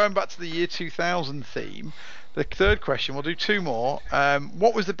 But going back to the year 2000 theme, the third question, we'll do 2 more.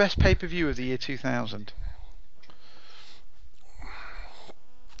 What was the best pay-per-view of the year 2000?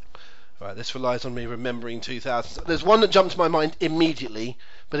 Right, this relies on me remembering 2000. There's one that jumped to my mind immediately,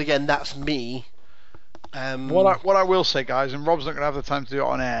 but again, that's me. What I will say, guys, and Rob's not going to have the time to do it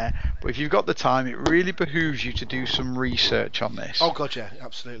on air, but if you've got the time, it really behooves you to do some research on this. Oh god, yeah,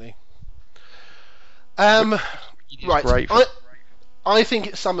 absolutely. Right, I think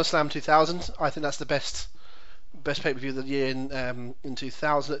it's SummerSlam 2000. I think that's the best pay-per-view of the year in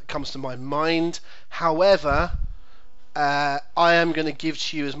 2000 that comes to my mind. However, I am going to give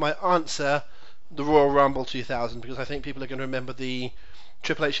to you as my answer the Royal Rumble 2000 because I think people are going to remember the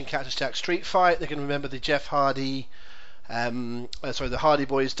Triple H and Cactus Jack street fight. They're going to remember the Jeff Hardy, the Hardy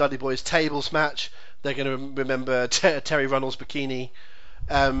Boys, Dudley Boys tables match. They're going to remember Terry Runnels bikini.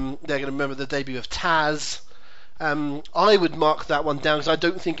 They're going to remember the debut of Taz. I would mark that one down because I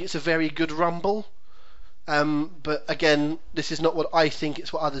don't think it's a very good Rumble. But again, this is not what I think,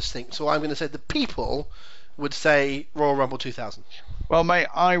 it's what others think. So I'm going to say the people would say Royal Rumble 2000. Well, mate,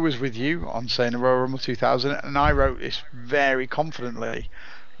 I was with you on saying the Royal Rumble 2000, and I wrote this very confidently.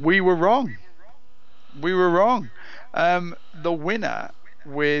 We were wrong. The winner,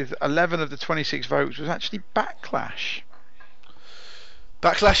 with 11 of the 26 votes, was actually Backlash.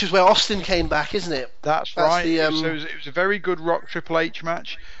 Backlash is where Austin came back, isn't it? That's right. It was a very good Rock Triple H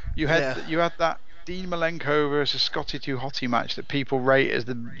match. You had that Dean Malenko versus Scotty 2 Hotty match that people rate as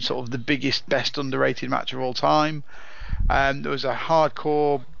the sort of the biggest, best underrated match of all time. There was a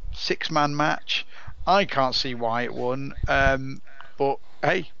hardcore 6-man match. I can't see why it won, but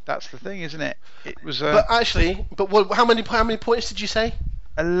hey, that's the thing, isn't it? It was. How many points did you say?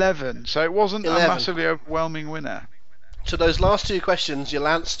 11. So it wasn't 11. A massively overwhelming winner. So those last 2 questions, your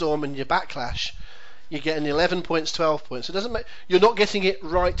Lance Storm and your Backlash, you're getting 11 points, 12 points. It doesn't make, you're not getting it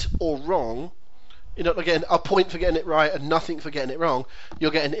right or wrong. You're not getting a point for getting it right and nothing for getting it wrong.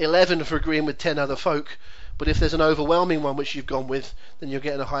 You're getting 11 for agreeing with 10 other folk. But if there's an overwhelming one which you've gone with, then you're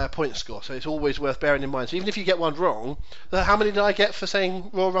getting a higher point score. So it's always worth bearing in mind. So even if you get one wrong, how many did I get for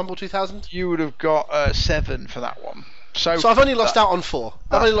saying Royal Rumble 2000? You would have got 7 for that one. So I've only lost out on 4.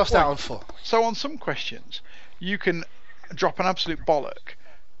 So on some questions, you can drop an absolute bollock,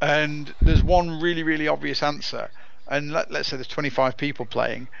 and there's one really, really obvious answer. And let's say there's 25 people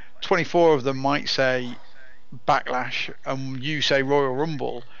playing. 24 of them might say Backlash, and you say Royal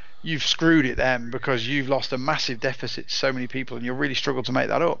Rumble. you've screwed it then, because you've lost a massive deficit to so many people and you'll really struggle to make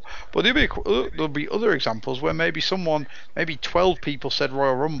that up. But there'll be other examples where maybe 12 people said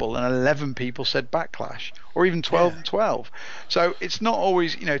Royal Rumble and 11 people said Backlash, or even 12 and 12. So it's not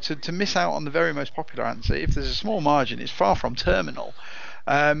always, to miss out on the very most popular answer. If there's a small margin, it's far from terminal.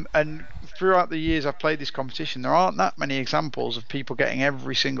 And throughout the years I've played this competition, there aren't that many examples of people getting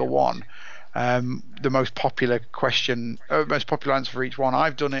every single one. The most popular answer for each one.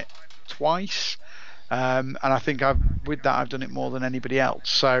 I've done it twice, and I think I've done it more than anybody else.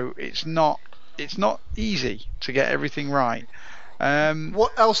 So it's not easy to get everything right.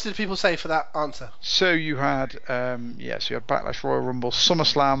 What else did people say for that answer? So you had Backlash, Royal Rumble,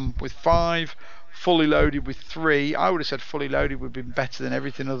 SummerSlam with 5, Fully Loaded with 3. I would have said Fully Loaded would have been better than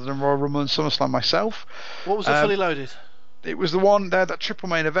everything other than Royal Rumble and SummerSlam myself. What was the Fully Loaded? It was the one, they had that triple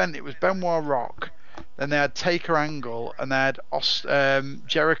main event. It was Benoit Rock, then they had Taker Angle, and they had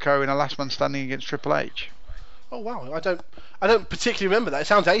Jericho in a last man standing against Triple H. Oh wow, I don't particularly remember that. It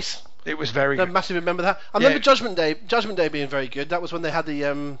sounds ace. It was very good. I don't massively remember that. I remember Judgment Day being very good. That was when they had the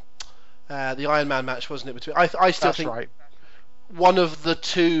Iron Man match, wasn't it? Between I still think right. One of the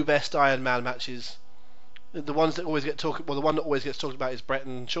two best Iron Man matches. The ones that always get talked. Well, the one that always gets talked about is Bret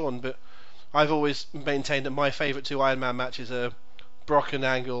and Shawn, but I've always maintained that my favourite two Iron Man matches are Brock and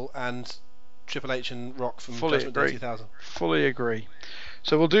Angle and Triple H and Rock from Judgment Day 2000. Fully agree.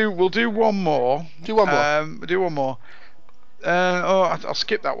 So we'll do one more. Do one more. We'll do one more. I'll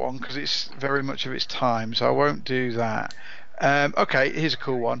skip that one because it's very much of its time, so I won't do that. Okay, here's a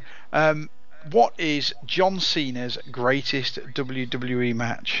cool one. What is John Cena's greatest WWE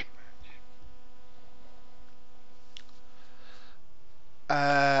match?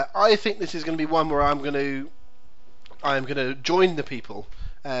 I think this is going to be one where I'm going to join the people,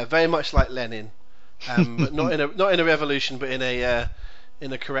 very much like Lenin, but not in a revolution, but in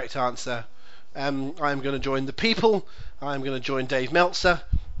a correct answer. I'm going to join the people. I'm going to join Dave Meltzer,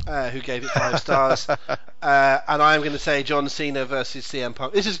 who gave it 5 stars, and I'm going to say John Cena versus CM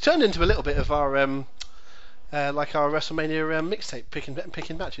Punk. This has turned into a little bit of our like our WrestleMania mixtape,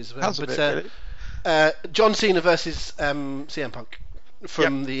 picking matches. John Cena versus CM Punk.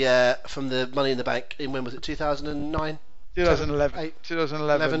 From the Money in the Bank in, when was it, 2009?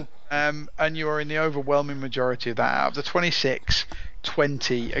 2011. And you are in the overwhelming majority of that. Out of the 26,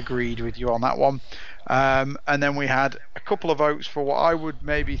 20 agreed with you on that one. And then we had a couple of votes for what I would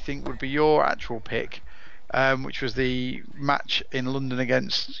maybe think would be your actual pick, which was the match in London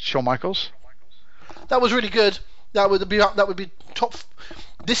against Shawn Michaels. That was really good. That would be top.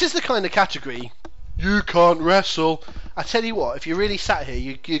 This is the kind of category. You can't wrestle. I tell you what, if you really sat here,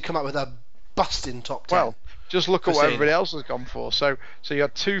 you'd come up with a busting top 10. Well, just look at what everybody else has gone for. So you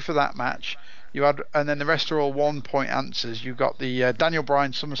had 2 for that match. And then the rest are all 1-point answers. You got the Daniel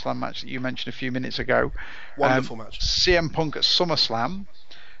Bryan SummerSlam match that you mentioned a few minutes ago. Wonderful match. CM Punk at SummerSlam.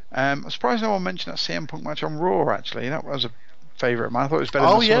 I'm surprised no one mentioned that CM Punk match on Raw. Actually, that was a favourite of mine. I thought it was better.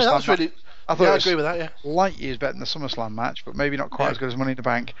 Oh than the yeah, SummerSlam that was match. really. I thought I agree with that. Yeah, light years better than the SummerSlam match, but maybe not quite as good as Money in the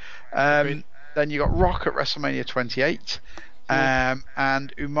Bank. Then you got Rock at WrestleMania 28, and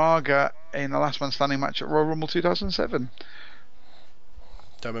Umaga in the Last Man Standing match at Royal Rumble 2007.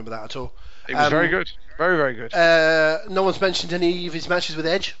 Don't remember that at all. It was very good, very very good. No one's mentioned any of his matches with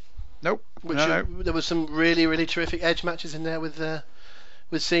Edge. Nope. There was some really really terrific Edge matches in there with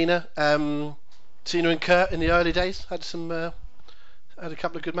Cena. Cena and Kurt in the early days had a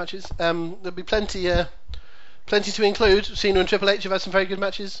couple of good matches. There'll be plenty to include. Cena and Triple H have had some very good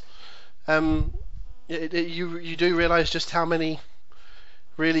matches. You do realise just how many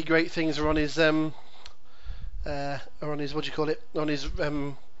really great things are on his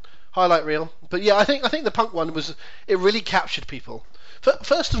highlight reel. But yeah, I think the Punk one it really captured people.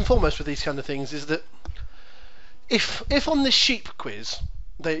 First and foremost with these kind of things is that if on this sheep quiz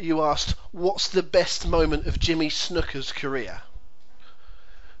that you asked what's the best moment of Jimmy Snuka's career,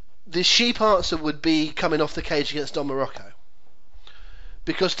 the sheep answer would be coming off the cage against Don Morocco.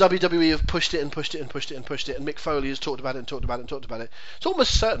 Because WWE have pushed it and pushed it and pushed it and pushed it, and Mick Foley has talked about it and talked about it and talked about it. It's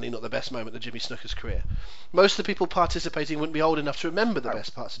almost certainly not the best moment of Jimmy Snuka's career. Most of the people participating wouldn't be old enough to remember the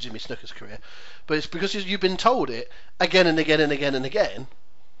best parts of Jimmy Snuka's career, but it's because you've been told it again and again and again and again,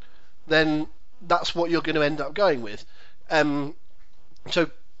 then that's what you're going to end up going with. So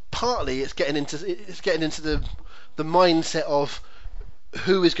partly it's getting into the mindset of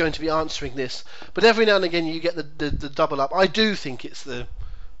who is going to be answering this, but every now and again you get the double up. I do think it's the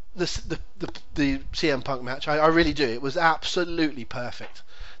CM Punk match. I really do. It was absolutely perfect.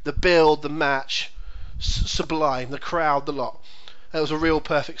 The build, the match, sublime. The crowd, the lot. It was a real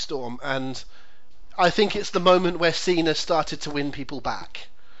perfect storm, and I think it's the moment where Cena started to win people back.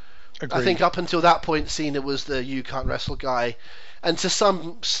 Agreed. I think up until that point, Cena was the you can't wrestle guy, and to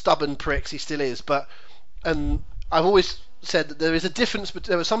some stubborn pricks, he still is. But I've always said that there is a difference. But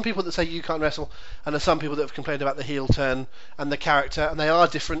there are some people that say you can't wrestle, and there are some people that have complained about the heel turn and the character, and they are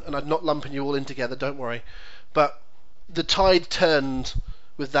different. And I'm not lumping you all in together. Don't worry. But the tide turned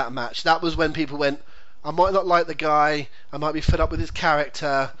with that match. That was when people went, I might not like the guy, I might be fed up with his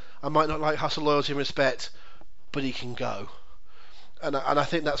character, I might not like hustle, loyalty and respect, but he can go. And I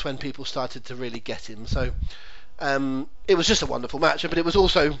think that's when people started to really get him. So it was just a wonderful match, but it was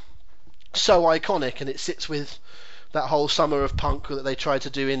also so iconic, and it sits with that whole summer of Punk that they tried to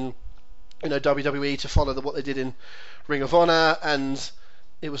do in WWE to follow what they did in Ring of Honor, and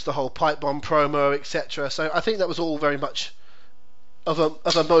it was the whole pipe bomb promo, etc. So I think that was all very much of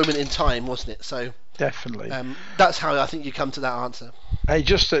a moment in time, wasn't it? So definitely. That's how I think you come to that answer. Hey,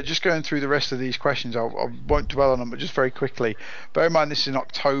 just going through the rest of these questions, I won't dwell on them, but just very quickly. Bear in mind, this is in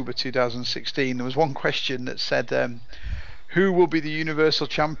October 2016. There was one question that said, who will be the Universal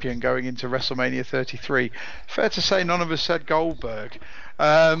Champion going into WrestleMania 33? Fair to say none of us said Goldberg.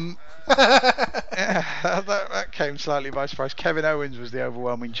 Yeah, that came slightly by surprise. Kevin Owens was the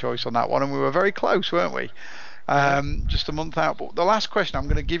overwhelming choice on that one, and we were very close, weren't we? Just a month out. But the last question I'm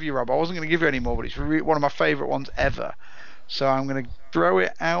going to give you, Rob, I wasn't going to give you any more, but it's one of my favourite ones ever. So I'm going to throw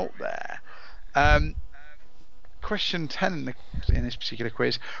it out there. Question 10 in this particular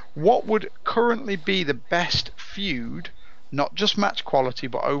quiz. What would currently be the best feud, not just match quality,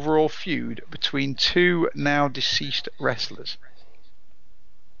 but overall feud, between two now deceased wrestlers?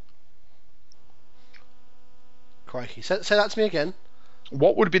 Crikey. Say that to me again.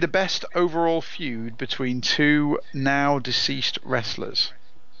 What would be the best overall feud between two now deceased wrestlers?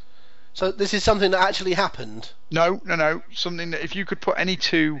 So this is something that actually happened? No. Something that if you could put any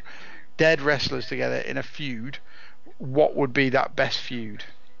two dead wrestlers together in a feud, what would be that best feud?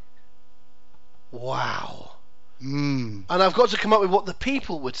 Wow. And I've got to come up with what the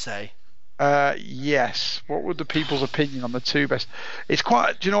people would say. Yes. What would the people's opinion on the two best? It's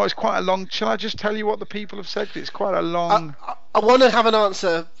quite. Do you know? It's quite a long. Shall I just tell you what the people have said? It's quite a long. I want to have an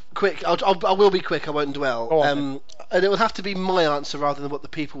answer quick. I will be quick. I won't dwell. And it will have to be my answer rather than what the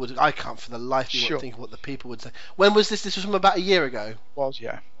people would. I can't for the life of me think of what the people would say. When was this? This was from about a year ago.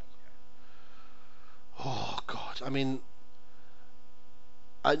 Yeah. Oh God. I mean,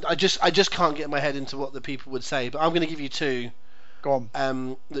 I just can't get my head into what the people would say. But I'm going to give you two. Go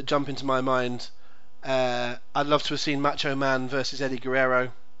on. That jump into my mind. I'd love to have seen Macho Man versus Eddie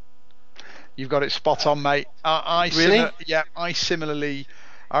Guerrero. You've got it spot on, mate. Really? I similarly.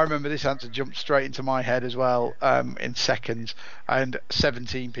 I remember this answer jumped straight into my head as well in seconds, and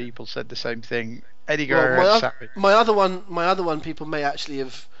 17 people said the same thing. Eddie Guerrero. My other one, people may actually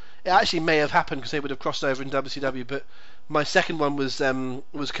have. It actually may have happened because they would have crossed over in WCW. But my second one was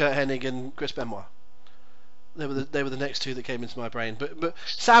Kurt Hennig and Chris Benoit. They were the next two that came into my brain. But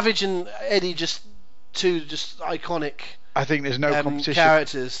Savage and Eddie, two iconic. I think there's no competition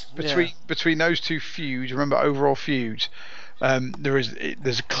characters between those two feuds. Remember, overall feuds.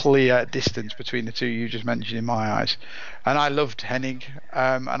 There's a clear distance between the two you just mentioned in my eyes, and I loved Hennig,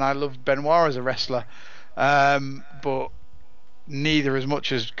 and I loved Benoit as a wrestler, but neither as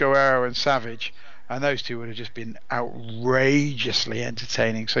much as Guerrero and Savage. And those two would have just been outrageously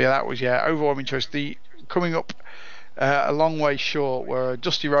entertaining. So that was overwhelming choice. The coming up a long way short were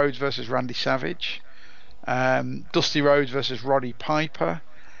Dusty Rhodes versus Randy Savage, Dusty Rhodes versus Roddy Piper.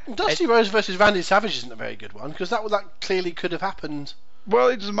 Dusty Rhodes versus Randy Savage isn't a very good one because that clearly could have happened. Well,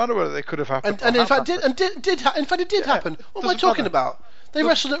 it doesn't matter whether they could have happened. And in fact, it did happen. What am I talking about?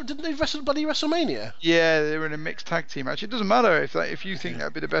 Didn't they wrestle bloody WrestleMania? Yeah, they were in a mixed tag team match. It doesn't matter if you think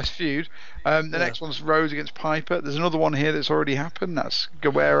that'd be the best feud. The next one's Rhodes against Piper. There's another one here that's already happened. That's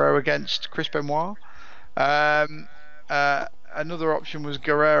Guerrero against Chris Benoit. Another option was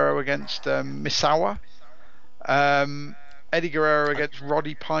Guerrero against Misawa. Eddie Guerrero against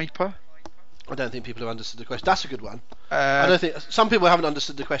Roddy Piper. I don't think people have understood the question. That's a good one. I don't think some people haven't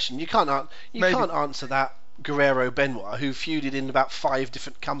understood the question. You can't answer that. Guerrero Benoit, who feuded in about 5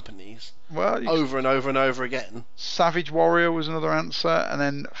 different companies, over and over and over again. Savage Warrior was another answer, and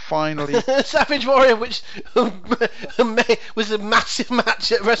then finally Savage Warrior, which was a massive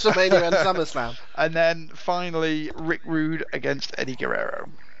match at WrestleMania and SummerSlam. And then finally Rick Rude against Eddie Guerrero.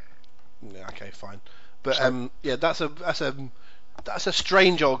 Yeah, okay, fine. But that's a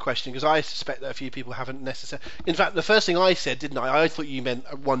strange old question because I suspect that a few people haven't necessarily. In fact, the first thing I said, didn't I? I thought you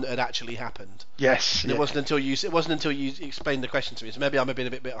meant one that had actually happened. Yes. And it wasn't until you explained the question to me. So maybe I'm being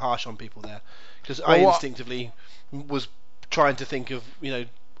a bit harsh on people there because I instinctively was trying to think of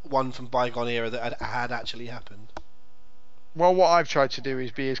one from bygone era that had actually happened. Well, what I've tried to do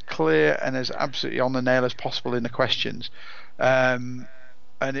is be as clear and as absolutely on the nail as possible in the questions. And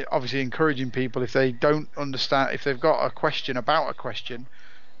obviously encouraging people, if they don't understand, if they've got a question about a question,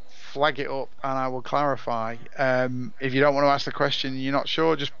 flag it up and I will clarify. If you don't want to ask the question, you're not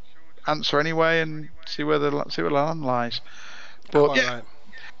sure, just answer anyway and see where the land lies. But Quite right.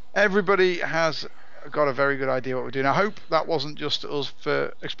 Everybody has got a very good idea what we're doing. I hope that wasn't just us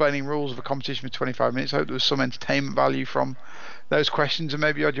for explaining rules of a competition for 25 minutes. I hope there was some entertainment value from those questions, and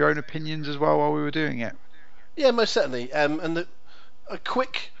maybe you had your own opinions as well while we were doing it. Yeah, most certainly. And a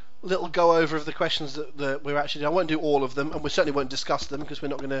quick little go over of the questions that we're actually doing. I won't do all of them, and we certainly won't discuss them because we're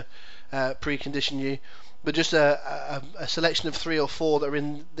not going to precondition you. But just a selection of 3 or 4 that are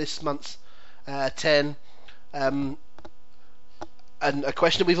in this month's 10. And a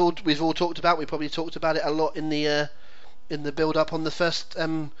question that we've all talked about. We probably talked about it a lot in the build up on the first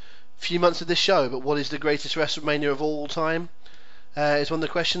few months of this show. But what is the greatest WrestleMania of all time? Is one of the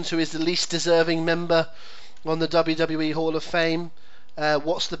questions. Who is the least deserving member on the WWE Hall of Fame?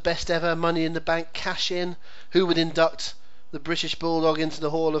 What's the best ever Money in the Bank cash in? Who would induct the British Bulldog into the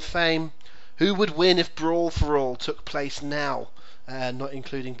Hall of Fame? Who would win if Brawl for All took place now? Not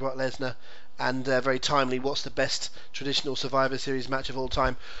including Brock Lesnar. And very timely, what's the best traditional Survivor Series match of all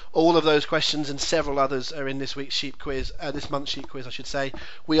time? All of those questions and several others are in this week's Sheep Quiz, this month's Sheep Quiz, I should say.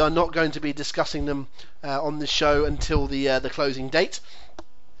 We are not going to be discussing them on this show until the closing date,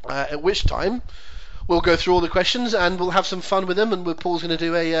 at which time we'll go through all the questions and we'll have some fun with them. And Paul's going to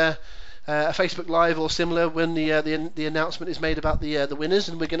do a Facebook Live or similar when the announcement is made about the winners,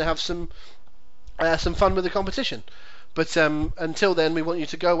 and we're going to have some fun with the competition. But until then, we want you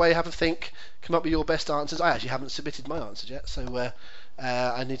to go away, have a think, come up with your best answers. I actually haven't submitted my answers yet, so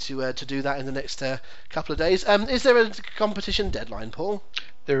I need to do that in the next couple of days. Is there a competition deadline, Paul?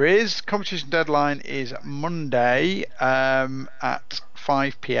 There is. Competition deadline is Monday at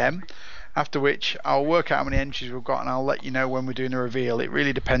 5 p.m. After which I'll work out how many entries we've got and I'll let you know when we're doing the reveal. It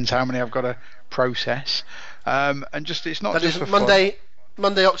really depends how many I've got to process. And just it's not that just is for Monday. Fun.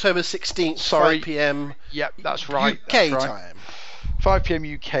 Monday, October 16th, Sorry. 5 p.m. Yep, that's right. UK that's right. time. 5 p.m.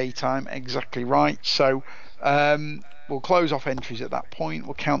 UK time, exactly right. So we'll close off entries at that point.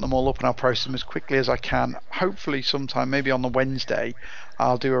 We'll count them all up and I'll process them as quickly as I can. Hopefully sometime, maybe on the Wednesday,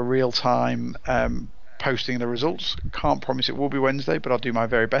 I'll do a real-time posting the results. Can't promise it will be Wednesday, but I'll do my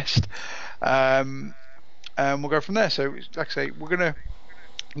very best. And we'll go from there. So, like I say, we're going to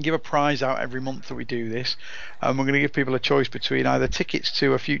give a prize out every month that we do this, and we're going to give people a choice between either tickets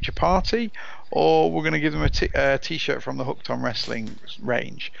to a future party or we're going to give them a t-shirt from the Hooked on Wrestling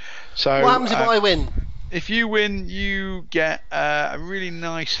range. So what happens if I win? If you win, you get a really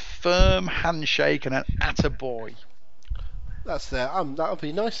nice firm handshake and an attaboy. That's there. That would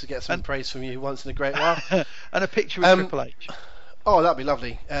be nice to get some praise from you once in a great while. And a picture with Triple H. Oh, that'd be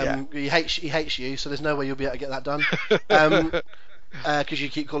lovely. Yeah. He hates you, so there's no way you'll be able to get that done. Because you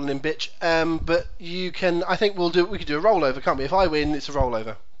keep calling him bitch. But you can. I think we could do a rollover, can't we? If I win, it's a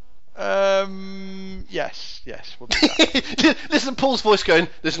rollover. Yes, we'll do that. Listen to Paul's voice going,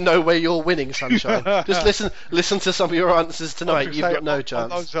 there's no way you're winning, sunshine. Just listen to some of your answers tonight. You've got no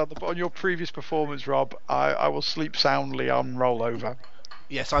chance. On your previous performance, Rob, I will sleep soundly on rollover.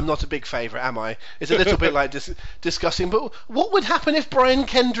 Yes, I'm not a big favourite, am I? It's a little bit like discussing, but what would happen if Brian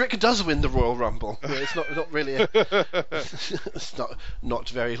Kendrick does win the Royal Rumble? It's not really it's not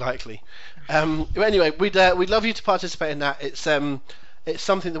very likely. But anyway, we'd love you to participate in that. It's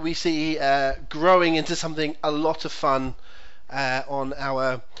something that we see growing into something a lot of fun on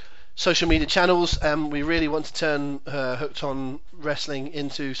our social media channels. We really want to turn Hooked on Wrestling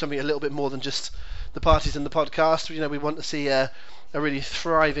into something a little bit more than just the parties and the podcast. We want to see a really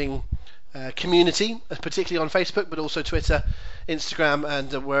thriving community, particularly on Facebook, but also Twitter, Instagram,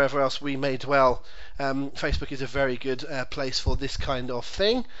 and wherever else we may dwell. Facebook is a very good place for this kind of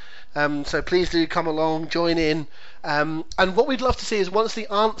thing. So please do come along, join in. And what we'd love to see is once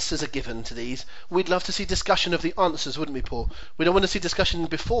the answers are given to these, we'd love to see discussion of the answers, wouldn't we, Paul? We don't want to see discussion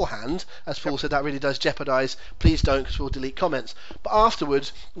beforehand. As Paul said, that really does jeopardise. Please don't, because we'll delete comments. But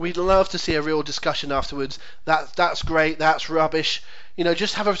afterwards, we'd love to see a real discussion afterwards. That's great, that's rubbish.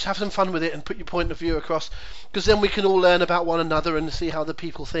 Just have some fun with it and put your point of view across, because then we can all learn about one another and see how the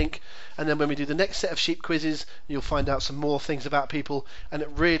people think. And then when we do the next set of sheep quizzes, you'll find out some more things about people, and it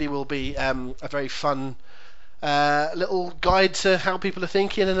really will be a very fun little guide to how people are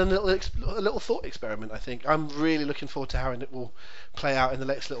thinking, and a little thought experiment. I think I'm really looking forward to how it will play out in the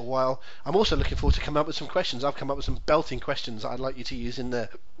next little while. I'm also looking forward to coming up with some questions. I've come up with some belting questions that I'd like you to use in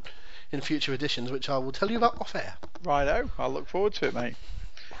future editions, which I will tell you about off air. Righto, I'll look forward to it, mate.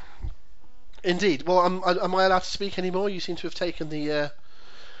 Indeed. Well, am I allowed to speak anymore? You seem to have taken the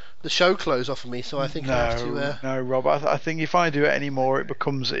show clothes off of me, so I think I have to. No, Rob. I think if I do it anymore, it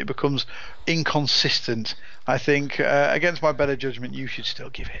becomes inconsistent. I think against my better judgment, you should still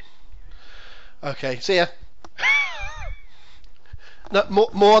give it. Okay. See ya. No,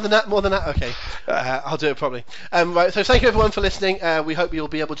 more than that. Okay, I'll do it properly. Right, so thank you everyone for listening. We hope you'll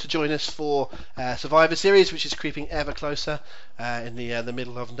be able to join us for Survivor Series, which is creeping ever closer in the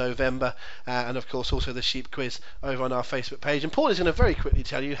middle of November, and of course also the Sheep Quiz over on our Facebook page. And Paul is going to very quickly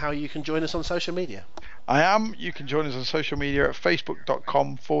tell you how you can join us on social media. I am. You can join us on social media at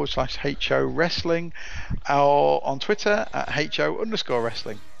facebook.com/HO Wrestling, or on Twitter at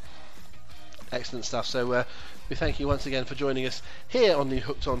HO_wrestling. Excellent stuff. So we thank you once again for joining us here on the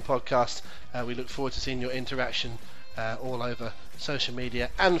Hooked On podcast. We look forward to seeing your interaction all over social media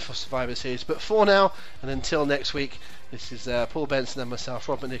and for Survivor Series. But for now, and until next week, this is Paul Benson and myself,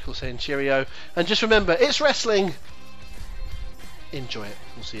 Robert Nichols, saying cheerio. And just remember, it's wrestling. Enjoy it.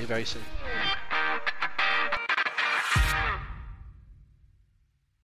 We'll see you very soon.